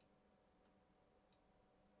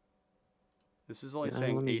 This is only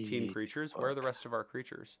saying 18 creatures. Where are the rest of our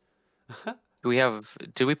creatures?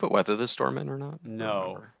 Did we put Weather the Storm in or not?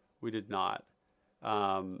 No, we did not.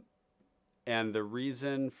 And the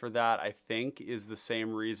reason for that, I think, is the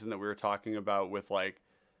same reason that we were talking about with like,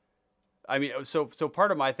 I mean, so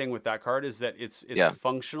part of my thing with that card is that it's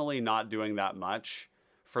functionally not doing that much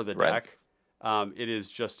for the deck. It is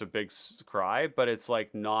just a big scry, but it's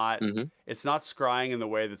like not, it's not scrying in the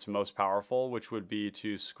way that's most powerful, which would be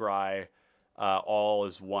to scry all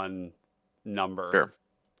as one number. Sure.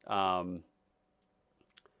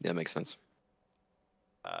 Yeah, makes sense.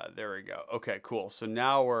 There we go. Okay, cool. So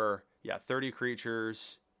now we're 30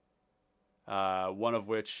 creatures. One of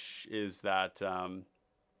which is that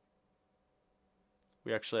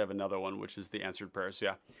we actually have another one, which is the Answered Prayers.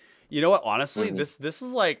 Yeah. You know what? Honestly, this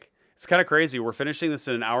is like, it's kind of crazy. We're finishing this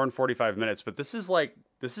in an hour and 45 minutes, but this is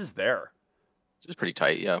there. This is pretty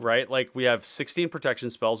tight, yeah. Right? Like we have 16 protection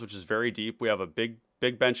spells, which is very deep. We have a big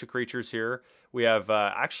bench of creatures here. We have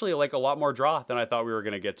actually like a lot more draw than I thought we were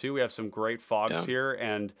going to get to. We have some great fogs here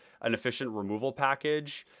and an efficient removal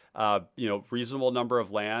package, reasonable number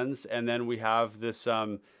of lands. And then we have this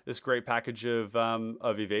this great package of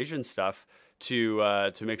evasion stuff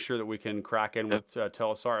to make sure that we can crack in with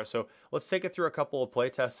Trelasarra. So let's take it through a couple of play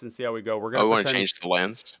tests and see how we go. We're going to want to change the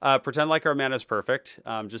lands. Pretend like our mana is perfect,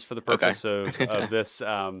 just for the purpose of this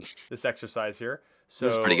this exercise here. So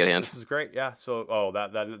this is a pretty good hand. This is great. Yeah. So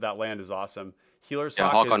that land is awesome. Healer's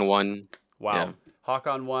Hawk on 1. Wow. Yeah. Hawk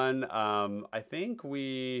on 1. I think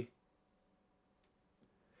we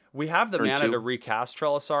have the mana to recast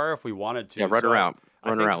Trelasarra if we wanted to. Yeah, run around.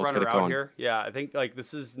 Run around. Let's get it going. Here. Yeah, I think like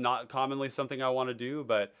this is not commonly something I want to do,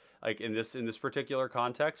 but like in this particular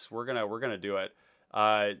context, we're gonna do it.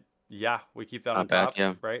 Yeah, we keep that on top.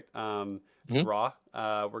 Yeah. Right. Draw.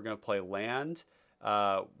 We're gonna play land.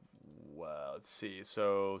 Well, let's see.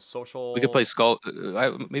 So social. We could play Skull.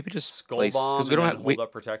 Maybe just Skull play Bomb because we don't have hold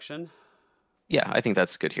up protection. Yeah, I think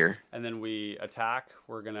that's good here. And then we attack.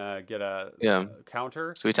 We're gonna get a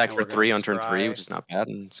counter. So we attack for 3 on turn 3, which is not bad.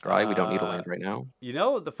 And scry, we don't need a land right now. You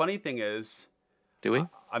know, the funny thing is, do we?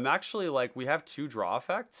 I'm actually like we have 2 draw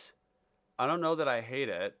effects. I don't know that I hate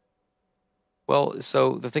it. Well,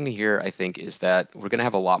 so the thing here, I think, is that we're gonna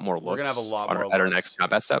have a lot more looks. We're gonna have a lot more at our next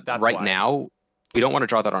combat step. That's right why. Now, we don't want to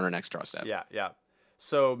draw that on our next draw step. Yeah.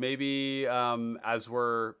 So maybe as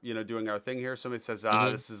we're doing our thing here, somebody says,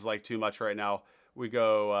 this is like too much right now. We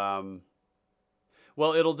go.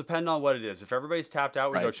 Well, it'll depend on what it is. If everybody's tapped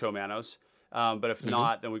out, we go Right. Chomanos. But if Hmm.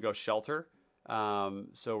 not, then we go Shelter.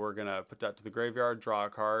 So we're gonna put that to the graveyard, draw a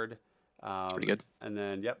card, It's pretty good. and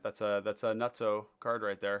then yep, that's a nutso card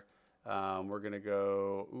right there. We're gonna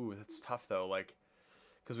go. Ooh, that's tough though. Like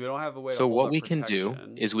because we don't have a way to So hold what up we can do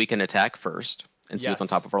protection. is we can attack first and see what's on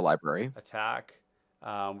top Yes, of our library. attack.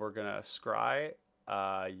 We're gonna scry.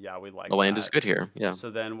 Yeah, we The like land is that. good here. Yeah. So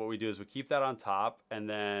then what we do is we keep that on top, and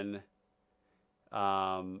then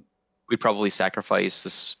um, We'd probably sacrifice the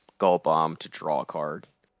Skull Bomb to draw a card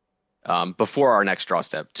before our next draw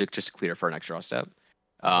step, to just clear for our next draw step.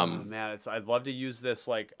 oh man, I'd love to use this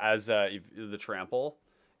like as the trample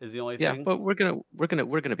is the only Yeah, thing. but we're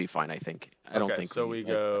gonna be fine. I think. I don't Okay, think so we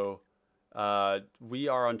go. We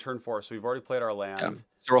are on turn 4, so we've already played our Yeah. land.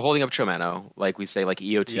 So we're holding up Chomano, like we say, like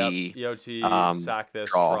Yep, EOT. EOT, sack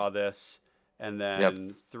this, Draw. draw this, and Yep.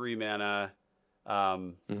 then 3 mana.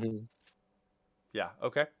 Hmm. Yeah,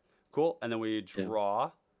 okay, cool. And then we Yeah.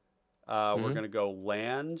 draw. We're Mhm. gonna go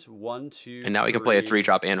land 1, 2, And now we can play a 3,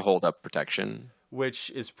 3-drop and hold up protection. which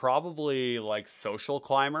is probably like social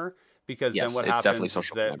climber because then Yes, what it's definitely happens is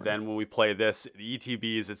social that climber. then when we play this, the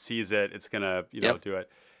ETBs, it sees it, it's gonna Yep. do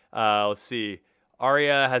it. Let's see.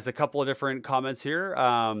 Arya has a couple of different comments here.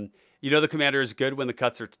 The commander is good when the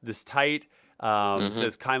cuts are this tight. Hmm.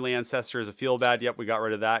 Says kindly ancestor is a feel bad. Yep, we got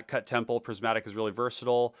rid of that. Cut temple prismatic is really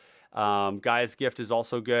versatile. Guy's gift is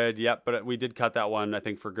also good. Yep, but we did cut that one I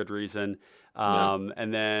think for good reason. Yeah.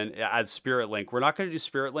 And then add Spirit Link. We're not going to do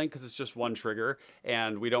Spirit Link because it's just one trigger,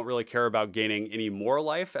 and we don't really care about gaining any more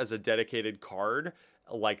life as a dedicated card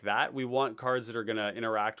like that. We want cards that are going to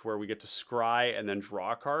interact where we get to scry and then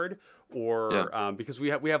draw a card, Yeah. or because we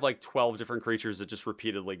have like 12 different creatures that just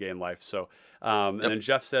repeatedly gain life. So and Yep. then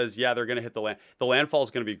Jeff says, yeah, they're going to hit the land. The landfall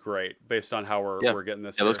is going to be great based on how Yeah. we're getting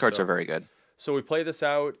this. Yeah. Those here. cards So are very good. so we play this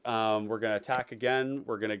out. We're going to attack again.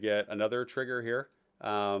 We're going to get another trigger here.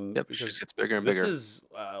 Yep. It just Because gets bigger and this bigger. is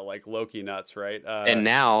like Loki nuts, right? And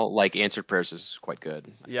now, like, answered prayers is quite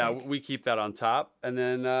good, I Yeah, think. we keep that on top, and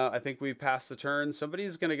then I think we pass the turn.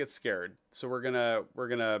 Somebody's gonna get scared, so we're gonna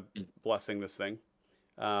Mm. blessing this thing,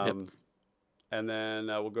 Yep. and then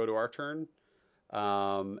we'll go to our turn.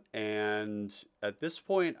 And at this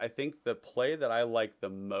point, I think the play that I like the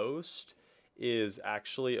most is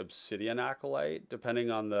actually Obsidian Acolyte, depending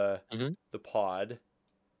on Hmm. the pod.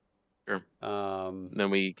 Sure. Um, Then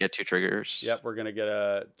we get 2 triggers. yep, we're gonna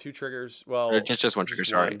get 2 triggers. Or Well, just one trigger. just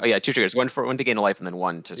Sorry. one. Oh yeah, 2 triggers. One to gain a life, and then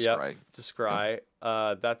one to Yep, scry. to Yeah.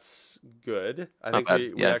 scry. That's good. I It's not think bad.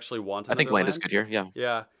 we Yeah. actually want I think another land is land. good here. Yeah.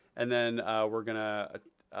 Yeah, and then we're gonna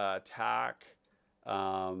attack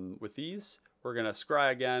with these. We're gonna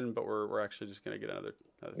scry again, but we're actually just gonna get another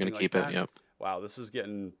I'm gonna thing like keep it. that. Yep. Wow, this is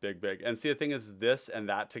getting big. And see, the thing is, this and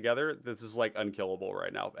that together, this is like unkillable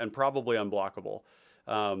right now, and probably unblockable.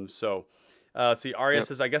 So. Let's see. Arya Yep.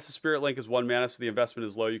 says, I guess the Spirit Link is 1 mana, so the investment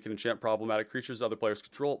is low. You can enchant problematic creatures other players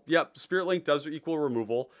control. Yep, Spirit Link does equal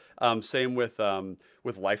removal. Same with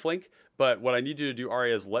Lifelink. But what I need you to do,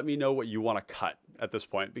 Arya, is let me know what you want to cut at this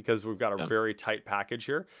point, because we've got a Yeah. very tight package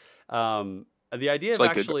here. The idea It's of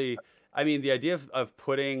like good. actually, I mean, the idea of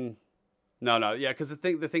putting. No, yeah, because the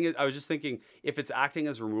thing is, I was just thinking, if it's acting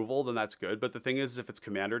as removal, then that's good. But the thing is, if it's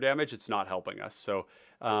commander damage, it's not helping us. So,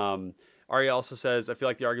 Arya also says, I feel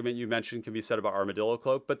like the argument you mentioned can be said about Armadillo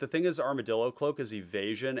Cloak. But the thing is, Armadillo Cloak is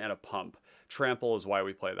evasion and a pump. Trample is why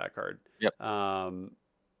we play that card. Yep.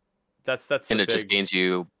 That's And the it just big. gains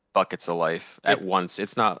you buckets of life at once.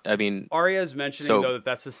 It's not. I mean, Arya is mentioning so though that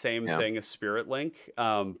that's the same yeah. thing as Spirit Link.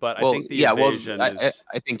 But I Well, think the yeah. Well, evasion I is.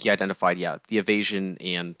 I think you identified. Yeah, the evasion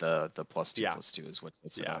and the +2 Yeah. +2 is what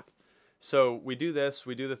it's Yeah. about. So we do this,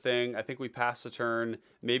 we do the thing. I think we pass the turn.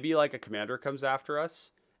 Maybe like a commander comes after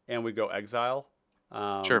us and we go exile.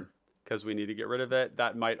 Sure. Because we need to get rid of it.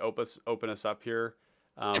 That might open us up here.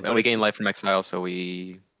 Yep, But and we it's gain life from exile, so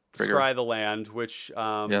we trigger. scry the land, which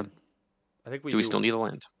Yeah. I think we Do we still need a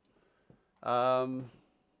land? I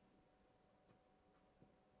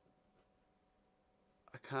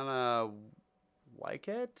kind of like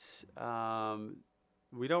it.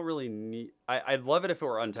 We don't really need. I'd love it if it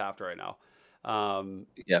were untapped right now.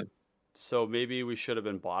 Yeah. So maybe we should have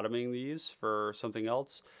been bottoming these for something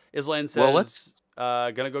else. Islan says, Well, let's.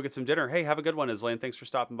 gonna go get some dinner. Hey, have a good one, Islan. Thanks for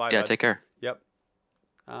stopping by, Yeah. bud. Take care. Yep.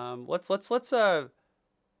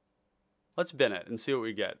 Let's bin it and see what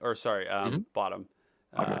we get. Or sorry, Mhm. bottom.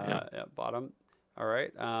 Bottom, yeah. Yeah, bottom. All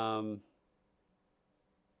right. Oh,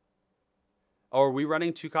 are we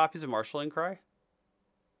running 2 copies of Marshalling Cry?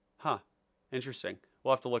 Huh. Interesting.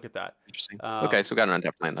 We'll have to look at that. Interesting. Okay, so we got an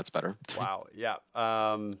untapped land. That's better. Wow. Yeah.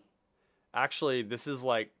 Actually, this is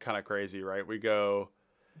like kind of crazy, right? We go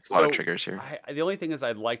It's a lot of So triggers here. the only thing is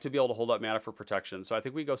I'd like to be able to hold up mana for protection. So I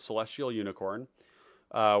think we go Celestial Unicorn.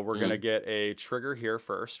 We're going to Hmm. get a trigger here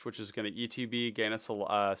first, which is going to ETB, gain us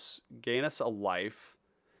a life.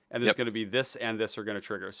 And there's Yep. going to be this and this are going to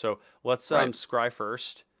trigger. So let's Right. scry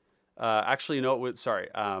first. Actually, no, sorry.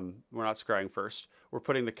 We're not scrying first. We're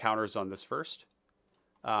putting the counters on this first.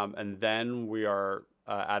 And then we are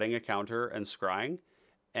adding a counter and scrying.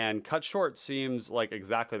 And Cut Short seems like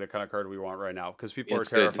exactly the kind of card we want right now because people are It's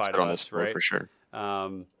good. It's terrified good of on this us, board right? for sure.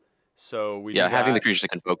 Um, so we Yeah, do having the that, creatures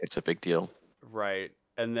that can focus, it's a big deal. right?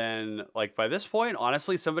 And then, like, by this point,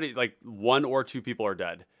 honestly, somebody, like, one or two people are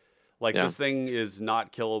dead. Like, Yeah. this thing is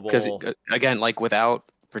not Because killable. again, like without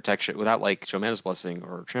protection, without like Shamana's Blessing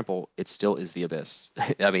or Trample, it still is the Abyss.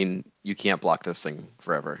 I mean, you can't block this thing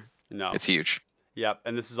forever. No. It's huge. Yep.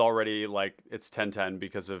 And this is already, like, it's 10/10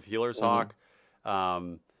 because of Healer's Hmm. Hawk.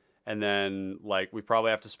 Um, and then, like, we probably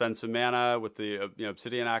have to spend some mana with the,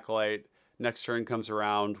 Obsidian Acolyte. Next turn comes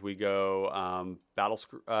around, we go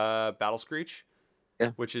Battle Screech,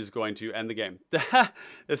 Yeah. which is going to end the game.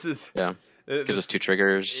 This is Yeah. Gives us this, 2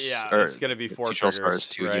 triggers, yeah, it's or gonna be 4 2 Troll Stars, triggers,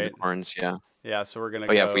 2 right? Unicorns. Yeah. Yeah, so we're gonna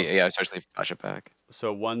Oh yeah, if we go especially if we flash it back.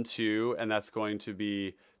 so 1, 2, and that's going to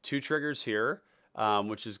be 2 triggers here,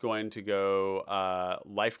 which is going to go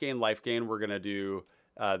life gain, life gain. We're gonna do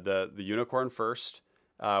the unicorn first.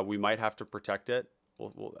 We might have to protect it.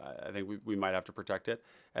 I think we might have to protect it,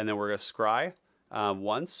 and then we're gonna scry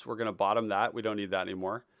once. We're gonna bottom that. We don't need that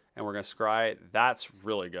anymore, and we're gonna scry. That's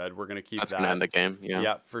really good. We're gonna keep That's gonna that. end the game. Yeah.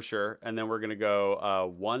 Yeah, for sure. And then we're gonna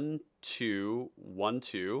go 1, 2, 1,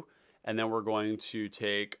 2, and then we're going to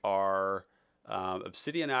take our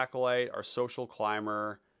Obsidian Acolyte, our Social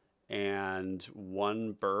Climber, and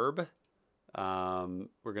 1 Burb.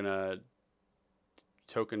 We're gonna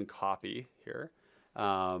token copy here.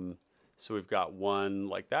 So we've got 1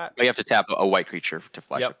 like that. But you have to tap a white creature to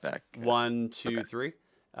flash Yep. it back. 1, 2, Okay. 3.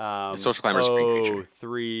 The Social Climber's a green creature.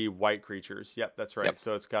 3 white creatures. Yep, that's right. Yep.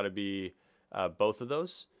 So it's got to be both of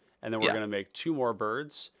those. And then we're Yeah. going to make 2 more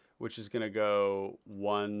birds, which is going to go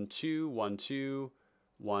 1, 2, 1, 2,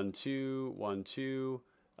 1, 2, 1, 2.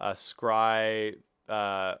 Scry.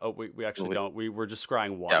 We actually don't. We're just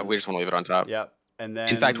scrying 1. Yeah, we just want to leave it on top. Yep. And then.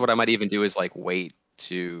 In fact, what I might even do is like wait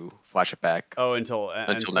to flash it back until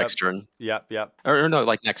next turn. Yep. Yep. Or no,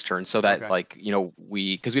 like next turn, so that Okay. like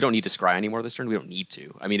because we don't need to scry anymore this turn. We don't need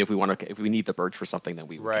to. I mean, if we need the birch for something, then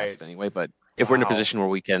we would cast it anyway. But if we're in a position where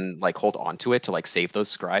we can like hold on to it to like save those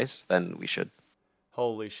scries, then we should.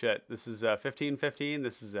 Holy shit! This is 15/15.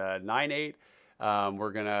 This is 9/8.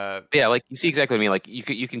 We're gonna. Yeah, like you see exactly what I mean. Like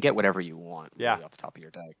you can get whatever you want. Yeah. Really off the top of your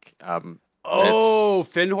deck. Oh,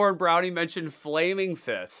 Finhorn Brownie mentioned Flaming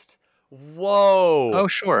Fist. Whoa. Oh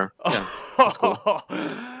sure. Yeah. That's cool.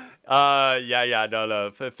 Yeah.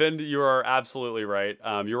 No. Finn, you are absolutely right.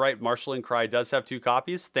 You're right. Marshalling Cry does have 2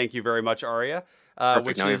 copies. Thank you very much, Aria.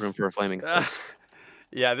 Perfect. Now we have room for a flaming fist.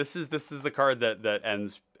 Yeah, this is the card that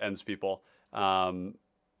ends people. Yeah.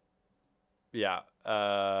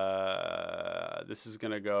 This is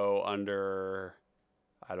gonna go under,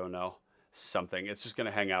 I don't know, something. It's just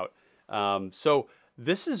gonna hang out. So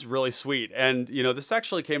this is really sweet, and this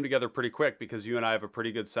actually came together pretty quick because you and I have a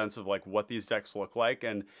pretty good sense of like what these decks look like,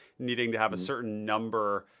 and needing to have a certain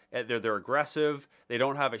number. They're aggressive. They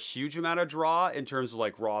don't have a huge amount of draw in terms of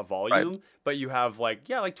like raw volume, but you have like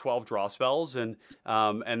 12 draw spells, and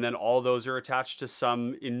then all those are attached to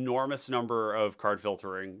some enormous number of card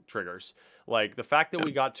filtering triggers. Like the fact that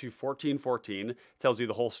we got to 14/14 tells you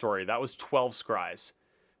the whole story. That was 12 scries.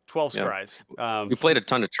 12 scries. We played a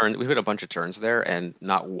ton of turns. We played a bunch of turns there, and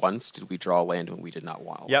not once did we draw land when we did not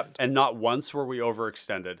want. Yep, and not once were we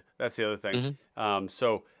overextended. That's the other thing.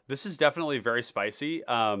 So this is definitely very spicy.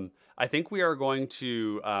 I think we are going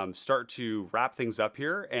to start to wrap things up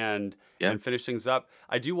here and finish things up.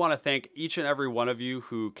 I do want to thank each and every one of you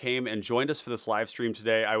who came and joined us for this live stream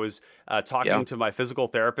today. I was talking to my physical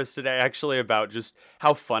therapist today actually about just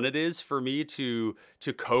how fun it is for me to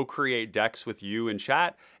co-create decks with you in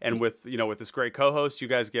chat, and with with this great co-host. You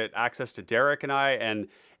guys get access to Derek and I, and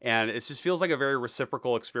it just feels like a very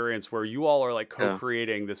reciprocal experience where you all are like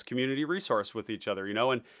co-creating this community resource with each other,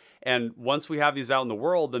 and once we have these out in the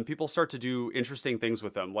world, then people start to do interesting things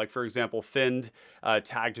with them. Like, for example, Find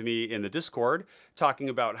tagged me in the Discord talking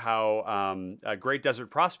about how Great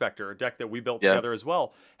Desert Prospector, a deck that we built together as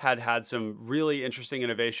well, had some really interesting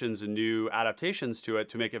innovations and new adaptations to it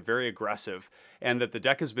to make it very aggressive, and that the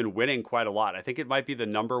deck has been winning quite a lot. I think it might be the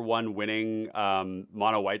 #1 winning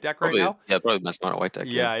mono white deck right now. Yeah, probably the best mono white deck.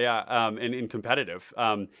 Yeah. In competitive.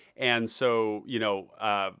 And so,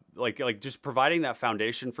 like just providing that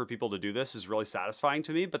foundation for people to do this is really satisfying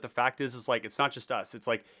to me. But the fact is like it's not just us. It's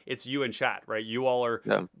like it's you and chat, right? You all are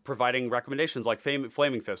providing recommendations like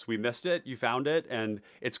Flaming Fist. We missed it, you found it, and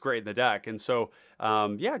it's great in the deck. And so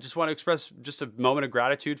yeah, just want to express just a moment of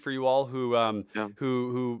gratitude for you all who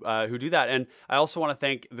do that. And I also want to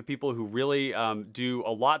thank the people who really do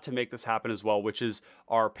a lot to make this happen as well, which is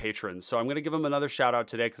our patrons. So I'm going to give them another shout out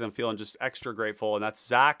today because I'm feeling just extra grateful. And that's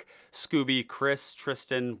Zach, Scooby, Chris,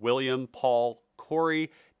 Tristan, William, Paul,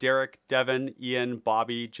 Corey, Derek, Devin, Ian,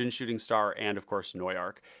 Bobby, Jin Shooting Star, and of course,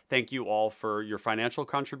 Noyark. Thank you all for your financial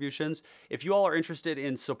contributions. If you all are interested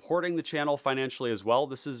in supporting the channel financially as well,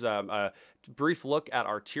 this is a brief look at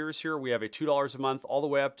our tiers here. We have a $2 a month all the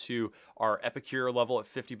way up to our Epicure level at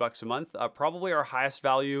 $50 a month. Probably our highest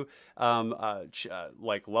value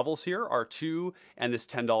like levels here are $2 and this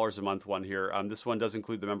 $10 a month one here. This one does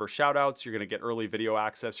include the member shout outs. You're going to get early video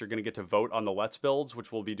access. You're going to get to vote on the Let's Builds,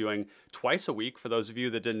 which we'll be doing twice a week. For those of you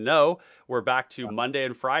that didn't know, we're back to Monday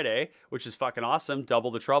and Friday, which is fucking awesome.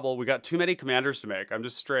 Double the trouble. We got too many commanders to make. I'm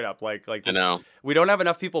just straight up like this, I know. We don't have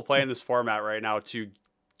enough people playing this format right now to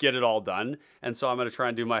get it all done. And so I'm going to try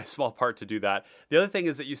and do my small part to do that. The other thing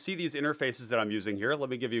is that you see these interfaces that I'm using here. Let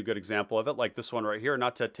me give you a good example of it, like this one right here,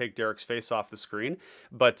 not to take Derek's face off the screen,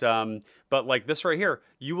 but like this right here,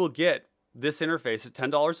 you will get this interface at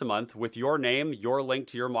 $10 a month with your name, your link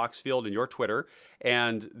to your Mox field, and your Twitter.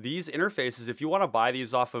 And these interfaces, if you want to buy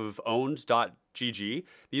these off of owned.gg,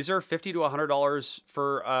 these are $50 to $100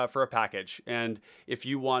 for a package. And if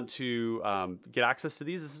you want to get access to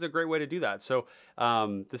these, this is a great way to do that. So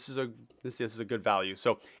this is a good value.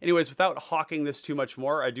 So anyways, without hawking this too much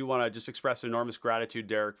more, I do want to just express enormous gratitude,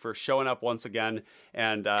 Derek, for showing up once again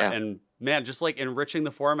and man, just like enriching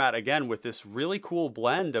the format again with this really cool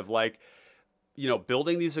blend of like, you know,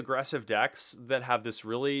 building these aggressive decks that have this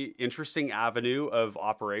really interesting avenue of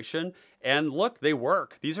operation. And look, they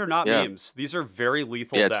work. These are not memes. These are very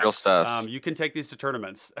lethal decks. It's real stuff. You can take these to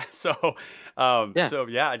tournaments. So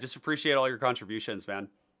yeah, I just appreciate all your contributions, man.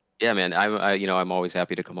 Yeah, man. I'm always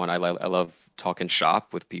happy to come on. I love talking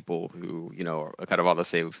shop with people who, you know, are kind of on the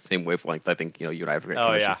same wavelength. I think, you know, you and I have a great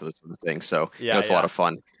connection for this sort of thing. So it's a lot of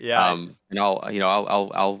fun. Yeah. And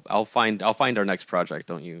I'll find our next project.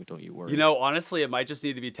 Don't you worry. You know, honestly, it might just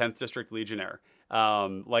need to be 10th District Legionnaire.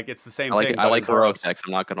 Like it's the same thing. I like heroic decks.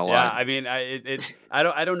 I'm not gonna lie. Yeah, I mean, I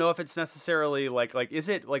don't know if it's necessarily like is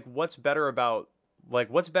it like what's better about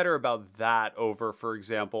that over, for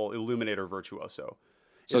example, Illuminator Virtuoso.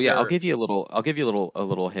 So yeah, I'll give you a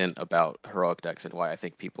little hint about heroic decks and why I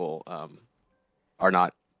think people are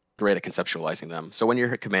not great at conceptualizing them. So when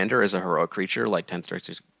your commander is a heroic creature like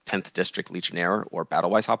 10th District Legionnaire or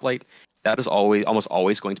Battlewise Hoplite, that is almost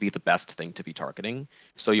always going to be the best thing to be targeting.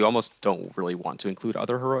 So you almost don't really want to include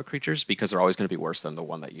other heroic creatures because they're always going to be worse than the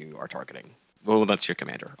one that you are targeting. Well, that's your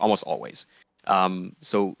commander, almost always.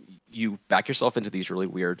 So you back yourself into these really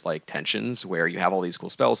weird like tensions where you have all these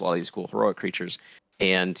cool spells, all these cool heroic creatures,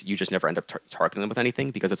 and you just never end up targeting them with anything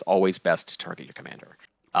because it's always best to target your commander.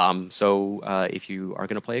 So if you are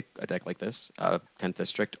going to play a deck like this, 10th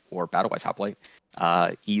District or Battlewise Hoplite,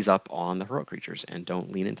 ease up on the heroic creatures and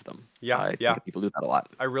don't lean into them. I think people do that a lot.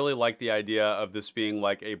 I really like the idea of this being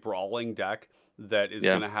like a brawling deck that is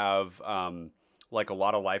going to have like a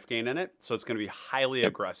lot of life gain in it. So it's going to be highly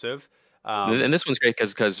aggressive. And this one's great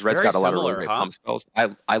because Red's got a lot of really great pump spells.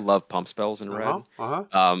 I love pump spells in Red.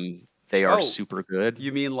 They are super good.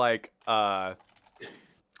 You mean like this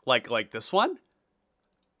one?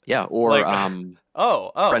 Yeah, or like,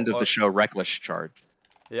 friend of the show, Reckless Charge.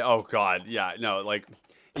 Yeah. Oh God. Yeah. No. Like,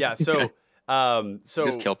 yeah. So so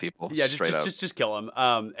just kill people. Yeah. Just kill them.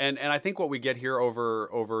 And I think what we get here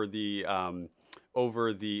over the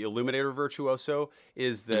Illuminator Virtuoso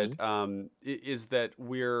is that is that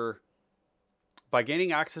we're by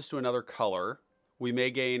gaining access to another color. We're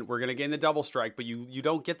going to gain the double strike, but you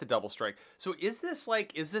don't get the double strike. So is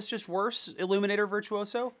this just worse, Illuminator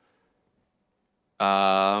Virtuoso?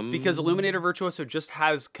 Because Illuminator Virtuoso just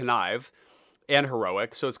has Connive and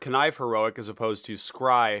Heroic, so it's Connive Heroic as opposed to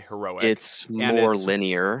Scry Heroic. It's more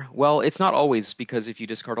linear. Well, it's not always, because if you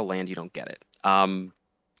discard a land, you don't get it. Right,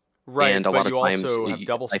 and a lot of times, also have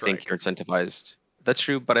double strike. I think you're incentivized. That's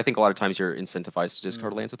true, but I think a lot of times you're incentivized to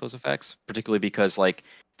discard lands with those effects, particularly because like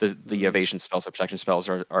the evasion spells, the protection spells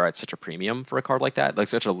are at such a premium for a card like that, like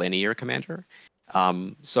such a linear commander.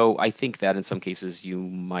 So I think that in some cases you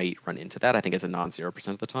might run into that. I think it's a non-0%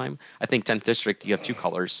 of the time. I think 10th District, you have two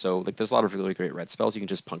colors, so like there's a lot of really great red spells you can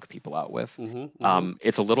just punk people out with.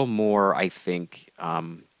 It's a little more, I think,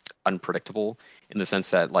 unpredictable in the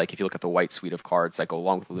sense that like if you look at the white suite of cards that go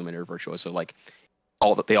along with Illuminator Virtuoso, like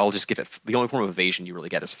they all just give it. The only form of evasion you really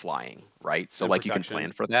get is flying, right? So And like you can protection.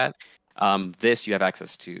 plan for that. This you have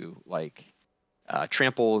access to like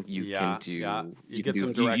trample. You can Yeah, do. yeah. You You can get do.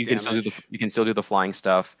 some direct You can still do the. damage. You can still do the flying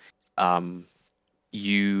stuff.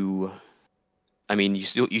 You. I mean, you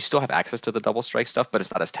still have access to the double strike stuff, but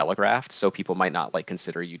it's not as telegraphed, so people might not like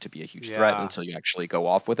consider you to be a huge threat Yeah. until you actually go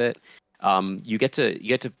off with it. You get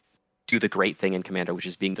to do the great thing in Commander, which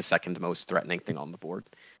is being the second most threatening thing on the board,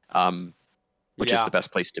 which is Yeah. the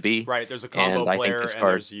best place to be. Right. There's a combo And I think player this and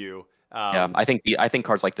card, there's you. yeah, I think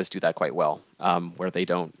cards like this do that quite well, where they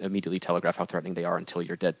don't immediately telegraph how threatening they are until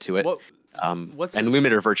you're dead to it. What And what's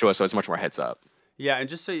Illuminator Virtuoso is much more heads up. Yeah, and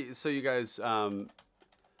just so you guys,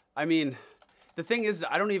 I mean, the thing is,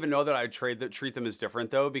 I don't even know that I'd treat them as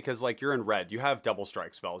different though, because like you're in red, you have double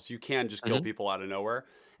strike spells, you can just kill people out of nowhere,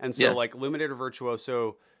 and so Yeah. like Illuminator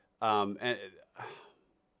Virtuoso, and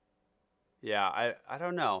yeah, I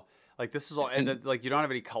don't know, like this is all, and like you don't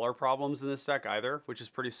have any color problems in this deck either, which is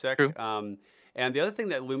pretty sick. True. And the other thing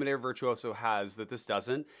that Illuminator Virtuoso has that this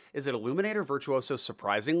doesn't is that Illuminator Virtuoso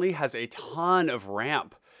surprisingly has a ton of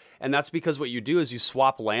ramp. And that's because what you do is you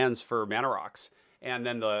swap lands for mana rocks. And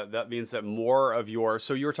then that means that more of your,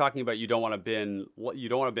 so you were talking about you don't want to bin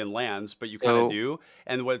lands, but you kind of do.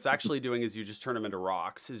 And what it's actually doing is you just turn them into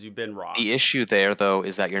rocks, is you bin rocks. The issue there though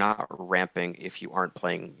is that you're not ramping if you aren't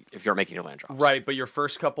making your land drops. Right, but your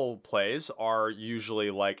first couple plays are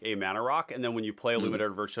usually like a mana rock, and then when you play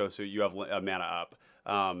Illuminator Virtuoso, you have a mana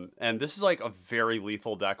up. And this is like a very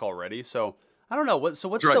lethal deck already. So I don't know what's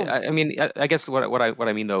right. the. I mean, I guess what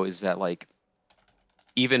I mean though is that like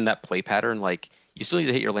even that play pattern, like you still need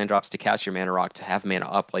to hit your land drops to cast your mana rock to have mana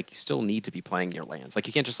up. Like you still need to be playing your lands. Like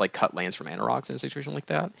you can't just like cut lands for mana rocks in a situation like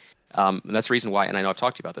that. And that's the reason why. And I know I've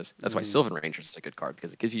talked to you about this. That's why Sylvan Ranger is a good card,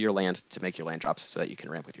 because it gives you your land to make your land drops so that you can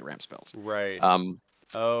ramp with your ramp spells. Right.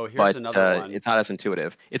 Oh, here's another one. It's not as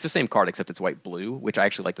intuitive. It's the same card except it's white blue, which I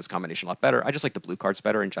actually like this combination a lot better. I just like the blue cards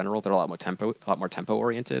better in general. They're a lot more tempo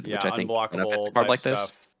oriented, Yeah, which I think unblockable benefits a card like type this.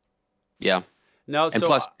 stuff. Yeah. No, And so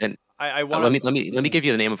plus, I want let me give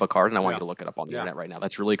you the name of a card, and I want Yeah. you to look it up on the Yeah. internet right now.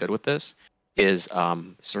 That's really good with this. Is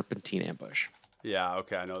Serpentine Ambush. Yeah.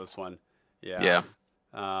 Okay, I know this one. Yeah.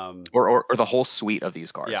 Yeah. Or the whole suite of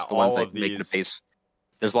these cards. Yeah, The ones all that of make it a these. base.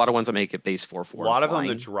 There's a lot of ones that make it base 4/4. A lot of them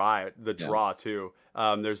flying. the draw too.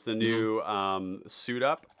 There's the new suit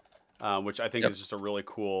up, which I think is just a really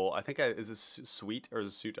cool. I think is this suite or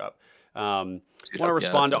is it suit up? Want to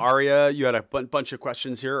respond to Arya? You had a bunch of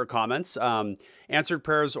questions here or comments. Answered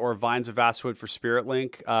prayers or vines of Vastwood for Spirit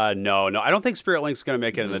Link? No. I don't think Spirit Link's going to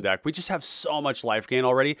make it in the deck. We just have so much life gain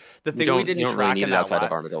already. The thing we didn't track in that outside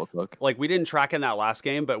of Armadillo Cloak. Like we didn't track in that last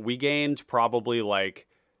game, but we gained probably like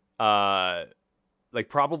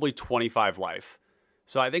probably 25 life.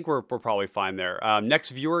 So I think we're probably fine there. Next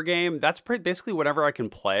viewer game, that's basically whatever I can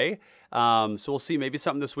play. So we'll see, maybe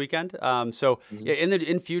something this weekend. Yeah,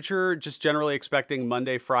 in future, just generally expecting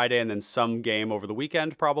Monday, Friday, and then some game over the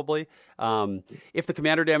weekend probably. If the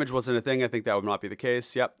commander damage wasn't a thing, I think that would not be the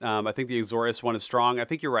case. Yep. I think the Azorius one is strong. I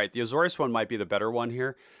think you're right. The Azorius one might be the better one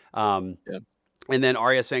here. Yeah. And then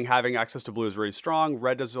Arya saying having access to blue is really strong.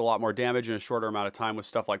 Red does a lot more damage in a shorter amount of time with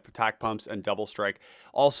stuff like attack pumps and double strike.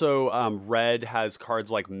 Also, red has cards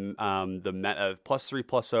like the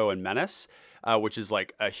 +3/+0 and Menace, which is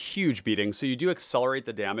like a huge beating. So you do accelerate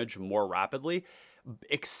the damage more rapidly.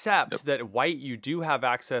 Except that white, you do have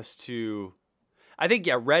access to. I think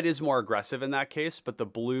red is more aggressive in that case, but the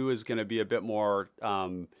blue is going to be a bit more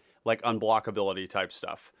like unblockability type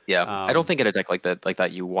stuff. Yeah, I don't think in a deck like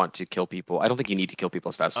that you want to kill people. I don't think you need to kill people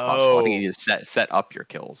as fast as possible. I think you need to set up your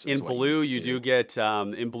kills. In blue, you do get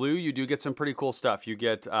some pretty cool stuff. You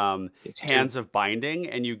get Hands of Binding,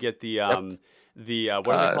 and you get the what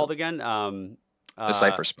are they called again?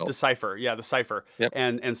 Decipher spell. Decipher, yeah, the Cipher. Yep.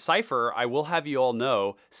 And Cipher, I will have you all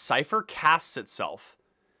know, Cipher casts itself.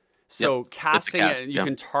 So casting it, you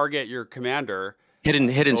can target your commander.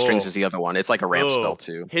 Hidden Strings is the other one. It's like a ramp spell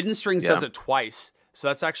too. Hidden Strings does it twice. So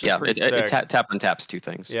that's actually pretty sick. It tap and taps two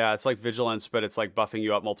things. Yeah, it's like Vigilance, but it's like buffing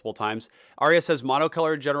you up multiple times. Arya says,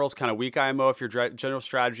 monocolor in general is kind of weak IMO. If your general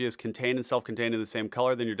strategy is contained and self-contained in the same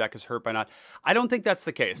color, then your deck is hurt by not. I don't think that's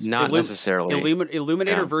the case. Not necessarily.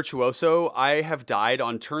 Illuminator Virtuoso, I have died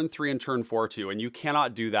on turn 3 and turn 4 too, and you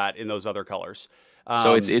cannot do that in those other colors.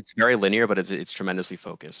 So it's very linear, but it's tremendously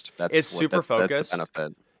focused. It's super focused. That's the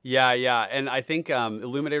benefit. Yeah, and I think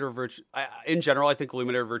in general, I think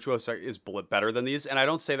Illuminator Virtuoso is better than these, and I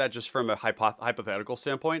don't say that just from a hypothetical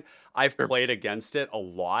standpoint. I've played against it a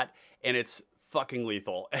lot, and it's fucking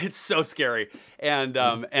lethal. It's so scary, and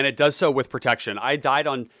it does so with protection.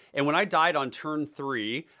 When I died on turn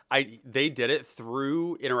 3, they did it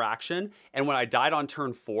through interaction, and when I died on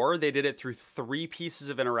turn 4, they did it through 3 pieces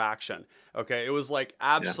of interaction. Okay, it was like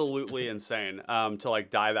Yeah. absolutely insane to like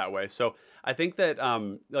die that way. So I think that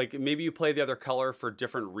like maybe you play the other color for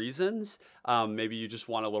different reasons. Maybe you just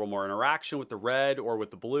want a little more interaction with the red or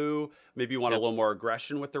with the blue. Maybe you want a Yep. little more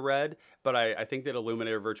aggression with the red. But I think that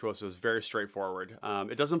Illuminator Virtuoso is very straightforward.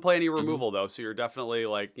 It doesn't play any Hmm. removal though, so you're definitely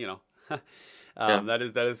like, you know, Yeah. that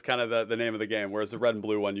is kind of the name of the game. Whereas the red and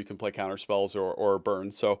blue one, you can play counter spells or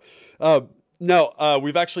burn. So, no,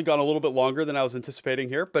 we've actually gone a little bit longer than I was anticipating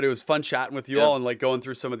here, but it was fun chatting with you Yeah. all and like going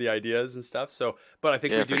through some of the ideas and stuff. So, but I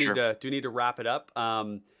think we Yeah, for sure. do need to wrap it up.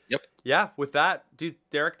 Yep. Yeah, with that, dude,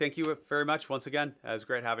 Derek, thank you very much once again. It was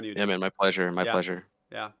great having you, Yeah, dude. man. My pleasure. My Yeah. pleasure.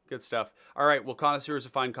 Yeah, good stuff. All right, well, connoisseurs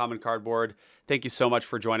of fine common cardboard, thank you so much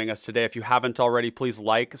for joining us today. If you haven't already, please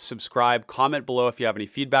like, subscribe, comment below if you have any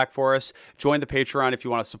feedback for us. Join the Patreon if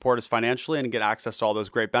you want to support us financially and get access to all those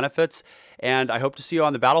great benefits. And I hope to see you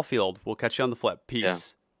on the battlefield. We'll catch you on the flip. Yeah.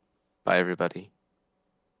 Peace. Bye, everybody.